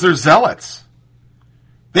 Because they're zealots.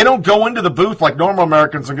 They don't go into the booth like normal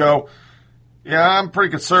Americans and go, yeah, I'm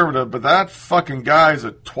pretty conservative, but that fucking guy's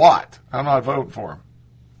a twat. I'm not voting for him.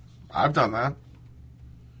 I've done that.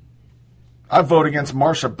 I vote against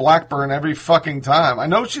Marsha Blackburn every fucking time. I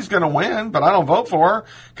know she's going to win, but I don't vote for her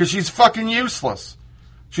because she's fucking useless.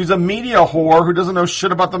 She's a media whore who doesn't know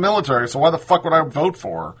shit about the military, so why the fuck would I vote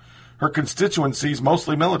for her? Her constituency's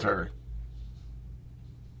mostly military.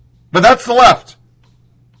 But that's the left.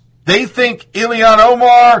 They think Ilhan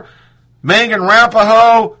Omar, Megan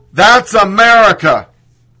Rapinoe, that's America.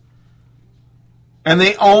 And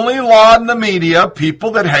they only laud in the media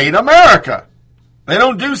people that hate America. They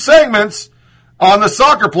don't do segments on the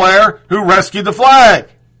soccer player who rescued the flag.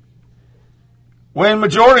 When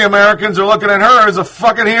majority Americans are looking at her as a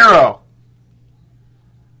fucking hero.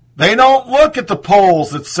 They don't look at the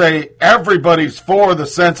polls that say everybody's for the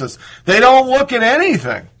census. They don't look at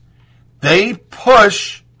anything. They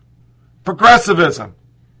push progressivism.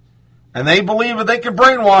 And they believe that they can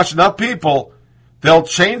brainwash enough people They'll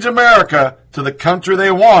change America to the country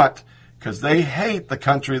they want because they hate the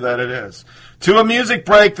country that it is. To a music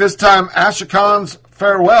break, this time Asha Khan's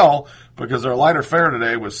Farewell, because their lighter fare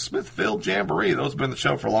today was Smithfield Jamboree. Those have been the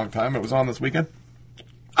show for a long time. It was on this weekend.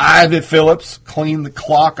 Ivy Phillips cleaned the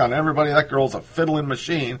clock on everybody. That girl's a fiddling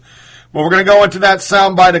machine. But we're going to go into that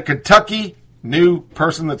soundbite of Kentucky. New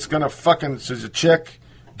person that's going to fucking, she's a chick,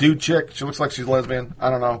 dude chick. She looks like she's lesbian.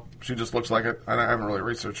 I don't know. She just looks like it. I haven't really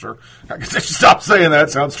researched her. I guess I should stop saying that.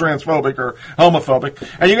 It sounds transphobic or homophobic.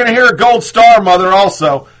 And you're going to hear a Gold Star mother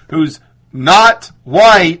also, who's not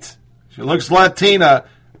white. She looks Latina.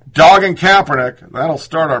 Dogging Kaepernick. That'll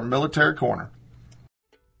start our military corner.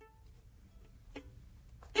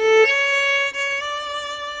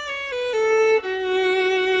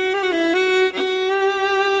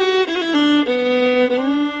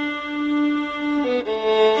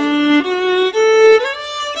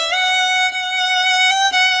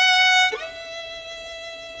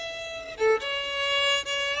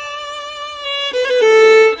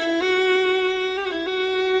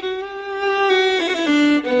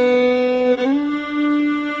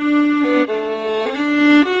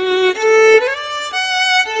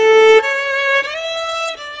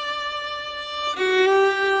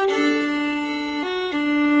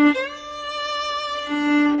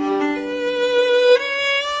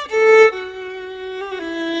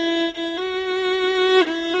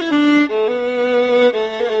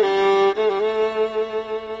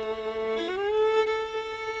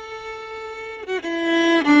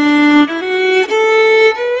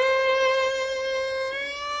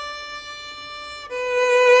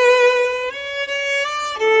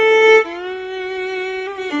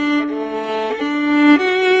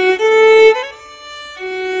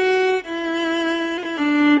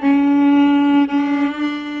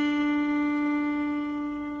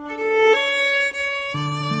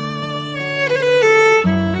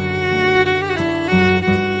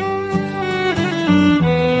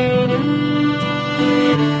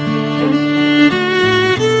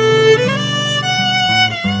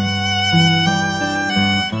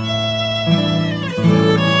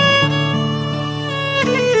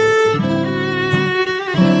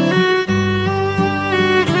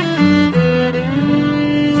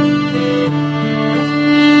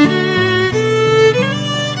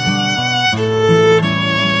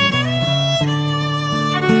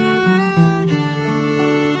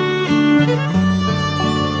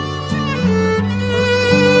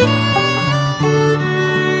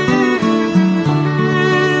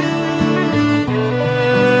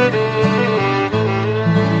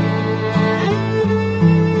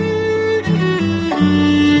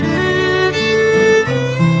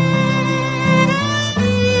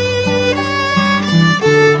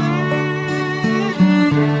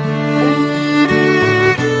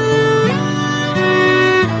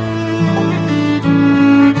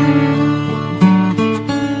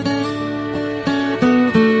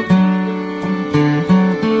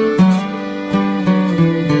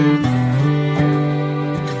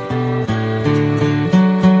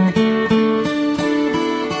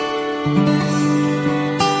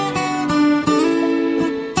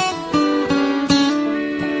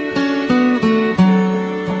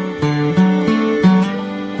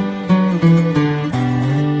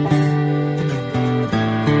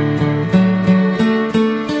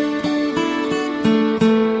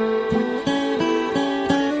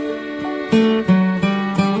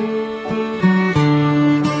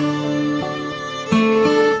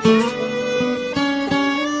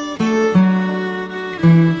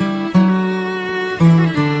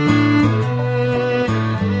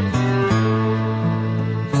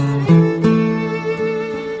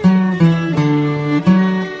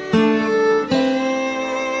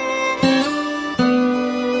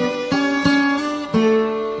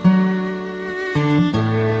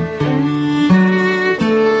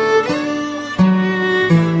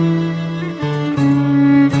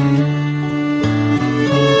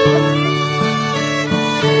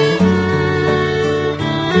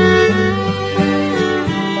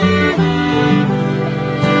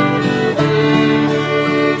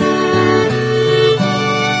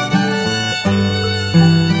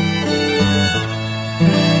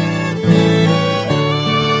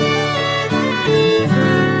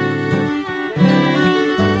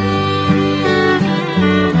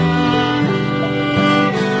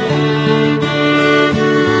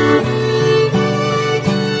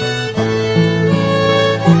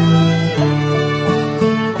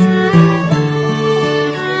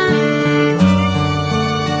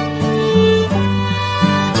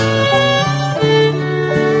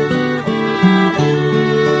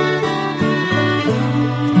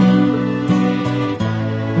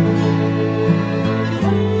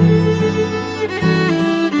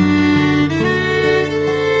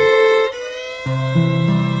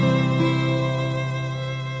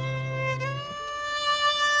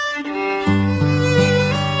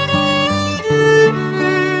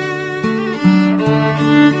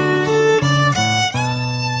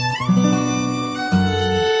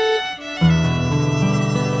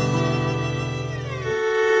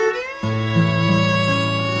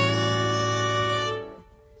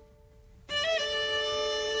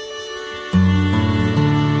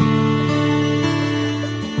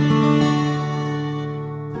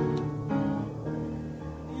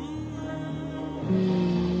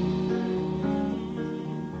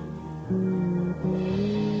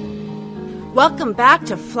 Welcome back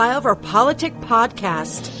to Flyover Politic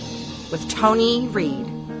Podcast with Tony Reed.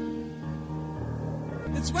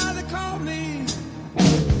 That's why they call me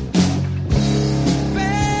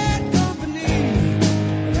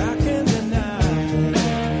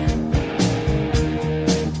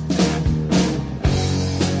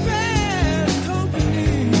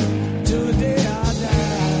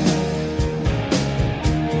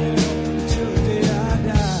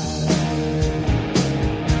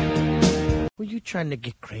you trying to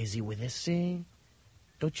get crazy with this thing?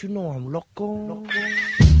 Don't you know I'm loco?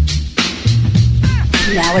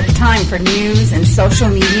 Now it's time for news and social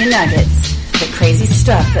media nuggets. The crazy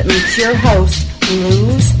stuff that makes your host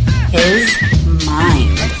lose his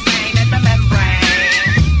mind.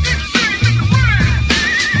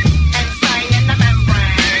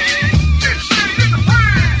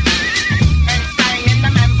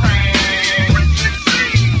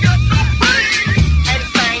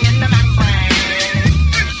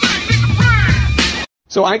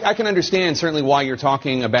 So I can understand certainly why you're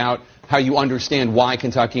talking about how you understand why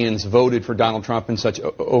Kentuckians voted for Donald Trump in such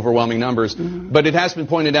overwhelming numbers. Mm-hmm. But it has been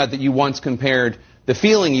pointed out that you once compared the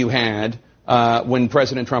feeling you had when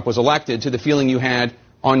President Trump was elected to the feeling you had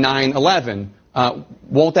on 9/11.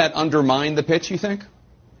 Won't that undermine the pitch, you think?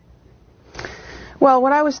 Well,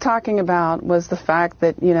 what I was talking about was the fact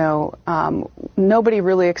that, nobody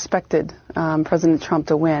really expected President Trump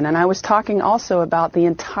to win. And I was talking also about the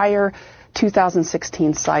entire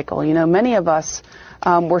 2016 cycle. Many of us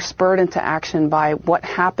were spurred into action by what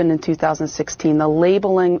happened in 2016, the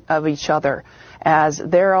labeling of each other as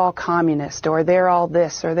they're all communist or they're all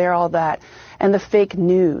this or they're all that. And the fake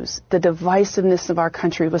news, the divisiveness of our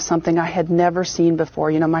country was something I had never seen before.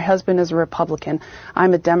 My husband is a Republican.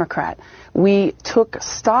 I'm a Democrat. We took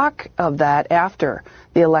stock of that after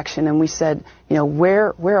the election and we said,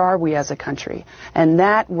 where are we as a country? And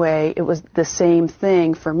that way it was the same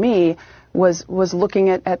thing for me was looking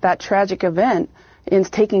at that tragic event and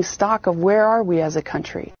taking stock of where are we as a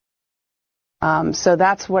country. So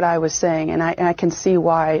that's what I was saying, and I can see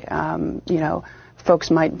why,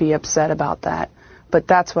 folks might be upset about that. But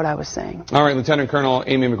that's what I was saying. All right, Lieutenant Colonel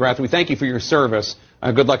Amy McGrath, we thank you for your service.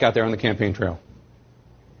 Good luck out there on the campaign trail.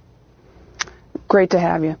 Great to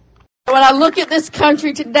have you. When I look at this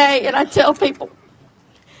country today and I tell people,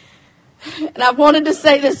 and I've wanted to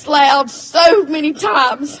say this loud so many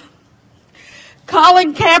times,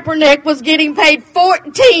 Colin Kaepernick was getting paid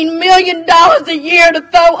 $14 million a year to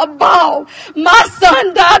throw a ball. My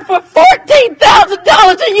son died for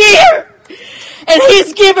 $14,000 a year. And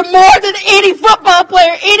he's given more than any football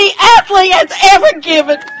player, any athlete has ever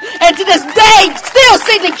given. And to this day, still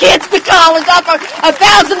sending kids to college off of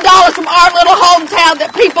 $1,000 from our little hometown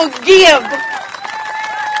that people give.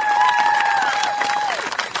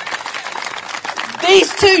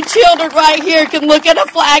 These two children right here can look at a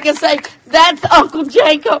flag and say, that's Uncle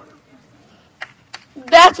Jacob.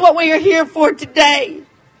 That's what we are here for today.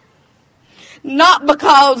 Not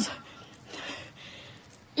because,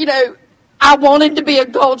 I wanted to be a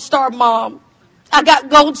Gold Star mom. I got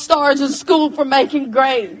gold stars in school for making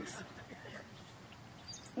grades.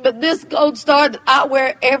 But this Gold Star that I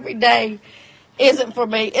wear every day isn't for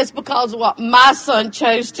me. It's because of what my son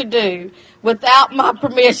chose to do without my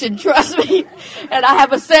permission, trust me. And I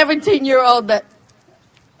have a 17-year-old that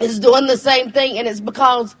is doing the same thing, and it's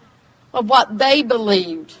because of what they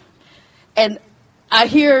believed. And I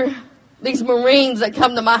hear these Marines that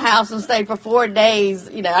come to my house and stay for 4 days.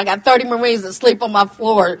 I got 30 Marines that sleep on my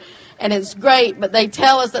floor, and it's great. But they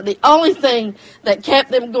tell us that the only thing that kept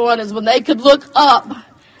them going is when they could look up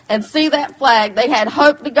and see that flag. They had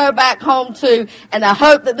hope to go back home to, and I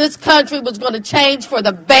hope that this country was going to change for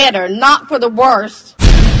the better, not for the worse.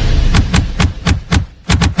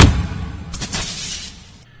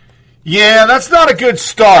 Yeah, that's not a good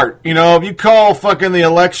start. If you call fucking the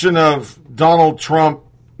election of Donald Trump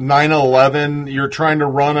 9/11, you're trying to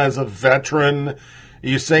run as a veteran.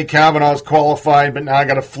 You say Kavanaugh's qualified, but now I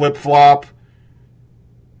got to flip-flop.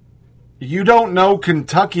 You don't know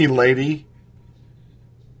Kentucky, lady.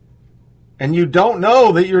 And you don't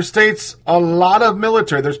know that your state's a lot of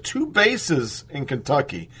military. There's 2 bases in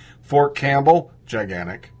Kentucky. Fort Campbell,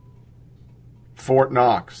 gigantic. Fort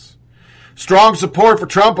Knox. Strong support for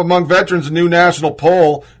Trump among veterans, a new national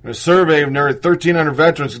poll in a survey of nearly 1,300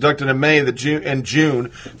 veterans conducted in May and June.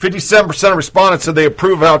 57% of respondents said they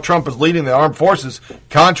approve of how Trump is leading the armed forces.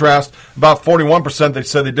 Contrast, about 41% they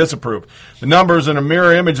said they disapprove. The numbers are a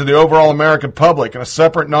mirror image of the overall American public. In a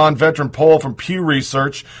separate non-veteran poll from Pew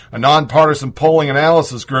Research, a nonpartisan polling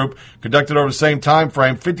analysis group conducted over the same time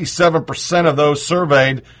frame, 57% of those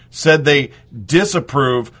surveyed said they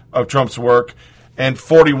disapprove of Trump's work. and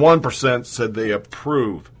 41% said they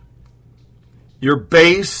approve. Your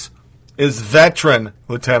base is veteran,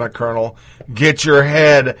 Lieutenant Colonel. Get your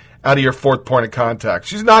head out of your fourth point of contact.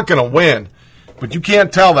 She's not going to win, but you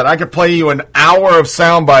can't tell that. I could play you an hour of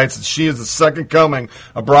sound bites that she is the second coming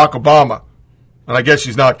of Barack Obama. And I guess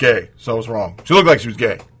she's not gay, so I was wrong. She looked like she was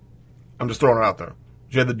gay. I'm just throwing it out there.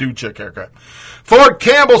 She had the dude chick haircut. Fort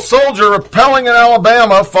Campbell soldier rappelling in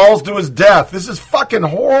Alabama falls to his death. This is fucking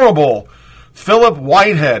horrible. Philip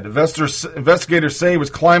Whitehead, investigators say he was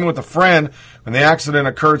climbing with a friend when the accident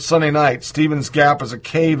occurred Sunday night. Stevens Gap is a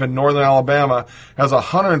cave in northern Alabama, has a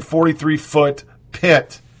 143-foot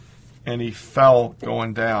pit, and he fell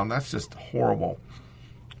going down. That's just horrible.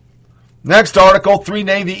 Next article, 3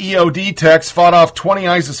 Navy EOD techs fought off 20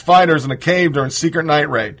 ISIS fighters in a cave during secret night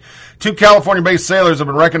raid. 2 California-based sailors have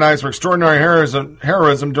been recognized for extraordinary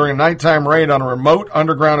heroism during a nighttime raid on a remote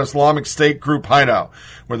underground Islamic State group hideout,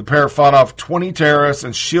 where the pair fought off 20 terrorists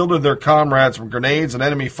and shielded their comrades from grenades and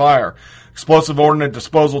enemy fire. Explosive Ordnance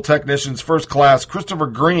Disposal Technicians First Class Christopher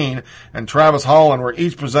Green and Travis Holland were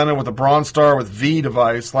each presented with a Bronze Star with V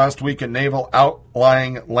device last week at Naval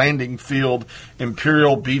Outlying Landing Field,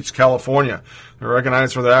 Imperial Beach, California. They were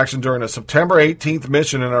recognized for their action during a September 18th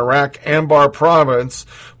mission in Iraq Anbar province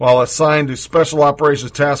while assigned to Special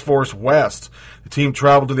Operations Task Force West. The team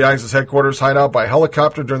traveled to the ISIS headquarters hideout by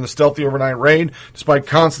helicopter during the stealthy overnight raid. Despite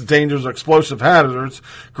constant dangers of explosive hazards,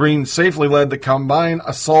 Green safely led the combined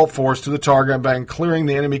assault force to the target and began clearing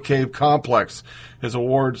the enemy cave complex. His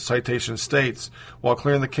award citation states, while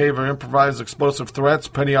clearing the cave of improvised explosive threats,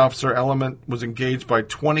 Petty Officer Element was engaged by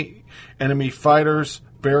 20 enemy fighters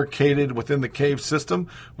barricaded within the cave system.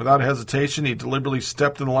 Without hesitation, he deliberately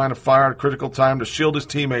stepped in the line of fire at a critical time to shield his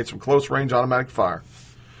teammates from close-range automatic fire.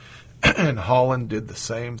 And Holland did the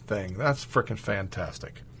same thing. That's freaking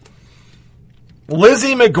fantastic.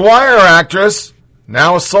 Lizzie McGuire, actress,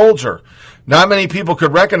 now a soldier. Not many people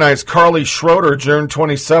could recognize Carly Schroeder June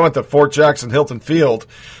 27th at Fort Jackson Hilton Field.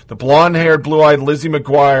 The blonde-haired, blue-eyed Lizzie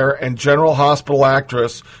McGuire and General Hospital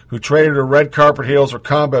actress who traded her red carpet heels for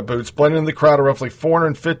combat boots blended in the crowd of roughly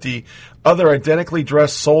 450 other identically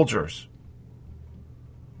dressed soldiers.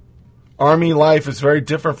 Army life is very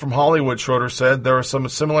different from Hollywood, Schroeder said. There are some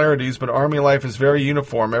similarities, but Army life is very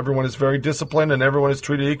uniform. Everyone is very disciplined and everyone is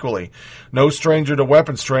treated equally. No stranger to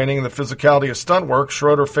weapons training and the physicality of stunt work,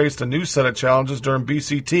 Schroeder faced a new set of challenges during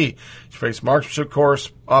BCT. She faced marksmanship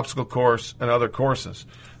course, obstacle course, and other courses.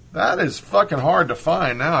 That is fucking hard to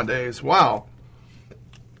find nowadays. Wow.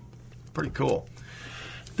 Pretty cool.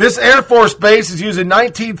 This Air Force base is using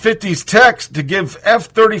 1950s tech to give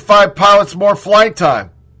F-35 pilots more flight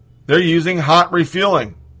time. They're using hot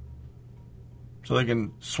refueling. So they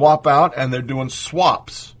can swap out, and they're doing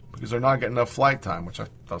swaps because they're not getting enough flight time, which I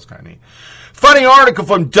thought was kind of neat. Funny article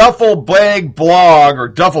from Duffel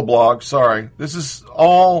Blog, sorry. This is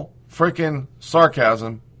all freaking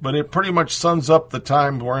sarcasm, but it pretty much sums up the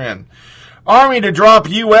time we're in. Army to drop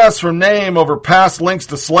U.S. from name over past links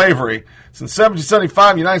to slavery. Since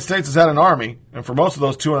 1775, the United States has had an army, and for most of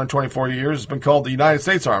those 224 years, it's been called the United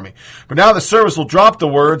States Army. But now the service will drop the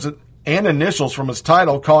words and initials from its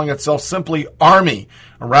title, calling itself simply Army,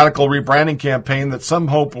 a radical rebranding campaign that some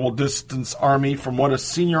hope will distance Army from what a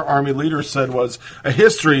senior Army leader said was a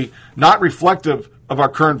history not reflective of our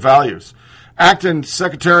current values. Acting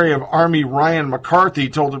Secretary of Army Ryan McCarthy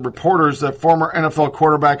told reporters that former NFL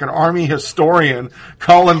quarterback and Army historian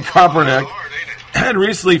Colin Kaepernick had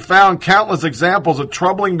recently found countless examples of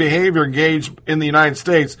troubling behavior engaged in the United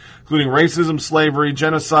States, including racism, slavery,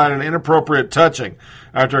 genocide, and inappropriate touching.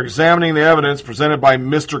 After examining the evidence presented by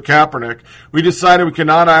Mr. Kaepernick, we decided we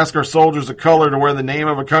cannot ask our soldiers of color to wear the name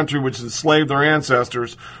of a country which enslaved their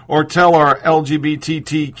ancestors, or tell our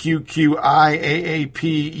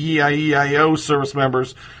LGBTQIAAPEIEIO service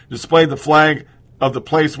members to display the flag of the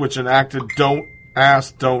place which enacted Don't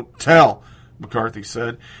Ask, Don't Tell, McCarthy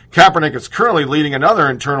said. Kaepernick is currently leading another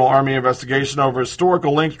internal Army investigation over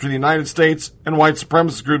historical links between the United States and white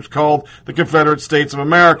supremacist groups called the Confederate States of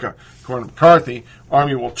America. According to McCarthy,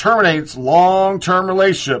 Army will terminate its long-term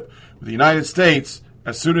relationship with the United States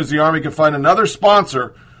as soon as the Army can find another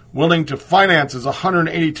sponsor willing to finance its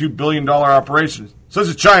 $182 billion operation, such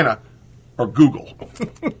as China or Google.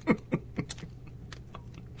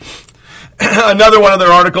 Another one of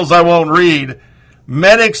their articles I won't read.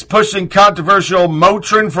 Medics pushing controversial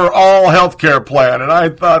Motrin for All healthcare plan. And I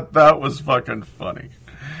thought that was fucking funny.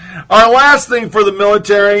 Our last thing for the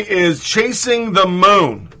military is Chasing the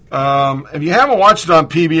Moon. If you haven't watched it on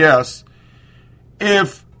PBS,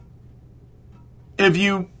 if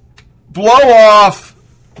you blow off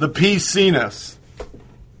the P. Cenas,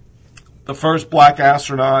 the first black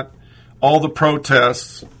astronaut all the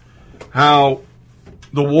protests, how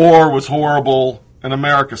the war was horrible and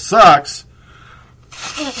America sucks.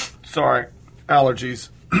 Sorry, allergies.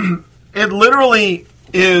 It literally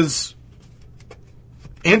is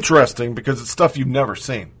interesting because it's stuff you've never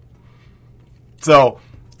seen. So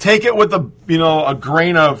take it with a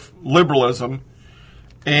grain of liberalism,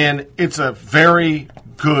 and it's a very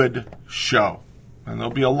good show. And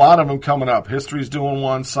there'll be a lot of them coming up. History's doing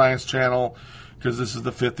one, Science Channel, because this is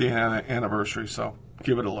the 50th anniversary, so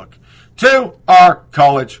give it a look. 2 are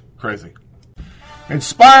college crazy.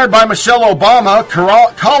 Inspired by Michelle Obama,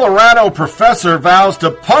 Colorado professor vows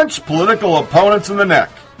to punch political opponents in the neck.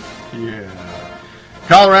 Yeah.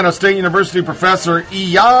 Colorado State University professor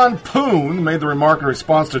Ian Poon made the remark in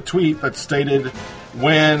response to a tweet that stated,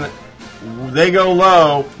 "When they go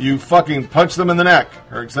low, you fucking punch them in the neck."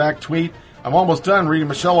 Her exact tweet, "I'm almost done reading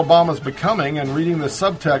Michelle Obama's Becoming and reading the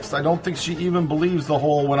subtext. I don't think she even believes the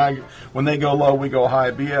whole when they go low, we go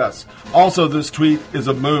high BS. Also, this tweet is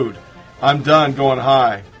a mood. I'm done going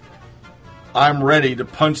high. I'm ready to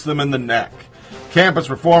punch them in the neck." Campus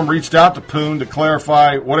Reform reached out to Poon to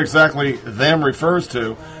clarify what exactly them refers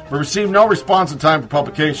to, but received no response in time for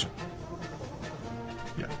publication.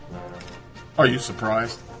 Yeah. Are you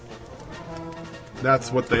surprised?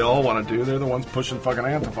 That's what they all want to do. They're the ones pushing fucking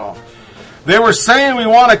Antifa. They were saying we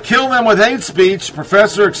want to kill them with hate speech.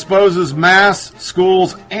 Professor exposes mass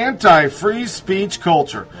schools' anti-free speech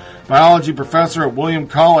culture. Biology professor at William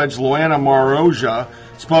College, Luana Maroja,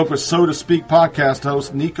 spoke with So to Speak podcast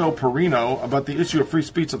host Nico Perino about the issue of free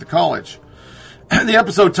speech at the college. The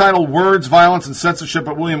episode titled Words, Violence, and Censorship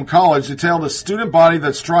at William College detailed a student body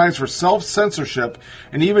that strives for self-censorship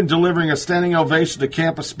and even delivering a standing ovation to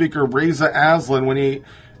campus speaker Reza Aslan when he,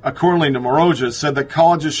 according to Maroja, said that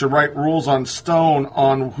colleges should write rules on stone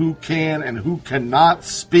on who can and who cannot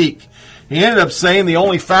speak. He ended up saying the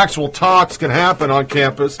only factual talks can happen on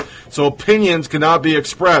campus, so opinions cannot be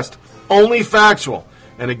expressed. Only factual.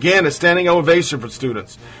 And again, a standing ovation for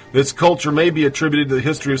students. This culture may be attributed to the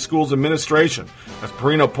history of schools administration. As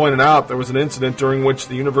Perino pointed out, there was an incident during which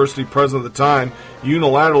the university president at the time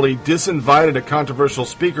unilaterally disinvited a controversial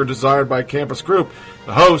speaker desired by a campus group.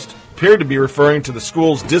 The host appeared to be referring to the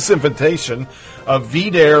school's disinvitation of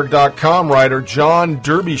VDare.com writer John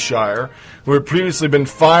Derbyshire, who had previously been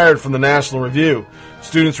fired from the National Review.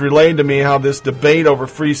 Students relayed to me how this debate over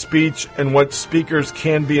free speech and what speakers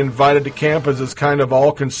can be invited to campus is kind of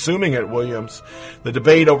all-consuming at Williams. The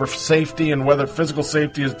debate over safety and whether physical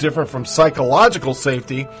safety is different from psychological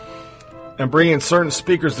safety and bringing certain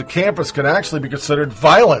speakers to campus can actually be considered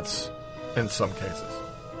violence in some cases,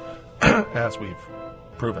 as we've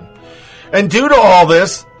proven. And due to all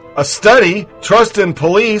this, a study, Trust in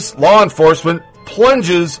Police, Law Enforcement,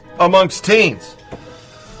 plunges amongst teens.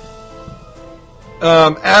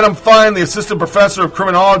 Adam Fine, the assistant professor of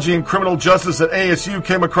criminology and criminal justice at ASU,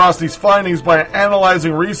 came across these findings by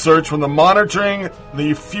analyzing research from the Monitoring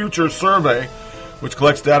the Future survey, which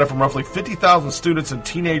collects data from roughly 50,000 students and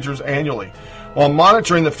teenagers annually. While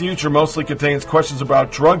Monitoring the Future mostly contains questions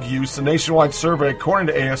about drug use, the nationwide survey, according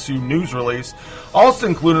to ASU news release, also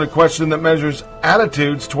included a question that measures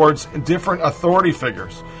attitudes towards different authority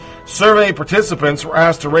figures. Survey participants were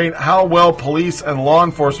asked to rate how well police and law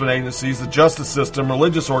enforcement agencies, the justice system,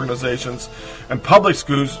 religious organizations, and public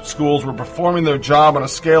schools were performing their job on a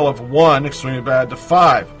scale of 1, extremely bad, to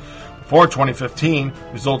 5. Before 2015,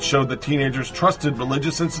 results showed that teenagers trusted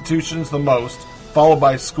religious institutions the most, followed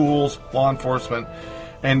by schools, law enforcement,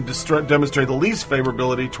 and demonstrated the least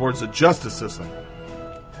favorability towards the justice system.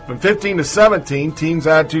 From 15 to 17, teens'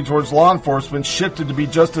 attitude towards law enforcement shifted to be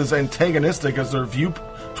just as antagonistic as their view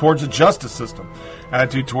towards the justice system.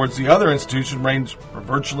 Attitude towards the other institution remains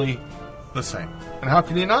virtually the same. And how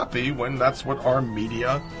can you not be when that's what our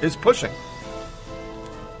media is pushing?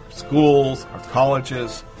 Schools, our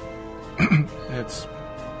colleges, it's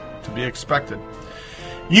to be expected.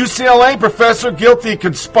 UCLA professor guilty of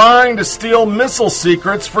conspiring to steal missile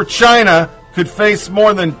secrets for China could face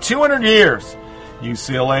more than 200 years.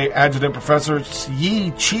 UCLA adjunct professor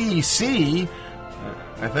Yi Chi-si,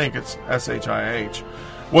 I think it's S-H-I-H,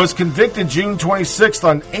 was convicted June 26th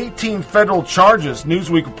on 18 federal charges,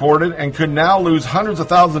 Newsweek reported, and could now lose hundreds of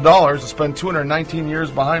thousands of dollars to spend 219 years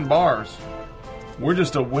behind bars. We're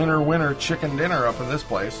just a winner chicken dinner up in this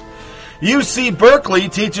place. UC Berkeley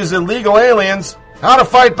teaches illegal aliens how to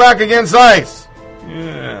fight back against ICE.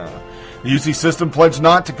 Yeah. The UC system pledged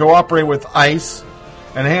not to cooperate with ICE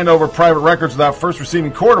and hand over private records without first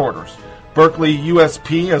receiving court orders. Berkeley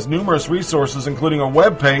USP has numerous resources, including a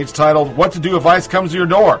web page titled What to Do If ICE Comes to Your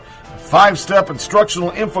Door, a 5-step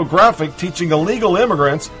instructional infographic teaching illegal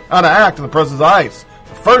immigrants how to act in the presence of ICE.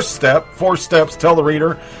 The First step, 4 steps, tell the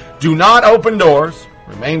reader, do not open doors,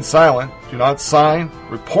 remain silent, do not sign,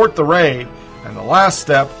 report the raid, and the last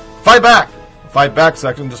step, fight back. The fight back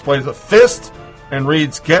section displays a fist and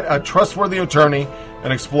reads, get a trustworthy attorney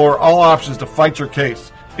and explore all options to fight your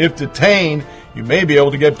case. If detained, you may be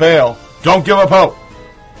able to get bail. Don't give up hope.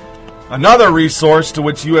 Another resource to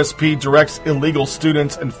which USP directs illegal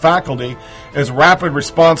students and faculty is Rapid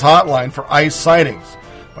Response Hotline for ICE sightings.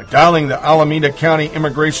 By dialing the Alameda County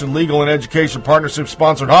Immigration Legal and Education Partnership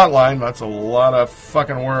sponsored hotline, that's a lot of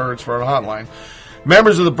fucking words for a hotline,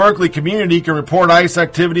 members of the Berkeley community can report ICE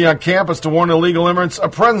activity on campus to warn illegal immigrants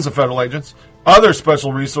of presence of federal agents. Other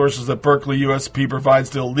special resources that Berkeley USP provides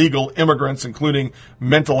to illegal immigrants, including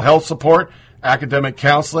mental health support, academic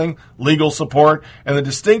counseling, legal support, and the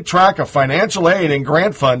distinct track of financial aid and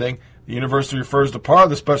grant funding. The university refers to part of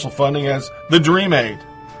the special funding as the Dream Aid,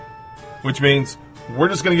 which means we're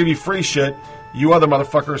just going to give you free shit. You other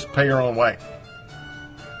motherfuckers pay your own way.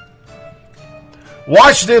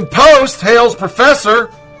 Washington Post hails professor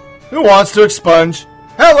who wants to expunge.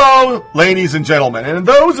 Hello, ladies and gentlemen. And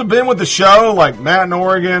those who've been with the show, like Matt in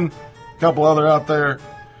Oregon, a couple other out there,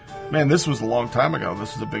 man, this was a long time ago.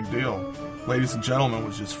 This is a big deal. Ladies and gentlemen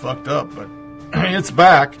was just fucked up, but it's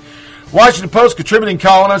back. Washington Post contributing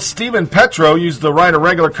columnist Stephen Petro used to write a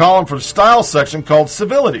regular column for the style section called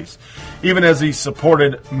Civilities, even as he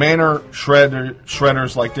supported manner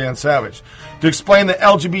shredders like Dan Savage, to explain the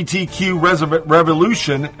LGBTQ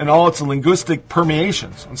revolution and all its linguistic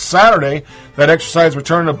permeations. On Saturday, that exercise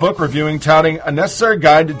returned a book reviewing touting a necessary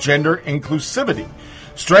guide to gender inclusivity.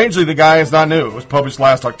 Strangely, the guy is not new. It was published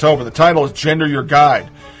last October. The title is Gender Your Guide,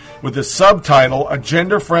 with the subtitle, A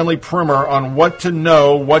Gender-Friendly Primer on What to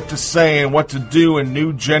Know, What to Say, and What to Do in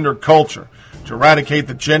New Gender Culture. To eradicate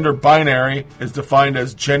the gender binary is defined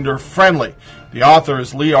as gender-friendly. The author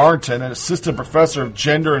is Lee Arnton, an assistant professor of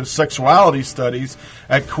gender and sexuality studies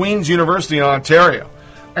at Queen's University in Ontario.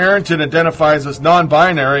 Arnton identifies as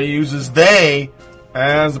non-binary, uses they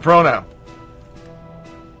as the pronoun.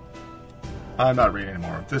 I'm not reading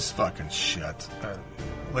anymore. This fucking shit.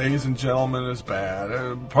 Ladies and gentlemen, is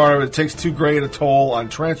bad. Part of it takes too great a toll on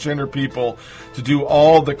transgender people to do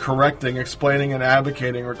all the correcting, explaining, and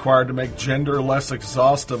advocating required to make gender less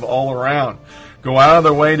exhaustive all around. Go out of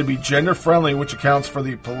their way to be gender-friendly, which accounts for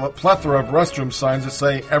the plethora of restroom signs that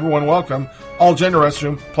say, everyone welcome, all gender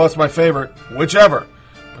restroom, plus my favorite, whichever.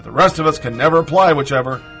 But the rest of us can never apply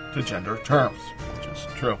whichever to gender terms, which is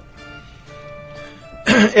true.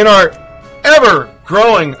 In our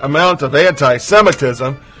ever-growing amount of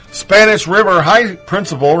anti-Semitism, Spanish River High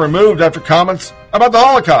principal removed after comments about the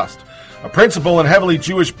Holocaust. A principal in heavily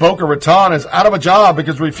Jewish Boca Raton is out of a job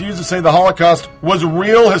because he refused to say the Holocaust was a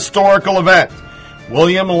real historical event.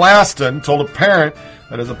 William Laston told a parent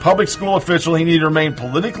that as a public school official he needed to remain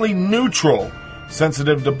politically neutral,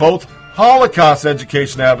 sensitive to both Holocaust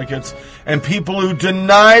education advocates and people who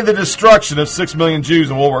deny the destruction of 6 million Jews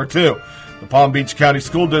in World War II. The Palm Beach County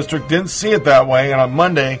School District didn't see it that way, and on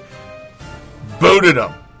Monday, booted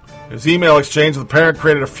him. His email exchange with the parent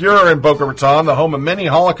created a furor in Boca Raton, the home of many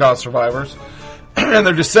Holocaust survivors and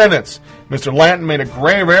their descendants. Mr. Lanton made a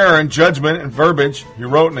grave error in judgment and verbiage. He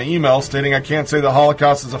wrote in an email stating, I can't say the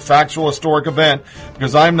Holocaust is a factual historic event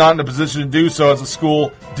because I'm not in a position to do so as a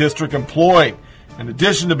school district employee. In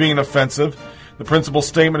addition to being offensive, the principal's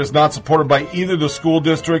statement is not supported by either the school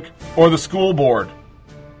district or the school board.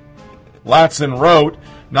 Latson wrote,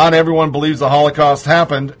 not everyone believes the Holocaust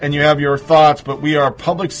happened, and you have your thoughts, but we are a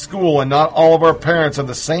public school, and not all of our parents have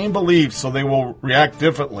the same beliefs, so they will react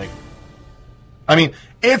differently. I mean,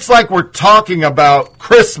 it's like we're talking about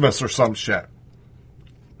Christmas or some shit.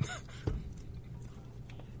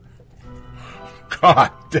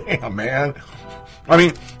 God damn, man. I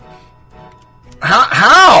mean,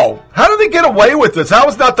 how? How did they get away with this? How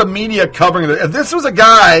is not the media covering this? If this was a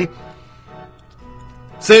guy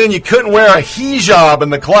saying you couldn't wear a hijab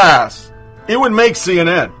in the class, it would make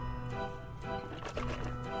CNN.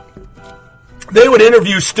 They would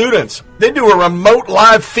interview students. They'd do a remote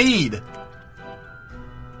live feed.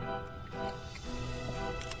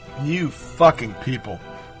 You fucking people.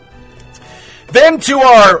 Then to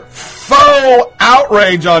our faux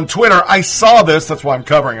outrage on Twitter. I saw this, that's why I'm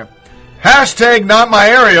covering it. Hashtag not my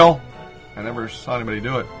Ariel. I never saw anybody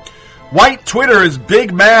do it. White Twitter is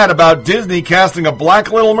big mad about Disney casting a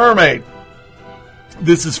black Little Mermaid.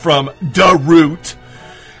 This is from Da Root.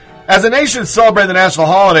 As a nation celebrating the national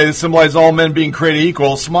holiday that symbolizes all men being created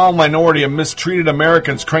equal, a small minority of mistreated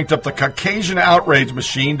Americans cranked up the Caucasian outrage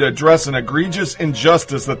machine to address an egregious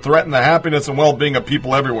injustice that threatened the happiness and well-being of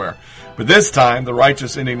people everywhere. But this time, the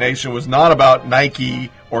righteous indignation was not about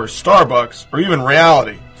Nike or Starbucks or even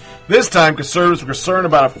reality. This time, conservatives were concerned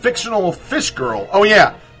about a fictional fish girl. Oh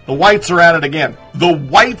yeah, the whites are at it again. The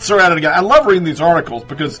whites are at it again. I love reading these articles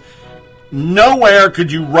because nowhere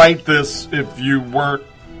could you write this if you weren't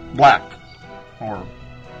black or,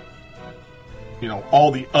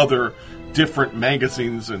 all the other different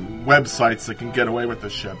magazines and websites that can get away with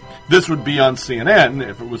this shit. This would be on CNN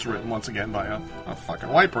if it was written once again by a fucking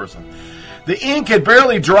white person. The ink had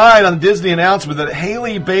barely dried on the Disney announcement that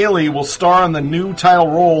Halle Bailey will star in the new title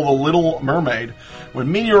role, The Little Mermaid,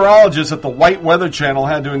 when meteorologists at the White Weather Channel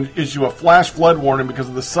had to issue a flash flood warning because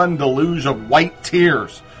of the sudden deluge of white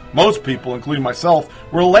tears. Most people, including myself,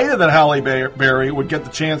 were elated that Halle Berry would get the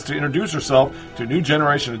chance to introduce herself to a new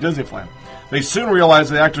generation of Disney fans. They soon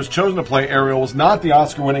realized the actress chosen to play Ariel was not the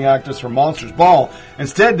Oscar-winning actress from Monsters Ball.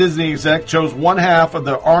 Instead, Disney exec chose one half of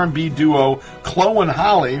the R&B duo Chloe and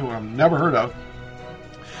Halle, who I've never heard of,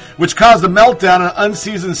 which caused a meltdown in an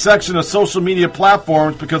unseasoned section of social media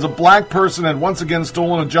platforms because a black person had once again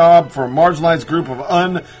stolen a job for a marginalized group of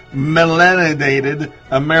unmelanated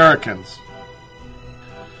Americans.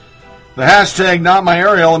 The hashtag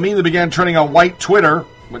 #NotMyAriel immediately began trending on white Twitter,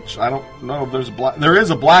 which I don't know if there is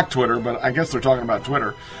a black Twitter, but I guess they're talking about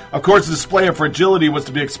Twitter. Of course, the display of fragility was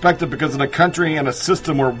to be expected because in a country and a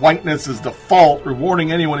system where whiteness is default,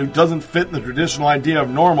 rewarding anyone who doesn't fit in the traditional idea of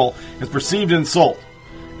normal is perceived insult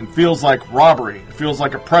and feels like robbery. It feels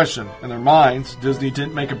like oppression. In their minds, Disney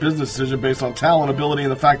didn't make a business decision based on talent, ability,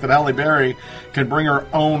 and the fact that Halle Berry can bring her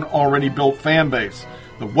own already built fan base.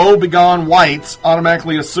 The woe-begone whites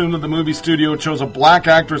automatically assumed that the movie studio chose a black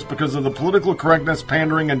actress because of the political correctness,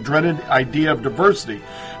 pandering, and dreaded idea of diversity.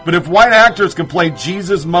 But if white actors can play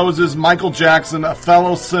Jesus, Moses, Michael Jackson,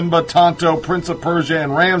 Othello, Simba, Tonto, Prince of Persia,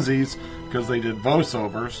 and Ramses, because they did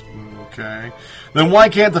voiceovers, okay, then why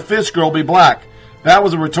can't the fish girl be black? That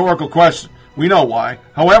was a rhetorical question. We know why.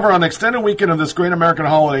 However, on the extended weekend of this great American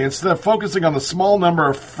holiday, instead of focusing on the small number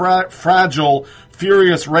of fragile,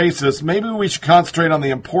 furious racists, maybe we should concentrate on the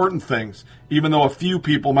important things. Even though a few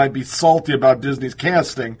people might be salty about Disney's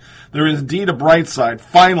casting, there is indeed a bright side.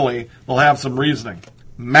 Finally, they'll have some reasoning.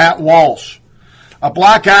 Matt Walsh. A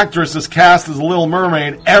black actress is cast as a Little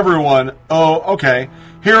Mermaid. Everyone, oh, okay.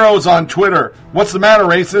 Heroes on Twitter. What's the matter,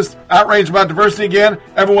 racist? Outrage about diversity again?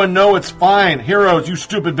 Everyone know it's fine. Heroes, you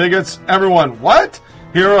stupid bigots. Everyone, what?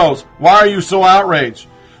 Heroes, why are you so outraged?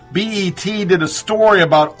 BET did a story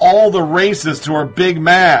about all the racists who are big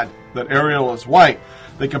mad that Ariel is white.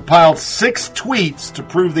 They compiled 6 tweets to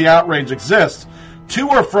prove the outrage exists. 2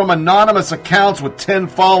 are from anonymous accounts with 10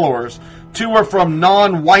 followers. 2 are from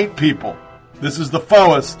non-white people. This is the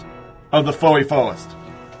foest of the foest.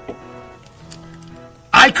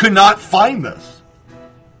 I could not find this.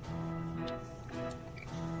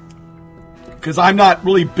 Because I'm not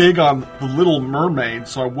really big on The Little Mermaid,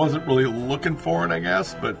 so I wasn't really looking for it, I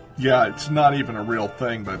guess. But yeah, it's not even a real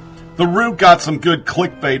thing. But The Root got some good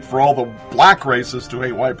clickbait for all the black racists who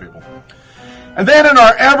hate white people. And then in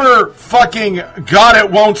our ever fucking God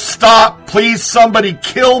it won't stop, please somebody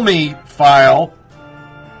kill me file,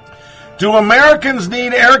 do Americans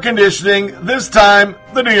need air conditioning? This time,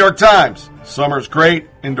 the New York Times. Summer's great.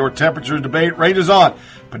 Indoor temperature debate rages on.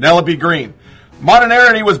 Penelope Green.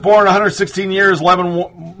 Modernity was born 116 years,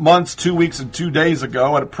 11 months, 2 weeks, and 2 days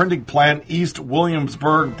ago at a printing plant East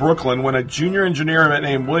Williamsburg, Brooklyn, when a junior engineer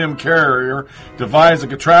named William Carrier devised a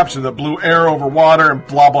contraption that blew air over water and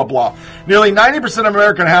blah, blah, blah. Nearly 90% of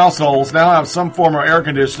American households now have some form of air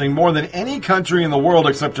conditioning, more than any country in the world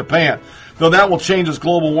except Japan. Though that will change as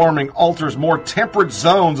global warming alters more temperate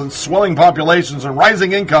zones and swelling populations and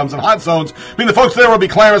rising incomes and hot zones mean the folks there will be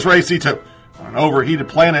clamorous for AC too. On an overheated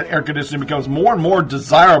planet, air conditioning becomes more and more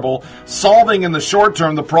desirable, solving in the short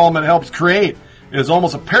term the problem it helps create. It is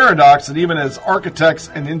almost a paradox that even as architects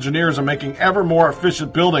and engineers are making ever more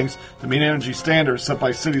efficient buildings to meet energy standards set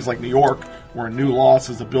by cities like New York, where a new law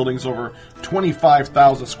says that buildings over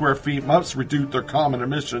 25,000 square feet must reduce their carbon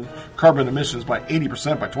emissions by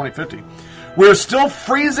 80% by 2050. We're still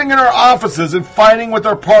freezing in our offices and fighting with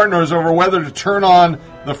our partners over whether to turn on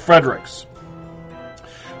the Fredericks.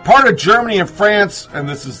 Part of Germany and France, and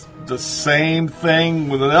this is the same thing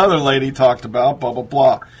with another lady talked about, blah, blah,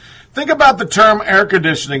 blah. Think about the term air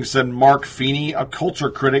conditioning, said Mark Feeney, a culture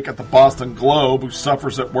critic at the Boston Globe who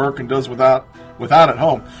suffers at work and does without at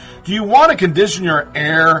home. Do you want to condition your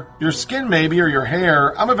air, your skin maybe, or your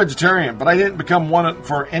hair? I'm a vegetarian, but I didn't become one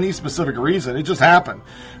for any specific reason. It just happened.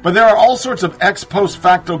 But there are all sorts of ex post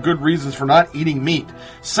facto good reasons for not eating meat.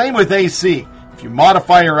 Same with AC. If you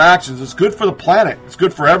modify your actions, it's good for the planet. It's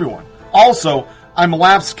good for everyone. Also, I'm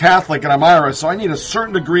lapsed Catholic and I'm Irish, so I need a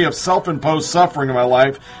certain degree of self-imposed suffering in my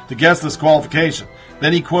life to guess this qualification.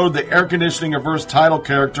 Then he quoted the air conditioning averse title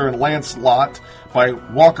character in Lancelot by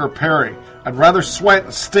Walker Perry. I'd rather sweat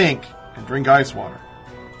and stink and drink ice water.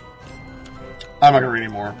 I'm not going to read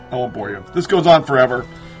anymore. I won't bore you. This goes on forever.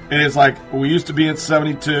 It is like, we used to be at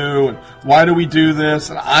 72, and why do we do this?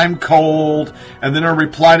 And I'm cold. And then a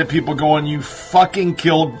reply to people going, you fucking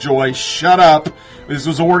killjoy, shut up. This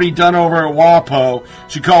was already done over at WAPO.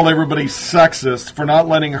 She called everybody sexist for not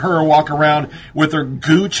letting her walk around with her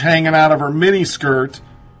gooch hanging out of her miniskirt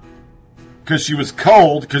because she was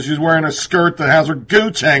cold, because she was wearing a skirt that has her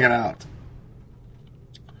gooch hanging out.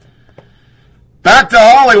 Back to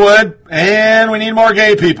Hollywood, and we need more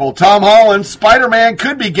gay people. Tom Holland, Spider-Man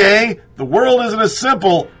could be gay. The world isn't as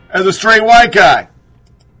simple as a straight white guy.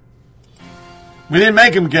 We didn't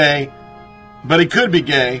make him gay, but he could be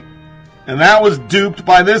gay. And that was duped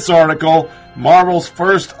by this article. Marvel's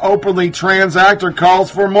first openly trans actor calls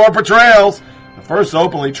for more portrayals. The first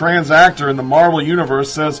openly trans actor in the Marvel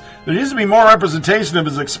Universe says there needs to be more representation of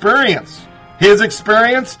his experience. His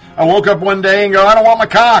experience? I woke up one day and go, I don't want my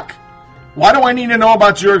cock. Why do I need to know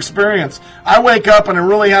about your experience? I wake up and I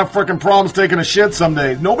really have freaking problems taking a shit some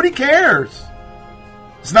days. Nobody cares.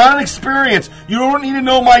 It's not an experience. You don't need to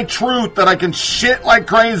know my truth that I can shit like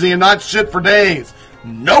crazy and not shit for days.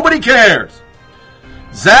 Nobody cares.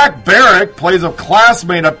 Zach Barrick plays a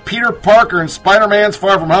classmate of Peter Parker in Spider-Man's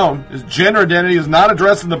Far From Home. His gender identity is not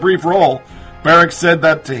addressed in the brief role. Barrick said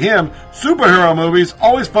that to him, superhero movies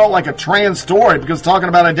always felt like a trans story because talking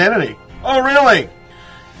about identity. Oh, really?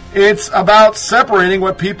 It's about separating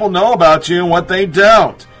what people know about you and what they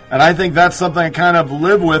don't. And I think that's something I kind of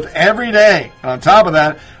live with every day. And on top of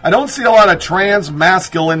that, I don't see a lot of trans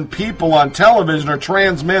masculine people on television, or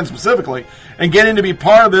trans men specifically, and getting to be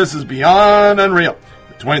part of this is beyond unreal.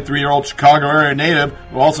 The 23-year-old Chicago area native,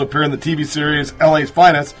 who also appeared in the TV series LA's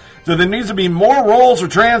Finest, said there needs to be more roles for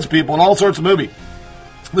trans people in all sorts of movies.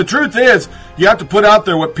 The truth is, you have to put out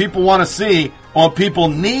there what people want to see, what people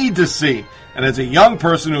need to see. And as a young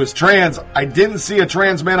person who is trans, I didn't see a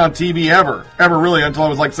trans man on TV ever really, until I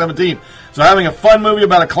was like 17. So having a fun movie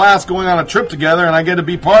about a class going on a trip together and I get to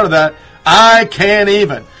be part of that, I can't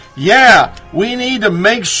even. Yeah, we need to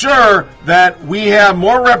make sure that we have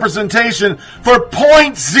more representation for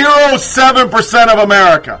 0.07% of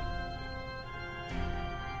America.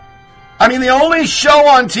 I mean, the only show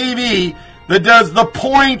on TV that does the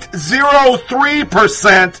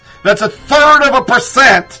 0.03%, that's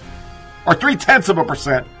 1/3%, or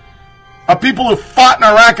 0.3% of people who fought in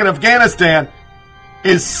Iraq and Afghanistan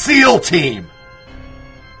is SEAL Team.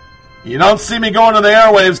 You don't see me going to the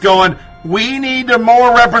airwaves going, we need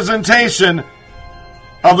more representation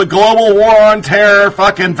of the global war on terror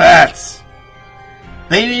fucking vets.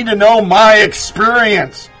 They need to know my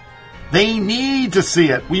experience. They need to see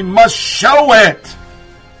it. We must show it.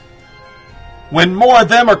 When more of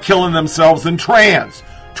them are killing themselves than trans.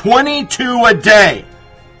 22 a day.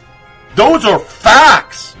 Those are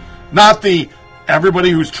facts, not the everybody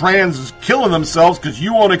who's trans is killing themselves because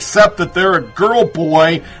you won't accept that they're a girl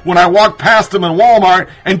boy when I walked past them in Walmart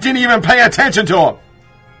and didn't even pay attention to them.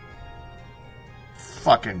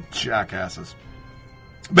 Fucking jackasses.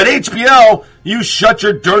 But HBO, you shut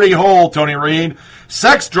your dirty hole, Tony Reed.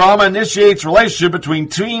 Sex drama initiates relationship between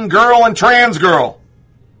teen girl and trans girl.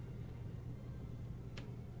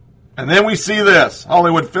 And then we see this.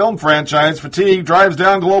 Hollywood film franchise fatigue drives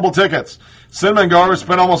down global tickets. Cinema goers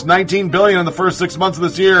spent almost $19 billion in the first 6 months of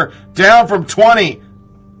this year, down from 20.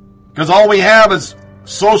 Because all we have is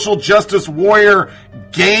social justice warrior,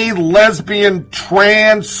 gay, lesbian,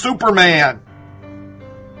 trans Superman.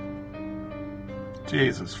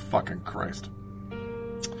 Jesus fucking Christ.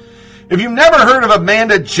 If you've never heard of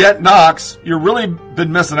Amanda Jet Knox, you've really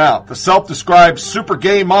been missing out. The self-described super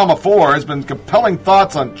gay Mama 4 has been compelling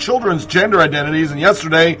thoughts on children's gender identities, and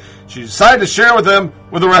yesterday she decided to share with them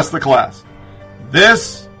with the rest of the class.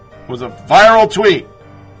 This was a viral tweet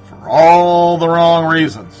for all the wrong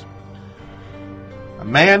reasons.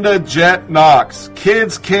 Amanda Jet Knox.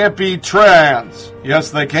 Kids can't be trans.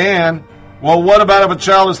 Yes, they can. Well, what about if a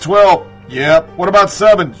child is 12? Yep. What about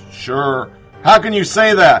 7? Sure. How can you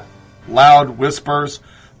say that? Loud whispers.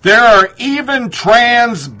 There are even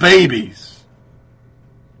trans babies.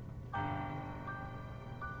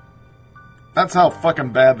 That's how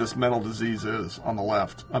fucking bad this mental disease is on the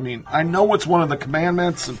left. I mean, I know it's one of the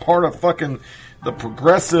commandments and part of fucking the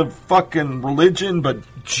progressive fucking religion, but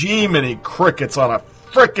gee many crickets on a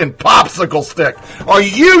frickin' popsicle stick. Are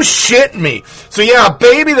you shitting me? So yeah, a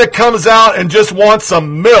baby that comes out and just wants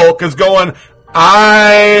some milk is going,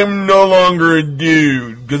 I'm no longer a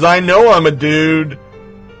dude, because I know I'm a dude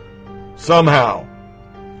somehow.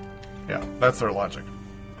 Yeah, that's their logic.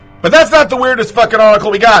 But that's not the weirdest fucking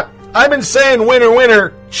article we got. I've been saying winner,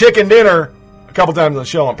 winner, chicken dinner a couple times on the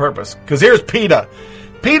show on purpose, because here's PETA.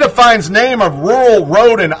 PETA finds name of rural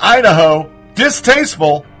road in Idaho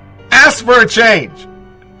distasteful, asks for a change.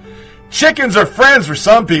 Chickens are friends for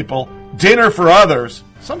some people, dinner for others,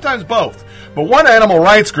 sometimes both. But one animal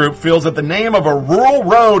rights group feels that the name of a rural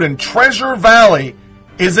road in Treasure Valley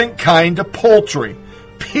isn't kind to poultry.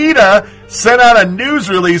 PETA sent out a news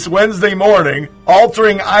release Wednesday morning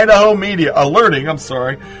alerting Idaho media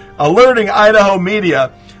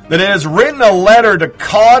that it has written a letter to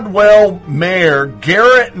Caldwell Mayor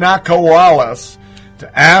Garrett Nakawales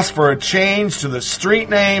to ask for a change to the street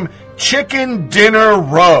name Chicken Dinner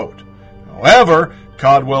Road. However,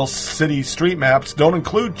 Caldwell City street maps don't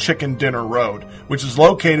include Chicken Dinner Road, which is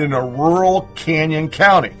located in a rural Canyon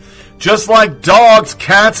County. Just like dogs,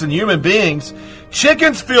 cats, and human beings,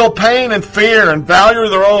 chickens feel pain and fear and value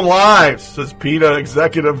their own lives, says PETA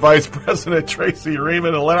Executive Vice President Tracy Reeman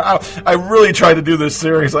in a letter. I really tried to do this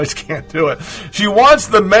series. I just can't do it. She wants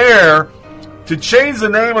the mayor to change the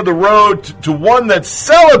name of the road to one that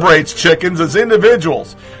celebrates chickens as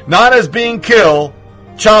individuals, not as being killed,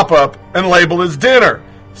 chop up, and labeled as dinner.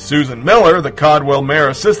 Susan Miller, the Caldwell mayor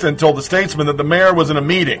assistant, told the Statesman that the mayor was in a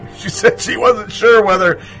meeting. She said she wasn't sure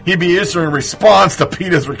whether he'd be issuing a response to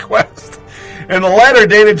PETA's request. In a letter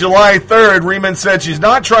dated July 3rd, Reeman said she's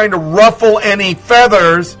not trying to ruffle any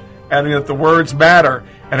feathers, adding that the words matter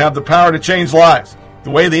and have the power to change lives. The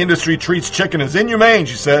way the industry treats chicken is inhumane,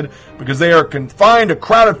 she said, because they are confined to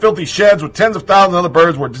crowded, filthy sheds with tens of thousands of other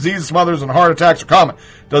birds where diseases, smothers, and heart attacks are common.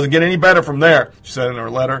 Doesn't get any better from there, she said in her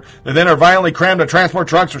letter. They then are violently crammed to transport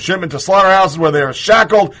trucks for shipment to slaughterhouses where they are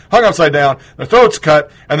shackled, hung upside down, their throats cut,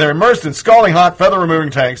 and they're immersed in scalding hot feather-removing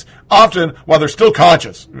tanks, often while they're still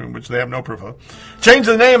conscious, which they have no proof of. Change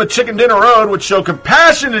the name of Chicken Dinner Road would show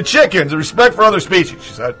compassion to chickens and respect for other species,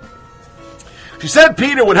 she said. She said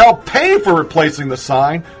PETA would help pay for replacing the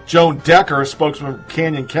sign. Joan Decker, a spokesman from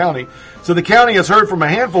Canyon County, said the county has heard from a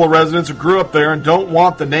handful of residents who grew up there and don't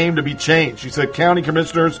want the name to be changed. She said county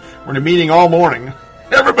commissioners were in a meeting all morning.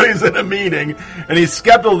 Everybody's in a meeting, and he's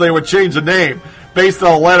skeptical they would change the name. Based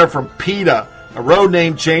on a letter from PETA, a road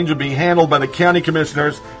name change would be handled by the county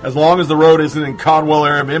commissioners as long as the road isn't in Caldwell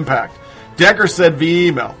area of impact. Decker said via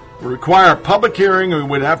email, would require a public hearing and we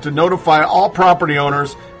would have to notify all property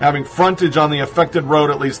owners having frontage on the affected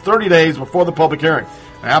road at least 30 days before the public hearing.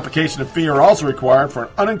 An application and fee are also required for an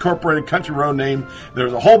unincorporated country road name.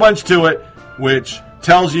 There's a whole bunch to it, which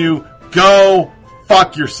tells you, go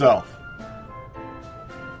fuck yourself.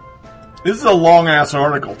 This is a long-ass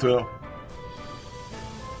article, too.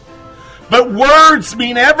 But words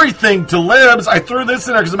mean everything to libs. I threw this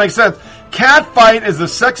in there because it makes sense. Catfight is the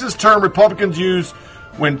sexist term Republicans use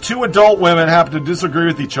when two adult women happen to disagree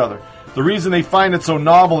with each other. The reason they find it so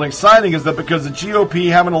novel and exciting is that because the GOP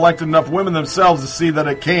haven't elected enough women themselves to see that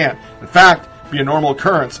it can, in fact, be a normal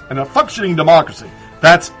occurrence in a functioning democracy.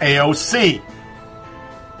 That's AOC.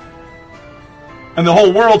 And the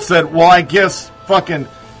whole world said, well, I guess fucking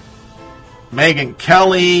Megyn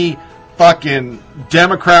Kelly, fucking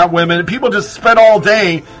Democrat women, people just spent all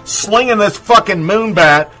day slinging this fucking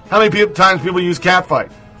moonbat. How many times people use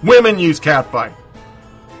catfight? Women use catfight.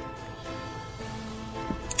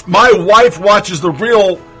 My wife watches The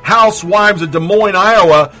Real Housewives of Des Moines,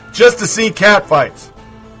 Iowa, just to see catfights.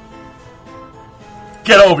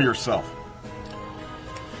 Get over yourself.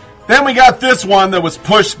 Then we got this one that was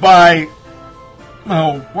pushed by,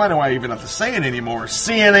 why do I even have to say it anymore?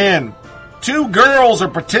 CNN. 2 girls are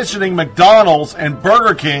petitioning McDonald's and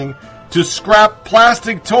Burger King to scrap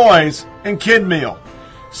plastic toys and kid meal.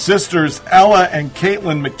 Sisters Ella and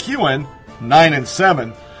Caitlin McEwen, 9 and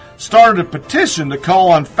 7, started a petition to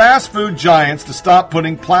call on fast food giants to stop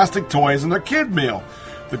putting plastic toys in their kid meal.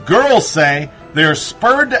 The girls say they are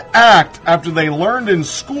spurred to act after they learned in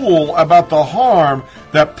school about the harm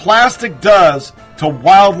that plastic does to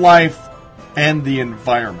wildlife and the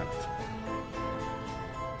environment.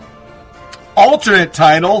 Alternate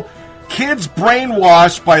title, Kids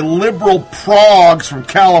Brainwashed by Liberal Progs from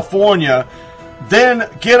California, then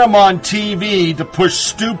get them on TV to push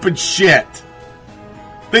stupid shit.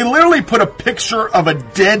 They literally put a picture of a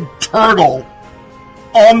dead turtle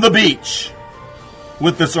on the beach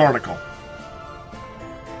with this article.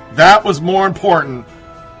 That was more important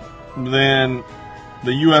than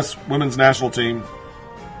the U.S. women's national team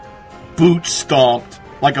boot stomped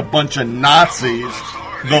like a bunch of Nazis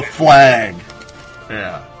the flag.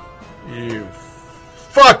 Yeah. You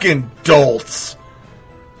fucking dolts.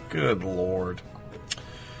 Good Lord.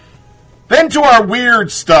 Then to our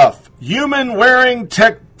weird stuff. Human wearing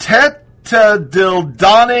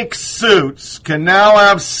tetadildonic suits can now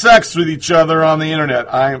have sex with each other on the internet.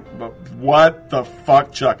 What the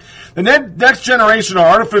fuck, Chuck? The next generation of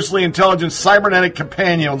artificially intelligent cybernetic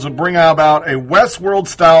companions will bring about a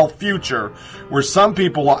Westworld-style future where some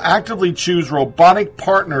people will actively choose robotic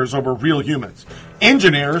partners over real humans.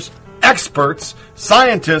 Engineers, experts,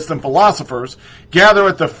 scientists, and philosophers gather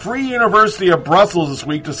at the Free University of Brussels this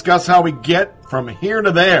week to discuss how we get from here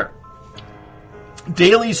to there.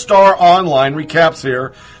 Daily Star Online recaps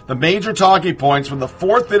here the major talking points from the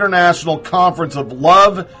 4th International Conference of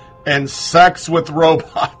Love and Sex with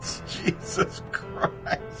Robots. Jesus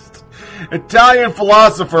Christ. Italian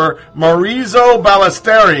philosopher Maurizio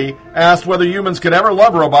Ballesteri asked whether humans could ever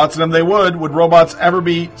love robots, and if they would robots ever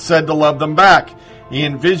be said to love them back? He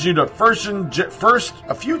envisioned a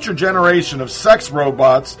future generation of sex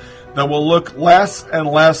robots that will look less and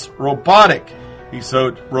less robotic. He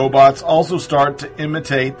said robots also start to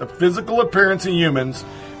imitate the physical appearance of humans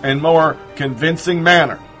in more convincing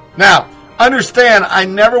manner. Now, understand, I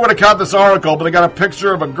never would have caught this article, but they got a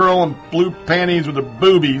picture of a girl in blue panties with her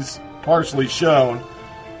boobies partially shown.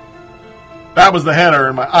 That was the header,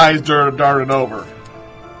 and my eyes darted over.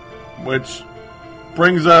 Which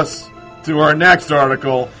brings us to our next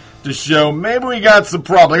article to show maybe we got some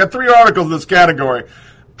problems. I got 3 articles in this category.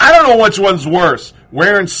 I don't know which one's worse.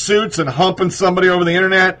 Wearing suits and humping somebody over the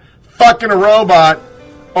internet, fucking a robot,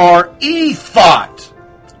 or E-Thought.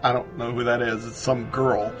 I don't know who that is. It's some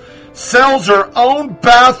girl. Sells her own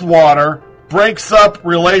bathwater, breaks up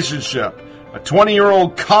relationship. A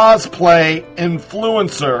 20-year-old cosplay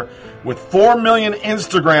influencer with 4 million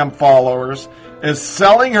Instagram followers is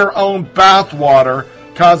selling her own bathwater,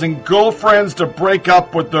 causing girlfriends to break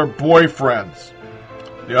up with their boyfriends.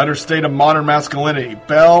 The understate of modern masculinity.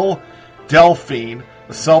 Belle Delphine,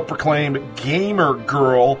 a self-proclaimed gamer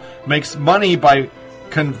girl, makes money by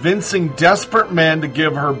convincing desperate men to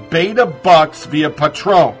give her beta bucks via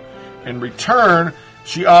Patreon. In return,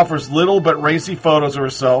 she offers little but racy photos of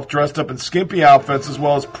herself dressed up in skimpy outfits as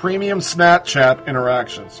well as premium Snapchat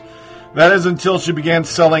interactions. That is until she began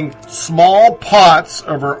selling small pots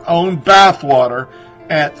of her own bathwater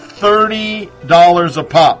at $30 a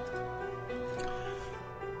pop.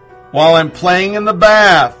 While I'm playing in the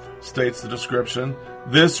bath, states the description,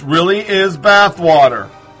 this really is bathwater.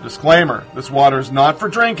 Disclaimer, this water is not for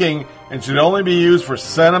drinking and should only be used for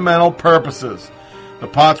sentimental purposes. The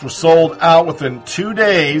pots were sold out within 2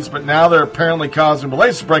 days, but now they're apparently causing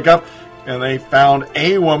relationships to break up, and they found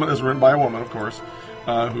a woman, this was written by a woman, of course,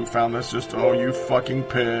 who found this just, oh, you fucking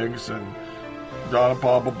pigs, and blah,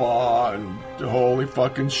 blah, blah, blah, and holy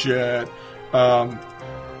fucking shit.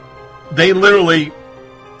 They literally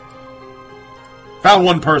found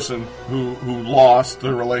one person who lost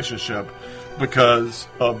their relationship because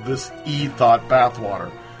of this E-Thought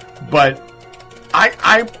bathwater. But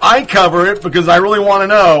I cover it because I really want to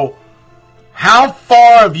know, how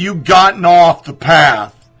far have you gotten off the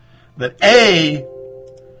path that A,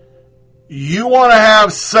 you want to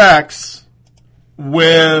have sex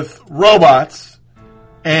with robots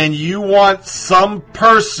and you want some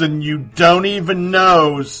person you don't even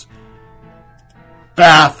know's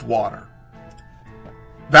bathwater?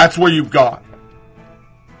 That's where you've gone.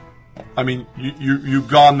 I mean, you've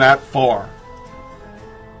gone that far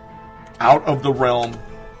out of the realm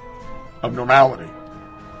of normality.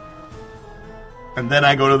 And then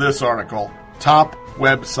I go to this article, top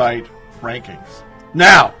website rankings.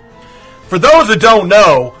 Now, for those that don't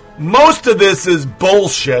know, most of this is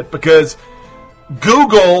bullshit because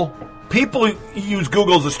Google, people use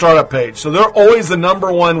Google as a startup page. So they're always the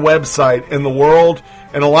number one website in the world.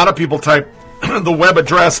 And a lot of people type the web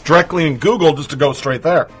address directly in Google just to go straight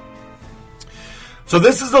there. So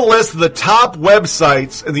this is a list of the top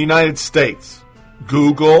websites in the United States.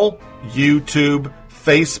 Google, YouTube,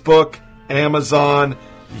 Facebook, Amazon,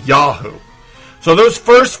 Yahoo. So those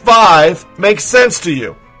first 5 make sense to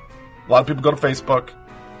you. A lot of people go to Facebook.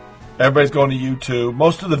 Everybody's going to YouTube.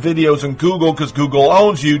 Most of the videos in Google, because Google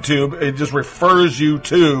owns YouTube, it just refers you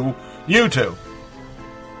to YouTube.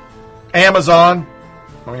 Amazon,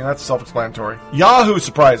 I mean, that's self-explanatory. Yahoo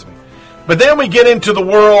surprised me. But then we get into the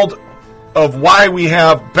world of why we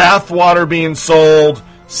have bathwater being sold,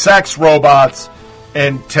 sex robots,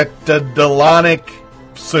 and tetadildonic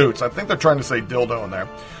suits. I think they're trying to say dildo in there.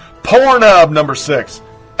 Pornhub, number 6.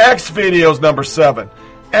 Xvideos, number 7.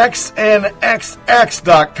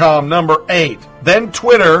 XNXX.com, number 8. Then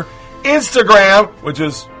Twitter, Instagram, which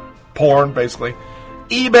is porn, basically.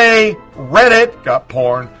 eBay, Reddit, got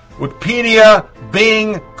porn. Wikipedia,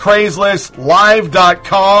 Bing, Craigslist,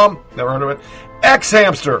 Live.com, never heard of it,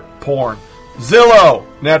 X-Hamster, porn, Zillow,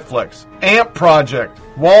 Netflix, Amp Project,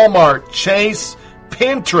 Walmart, Chase,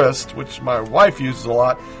 Pinterest, which my wife uses a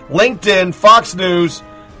lot, LinkedIn, Fox News,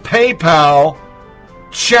 PayPal,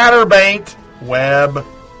 Chatterbait, web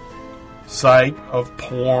site of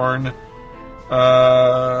porn.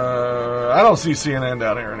 I don't see CNN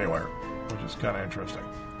down here anywhere, which is kind of interesting.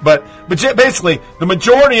 But basically, the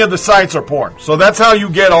majority of the sites are porn. So that's how you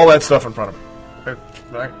get all that stuff in front of you.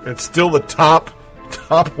 Right? It's still the top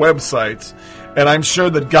websites. And I'm sure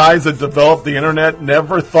the guys that developed the internet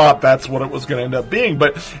never thought that's what it was going to end up being.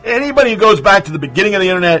 But anybody who goes back to the beginning of the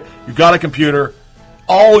internet, you got a computer,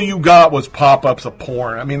 all you got was pop-ups of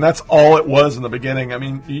porn. I mean, that's all it was in the beginning. I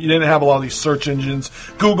mean, you didn't have a lot of these search engines.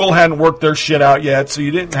 Google hadn't worked their shit out yet, so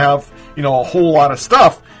you didn't have, a whole lot of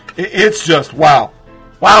stuff. It's just wow.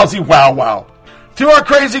 Wowsy wow. To our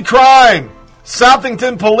crazy crime.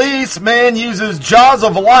 Southampton police, man uses jaws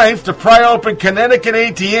of life to pry open Connecticut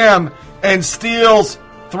ATM and steals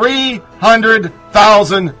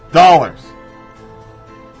 $300,000.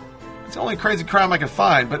 It's the only crazy crime I could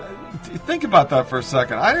find, but think about that for a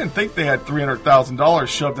second. I didn't think they had $300,000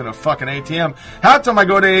 shoved in a fucking ATM. Half the time I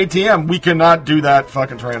go to ATM, we cannot do that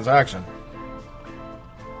fucking transaction.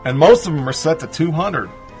 And most of them are set to $200.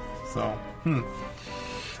 So,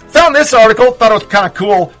 Found this article, thought it was kind of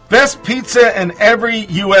cool. Best pizza in every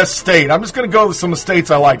U.S. state. I'm just going to go with some of the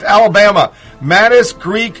states I liked. Alabama, Mattis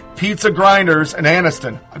Greek Pizza Grinders in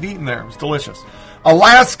Anniston. I've eaten there. It was delicious.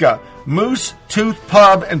 Alaska, Moose Tooth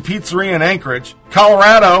Pub and Pizzeria in Anchorage.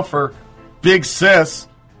 Colorado, for Big Sis,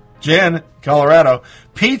 Jen, Colorado.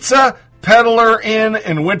 Pizza Peddler Inn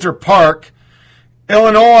in Winter Park.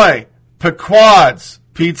 Illinois, Pequod's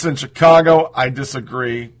Pizza in Chicago. I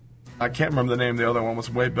disagree. I can't remember the name. The other one was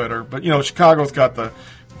way better. But, Chicago's got the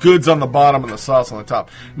goods on the bottom and the sauce on the top.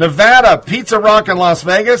 Nevada, Pizza Rock in Las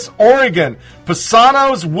Vegas. Oregon,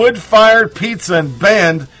 Pisano's Wood-Fired Pizza in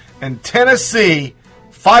Bend. And Tennessee,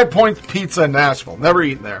 5 Points Pizza in Nashville. Never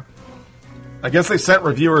eaten there. I guess they sent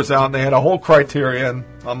reviewers out and they had a whole criteria, and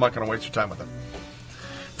I'm not going to waste your time with them.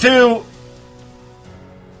 2,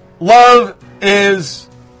 love is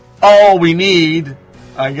all we need,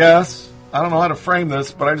 I guess. I don't know how to frame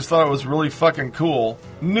this, but I just thought it was really fucking cool.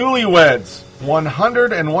 Newlyweds,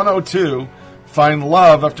 100 and 102, find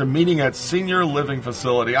love after meeting at senior living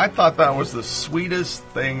facility. I thought that was the sweetest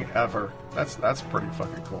thing ever. That's pretty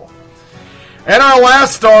fucking cool. And our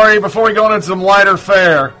last story, before we go into some lighter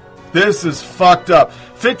fare, this is fucked up.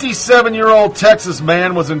 57-year-old Texas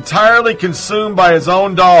man was entirely consumed by his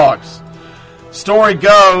own dogs. Story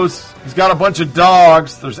goes, he's got a bunch of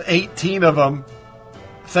dogs. There's 18 of them.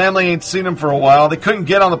 Family ain't seen him for a while. They couldn't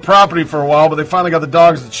get on the property for a while, but they finally got the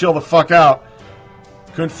dogs to chill the fuck out.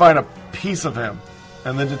 Couldn't find a piece of him.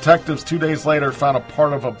 And the detectives 2 days later found a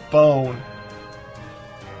part of a bone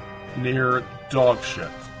near dog shit.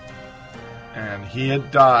 And he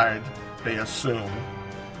had died, they assume,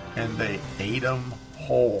 and they ate him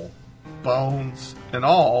whole, bones and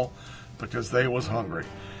all, because they was hungry.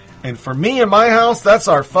 And for me in my house, that's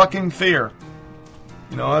our fucking fear.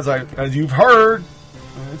 As you've heard,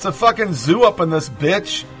 it's a fucking zoo up in this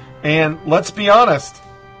bitch. And let's be honest,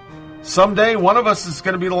 someday one of us is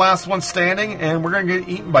going to be the last one standing, and we're going to get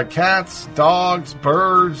eaten by cats, dogs,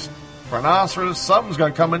 birds, rhinoceros. Something's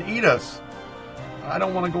going to come and eat us. I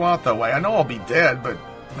don't want to go out that way. I know I'll be dead, but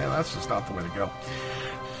man, that's just not the way to go.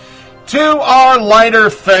 To our lighter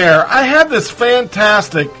fare, I had this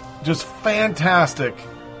fantastic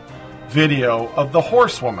video of the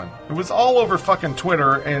horsewoman. It was all over fucking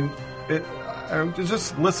Twitter, and I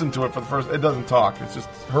just listened to it for the first. It doesn't talk. It's just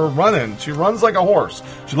her running. She runs like a horse.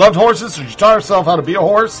 She loved horses, so she taught herself how to be a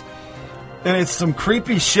horse. And it's some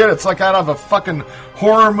creepy shit. It's like out of a fucking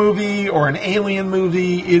horror movie or an alien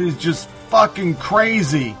movie. It is just fucking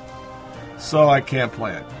crazy. So I can't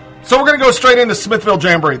play it. So we're going to go straight into Smithville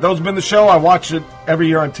Jamboree. Those have been the show. I watch it every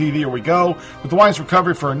year on TV. Here we go. With the wife's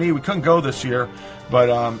recovery for her knee, we couldn't go this year.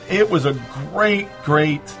 But it was a great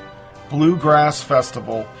bluegrass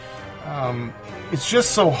festival. It's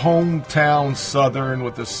just so hometown Southern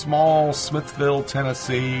with this small Smithville,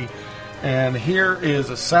 Tennessee. And here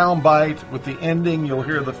is a soundbite with the ending. You'll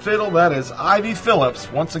hear the fiddle. That is Ivy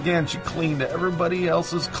Phillips. Once again, she cleaned everybody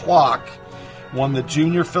else's clock. Won the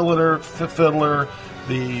Junior Fiddler,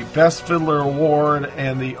 the Best Fiddler Award,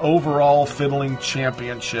 and the overall Fiddling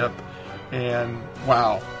Championship. And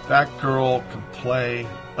wow, that girl can play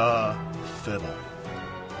a fiddle.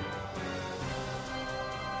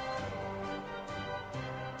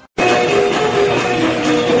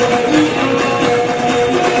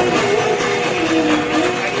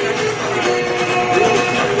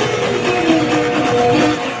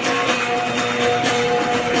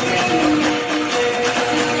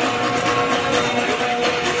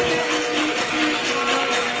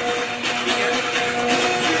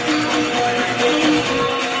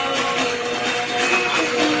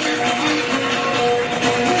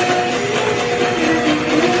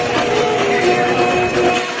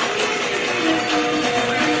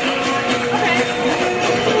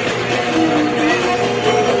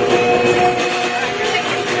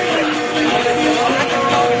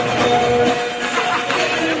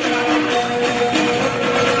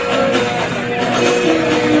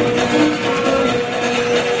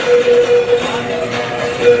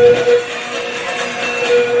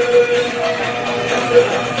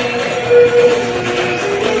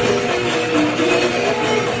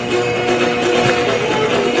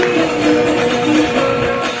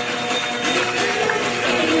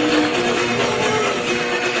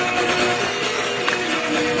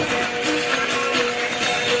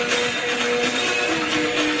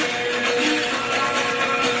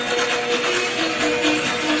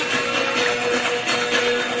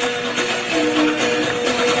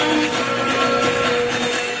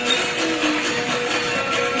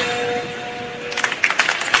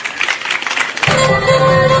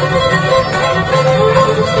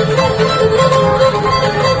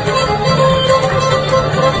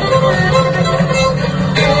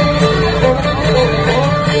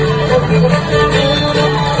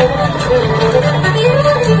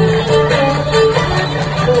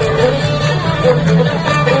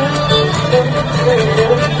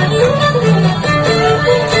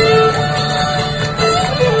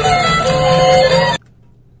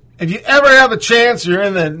 If you ever have a chance, you're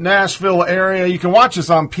in the Nashville area, you can watch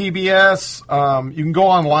this on PBS. You can go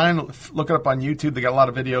online, look it up on YouTube. They got a lot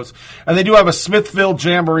of videos. And they do have a Smithville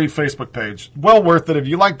Jamboree Facebook page. Well worth it. If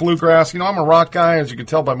you like bluegrass, I'm a rock guy, as you can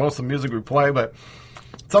tell by most of the music we play, but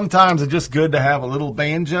sometimes it's just good to have a little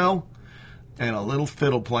banjo and a little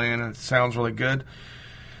fiddle playing, and it sounds really good.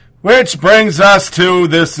 Which brings us to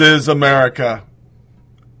This Is America.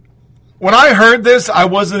 When I heard this, I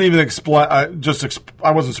wasn't even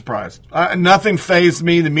I wasn't surprised. Nothing fazed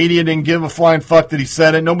me. The media didn't give a flying fuck that he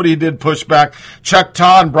said it. Nobody did push back. Chuck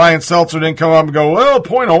Todd and Brian Seltzer didn't come up and go, well,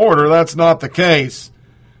 point of order, that's not the case.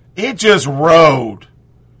 It just rode.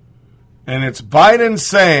 And it's Biden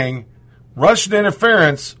saying Russian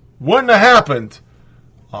interference wouldn't have happened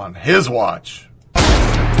on his watch.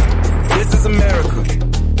 This is America.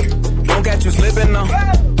 Don't catch you slipping now.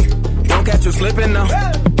 Don't catch you slipping now.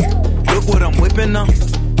 Look what I'm whipping up.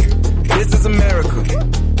 This is America.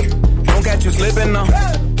 Don't catch you slipping now.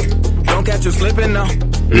 Don't catch you slipping now.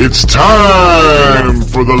 It's time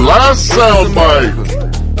for the last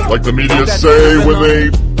soundbite. Like the media say when they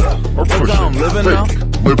are pushing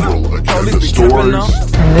fake liberal agenda stories.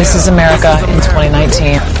 This is America in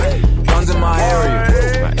 2019. Guns in my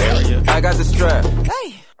area. I got the strap.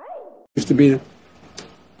 Used to be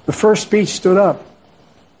the first speech stood up.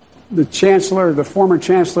 The chancellor, the former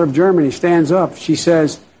chancellor of Germany, stands up. She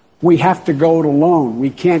says, we have to go it alone. We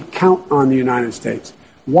can't count on the United States.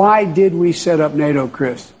 Why did we set up NATO,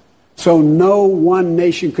 Chris? So no one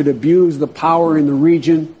nation could abuse the power in the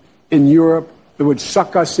region, in Europe, that would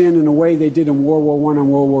suck us in a way they did in World War I and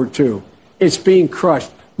World War II. It's being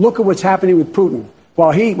crushed. Look at what's happening with Putin.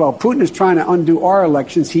 While Putin is trying to undo our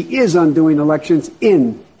elections, he is undoing elections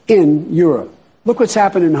in Europe. Look what's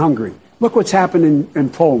happened in Hungary. Look what's happened in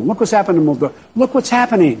Poland. Look what's happened in Moldova. Look what's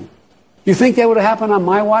happening. You think that would have happened on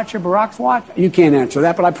my watch or Barack's watch? You can't answer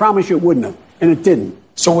that, but I promise you it wouldn't have, and it didn't.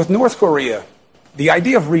 So with North Korea, the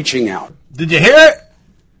idea of reaching out. Did you hear it?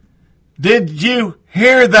 Did you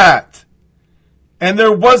hear that? And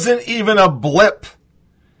there wasn't even a blip.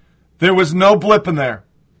 There was no blip in there.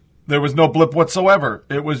 There was no blip whatsoever.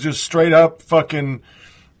 It was just straight up fucking,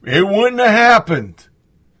 it wouldn't have happened.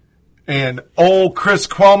 And old Chris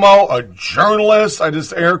Cuomo, a journalist, I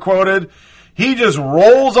just air quoted, he just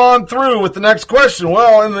rolls on through with the next question.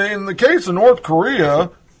 Well, in the case of North Korea,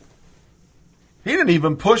 he didn't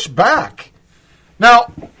even push back.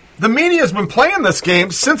 Now, the media has been playing this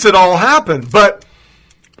game since it all happened, but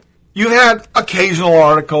you had occasional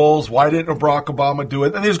articles, why didn't Barack Obama do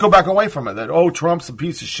it? And they just go back away from it, that, Trump's a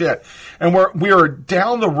piece of shit. And we are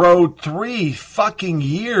down the road 3 fucking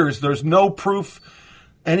years. There's no proof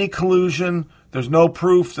any collusion. There's no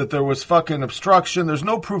proof that there was fucking obstruction. There's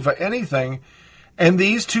no proof of anything. And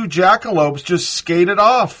these two jackalopes just skated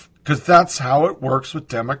off because that's how it works with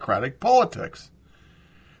Democratic politics.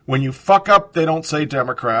 When you fuck up, they don't say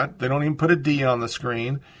Democrat. They don't even put a D on the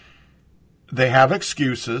screen. They have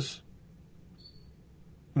excuses.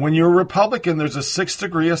 When you're a Republican, there's a 6th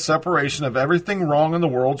degree of separation of everything wrong in the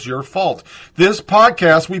world's your fault. This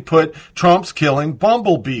podcast, we put Trump's killing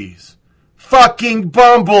bumblebees. Fucking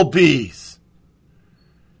bumblebees.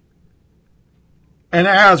 And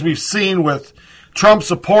as we've seen with Trump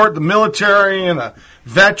support, the military and a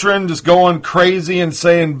veteran just going crazy and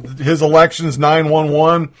saying his election's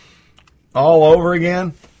 911 all over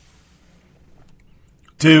again,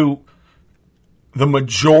 to the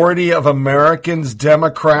majority of Americans,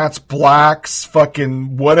 Democrats, blacks,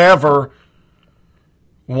 fucking whatever,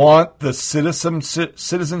 want the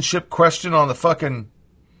citizenship question on the fucking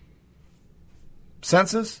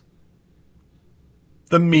census,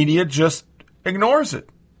 the media just ignores it.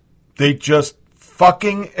 They just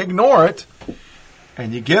fucking ignore it.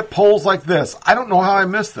 and you get polls like this. I don't know how I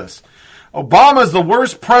missed this. Obama is the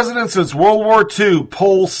worst president since World War II,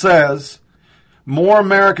 poll says. More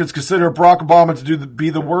Americans consider Barack Obama to be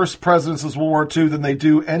the worst president since World War II than they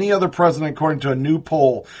do any other president, according to a new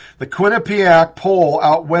poll. The Quinnipiac poll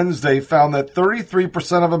out Wednesday found that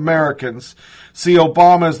 33% of Americans see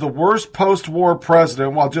Obama as the worst post-war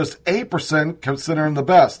president, while just 8% consider him the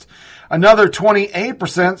best. Another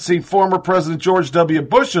 28% see former President George W.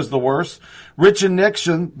 Bush as the worst. Richard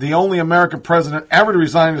Nixon, the only American president ever to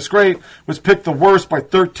resign this great, was picked the worst by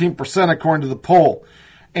 13%, according to the poll.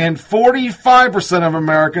 And 45% of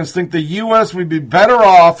Americans think the U.S. would be better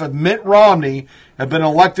off if Mitt Romney had been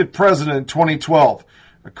elected president in 2012,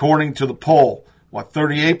 according to the poll, while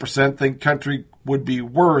 38% think country would be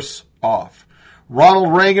worse off.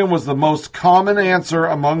 Ronald Reagan was the most common answer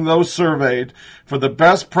among those surveyed for the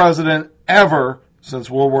best president ever since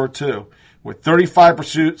World War II, with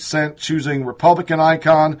 35% choosing Republican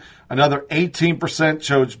icon, another 18%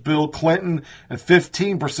 chose Bill Clinton, and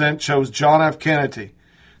 15% chose John F. Kennedy.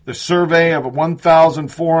 The survey of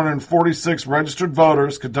 1,446 registered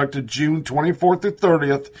voters conducted June 24th through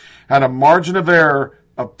 30th had a margin of error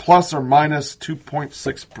of plus or minus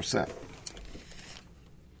 2.6%.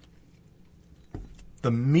 The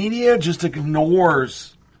media just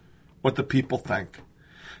ignores what the people think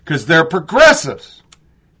because they're progressives.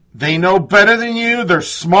 They know better than you. They're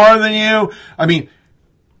smarter than you. I mean,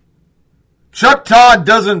 Chuck Todd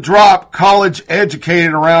doesn't drop college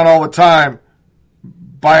educated around all the time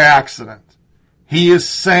by accident. He is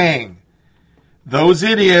saying those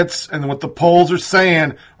idiots and what the polls are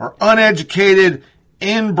saying are uneducated,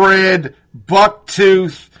 inbred,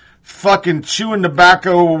 bucktooth, fucking chewing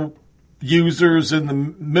tobacco users in the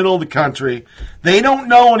middle of the country. They don't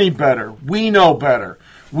know any better. We know better.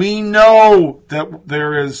 We know that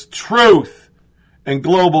there is truth in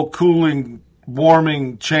global cooling,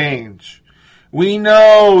 warming change. We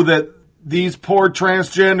know that these poor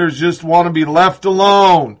transgenders just want to be left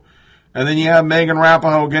alone. And then you have Megan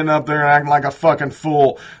Rapinoe getting up there and acting like a fucking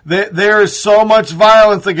fool. There is so much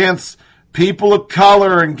violence against people of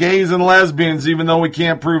color and gays and lesbians, even though we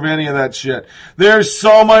can't prove any of that shit. There's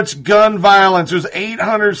so much gun violence. There's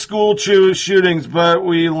 800 school shootings, but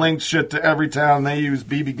we link shit to every town. They use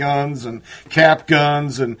BB guns and cap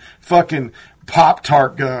guns and fucking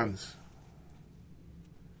Pop-Tart guns.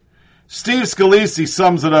 Steve Scalise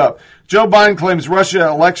sums it up. Joe Biden claims Russia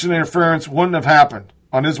election interference wouldn't have happened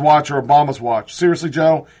on his watch or Obama's watch. Seriously,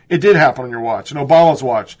 Joe? It did happen on your watch and Obama's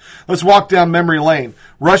watch. Let's walk down memory lane.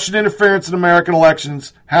 Russian interference in American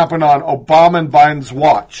elections happened on Obama and Biden's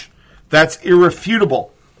watch. That's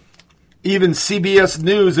irrefutable. Even CBS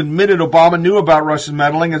News admitted Obama knew about Russian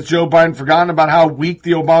meddling. Has Joe Biden forgotten about how weak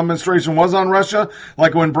the Obama administration was on Russia?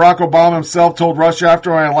 Like when Barack Obama himself told Russia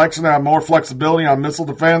after an election to have more flexibility on missile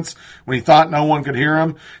defense when he thought no one could hear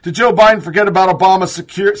him? Did Joe Biden forget about Obama's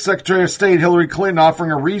Secretary of State Hillary Clinton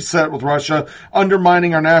offering a reset with Russia,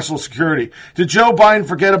 undermining our national security? Did Joe Biden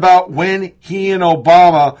forget about when he and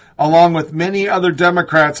Obama, along with many other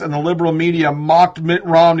Democrats and the liberal media, mocked Mitt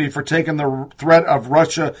Romney for taking the threat of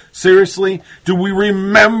Russia seriously? Do we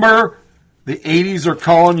remember the 80s are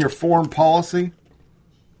calling your foreign policy?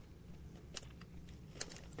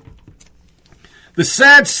 The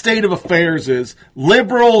sad state of affairs is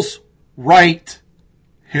liberals write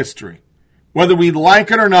history. Whether we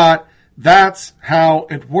like it or not, that's how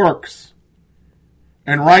it works.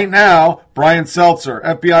 And right now, Brian Seltzer,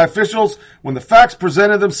 FBI officials, when the facts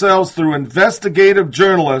presented themselves through investigative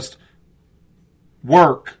journalist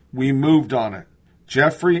work, we moved on it.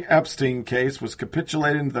 Jeffrey Epstein case was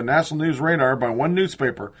capitulated into the national news radar by one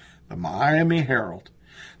newspaper, the Miami Herald.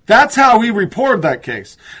 That's how we reported that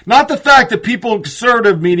case. Not the fact that people in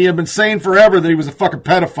conservative media have been saying forever that he was a fucking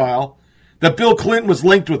pedophile, that Bill Clinton was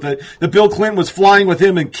linked with it, that Bill Clinton was flying with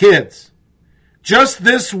him and kids. Just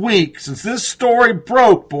this week, since this story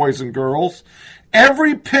broke, boys and girls,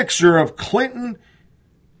 every picture of Clinton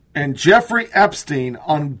and Jeffrey Epstein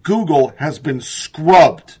on Google has been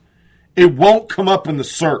scrubbed. It won't come up in the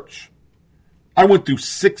search. I went through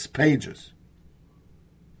 6 pages.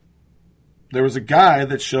 There was a guy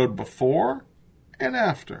that showed before and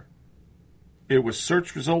after. It was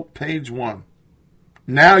search result page 1.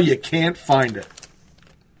 Now you can't find it.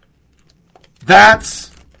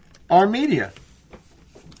 That's our media.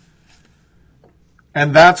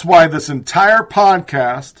 And that's why this entire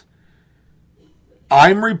podcast,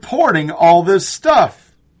 I'm reporting all this stuff.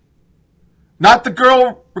 Not the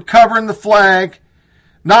girl recovering the flag.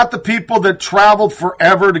 Not the people that traveled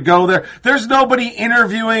forever to go there. There's nobody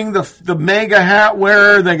interviewing the MAGA hat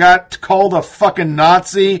wearer that got called a fucking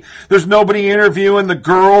Nazi. There's nobody interviewing the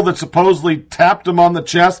girl that supposedly tapped him on the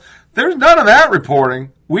chest. There's none of that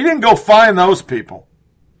reporting. We didn't go find those people.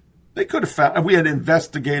 They could have found if we had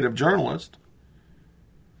investigative journalists.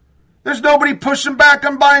 There's nobody pushing back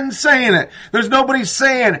on Biden saying it. There's nobody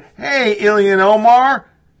saying, hey, Ilhan Omar,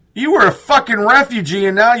 you were a fucking refugee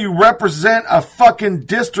and now you represent a fucking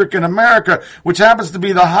district in America, which happens to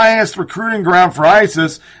be the highest recruiting ground for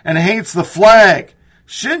ISIS and hates the flag.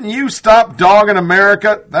 Shouldn't you stop dogging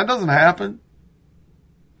America? That doesn't happen.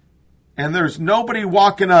 And there's nobody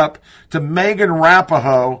walking up to Megan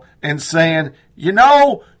Rapinoe and saying, you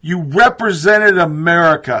know, you represented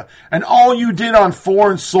America, and all you did on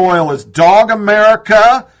foreign soil is dog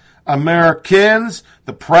America, Americans,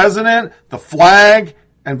 the president, the flag,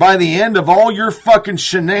 and by the end of all your fucking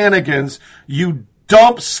shenanigans, you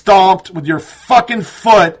stomped with your fucking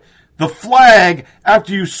foot the flag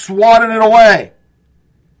after you swatted it away.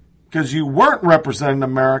 Because you weren't representing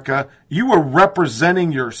America, you were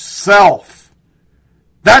representing yourself.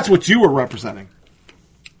 That's what you were representing.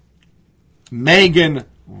 Megan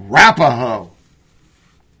Rapinoe.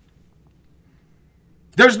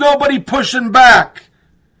 There's nobody pushing back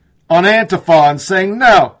on Antifa and saying,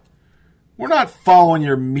 no, we're not following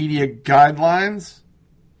your media guidelines.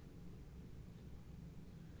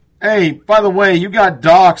 Hey, by the way, you got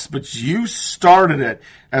doxxed, but you started it.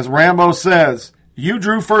 As Rambo says, you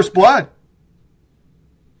drew first blood.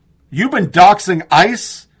 You've been doxing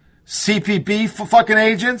ICE, CPB fucking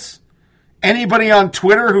agents, anybody on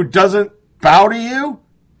Twitter who doesn't bow to you?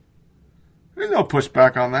 There's no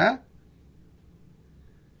pushback on that.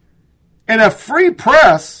 In a free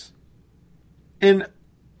press in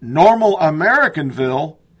normal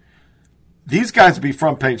Americanville, these guys would be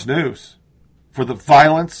front page news for the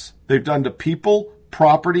violence they've done to people,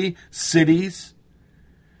 property, cities.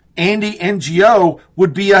 Andy NGO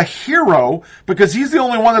would be a hero because he's the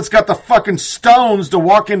only one that's got the fucking stones to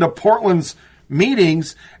walk into Portland's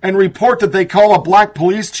meetings and report that they call a black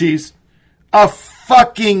police chief a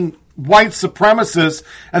fucking white supremacist,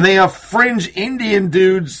 and they have fringe Indian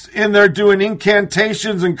dudes in there doing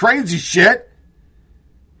incantations and crazy shit.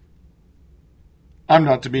 I'm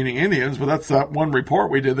not demeaning Indians, but that's that one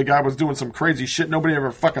report we did. The guy was doing some crazy shit nobody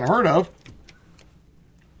ever fucking heard of.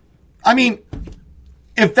 I mean,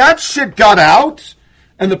 if that shit got out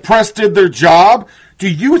and the press did their job, do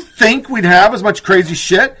you think we'd have as much crazy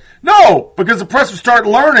shit? No, because the press would start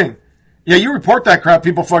learning. Yeah, you report that crap,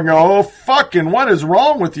 people fucking go, oh, fucking, what is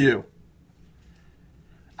wrong with you?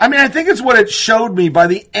 I mean, I think it's what it showed me by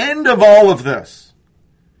the end of all of this.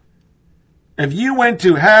 If you went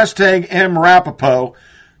to hashtag #MRapinoe,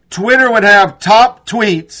 Twitter would have top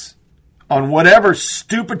tweets on whatever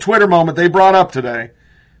stupid Twitter moment they brought up today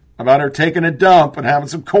about her taking a dump and having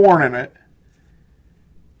some corn in it.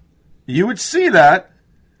 You would see that,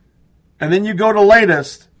 and then you go to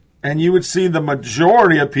latest, and you would see the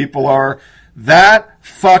majority of people are, that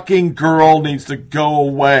fucking girl needs to go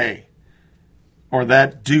away. Or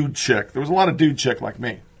that dude chick. There was a lot of dude chick like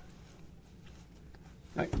me.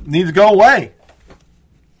 Like, needs to go away.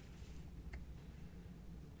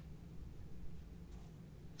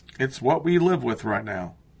 It's what we live with right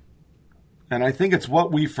now. And I think it's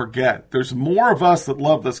what we forget. There's more of us that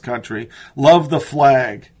love this country, love the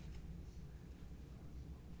flag,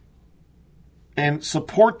 and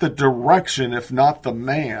support the direction, if not the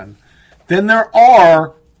man, than there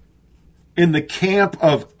are in the camp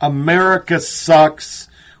of America sucks,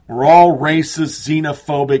 we're all racist,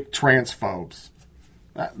 xenophobic, transphobes.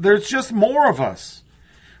 There's just more of us.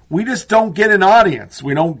 We just don't get an audience.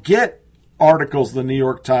 We don't get articles in the New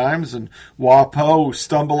York Times and WAPO who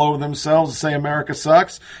stumble over themselves and say America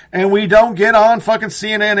sucks. And we don't get on fucking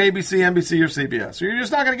CNN, ABC, NBC, or CBS. You're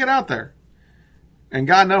just not going to get out there. And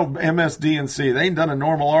God knows MSDNC, they ain't done a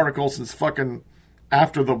normal article since fucking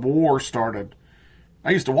after the war started.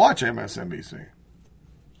 I used to watch MSNBC.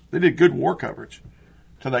 They did good war coverage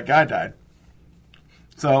until that guy died.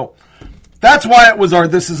 So that's why it was our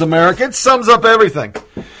This Is America. It sums up everything.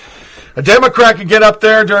 A Democrat can get up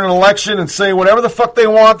there during an election and say whatever the fuck they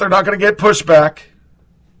want. They're not going to get pushback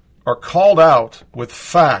or called out with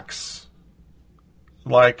facts.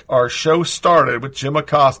 Like our show started with Jim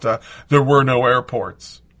Acosta, there were no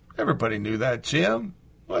airports. Everybody knew that, Jim.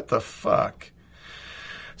 What the fuck?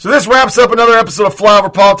 So this wraps up another episode of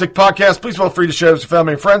Flyover Politics Podcast. Please feel free to share this with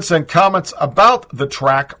family and friends. Send comments about the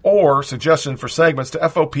track or suggestions for segments to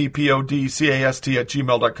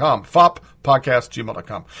foppodcast@gmail.com.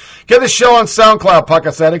 foppodcast@gmail.com. Get this show on SoundCloud,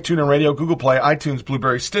 Podcast Addict, TuneIn Radio, Google Play, iTunes,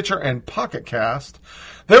 Blueberry, Stitcher, and Pocket Cast.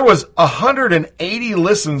 There was 180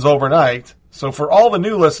 listens overnight. So for all the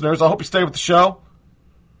new listeners, I hope you stay with the show.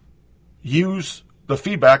 Use the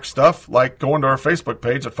feedback stuff like going to our Facebook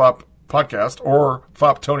page at FOP Podcast or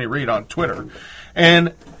FOP Tony Reed on Twitter.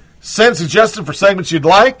 And send suggestions for segments you'd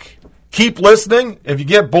like. Keep listening. If you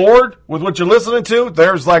get bored with what you're listening to,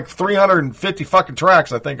 there's like 350 fucking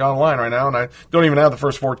tracks, I think, online right now. And I don't even have the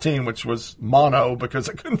first 14, which was mono because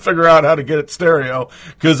I couldn't figure out how to get it stereo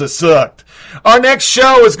because it sucked. Our next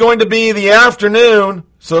show is going to be the afternoon,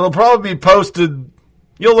 so it'll probably be posted.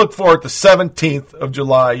 You'll look for it the 17th of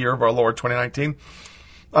July, year of our Lord 2019.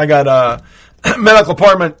 I got a medical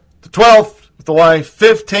appointment the 12th with the wife,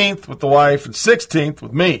 15th with the wife, and 16th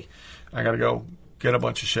with me. I got to go get a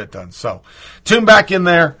bunch of shit done. So tune back in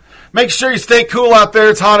there. Make sure you stay cool out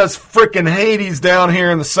there. It's hot as freaking Hades down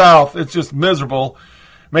here in the south. It's just miserable.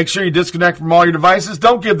 Make sure you disconnect from all your devices.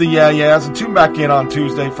 Don't give the yeah-yeahs, and tune back in on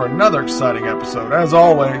Tuesday for another exciting episode. As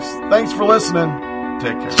always, thanks for listening.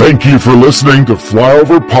 Take care. Thank you for listening to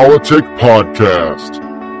Flyover Politic Podcast.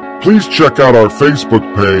 Please check out our Facebook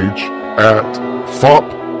page at FOP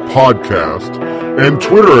Podcast and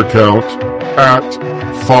Twitter account at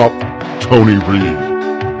FOP Tony Reed.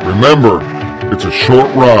 Remember, it's a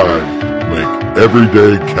short ride. Make every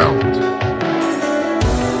day count.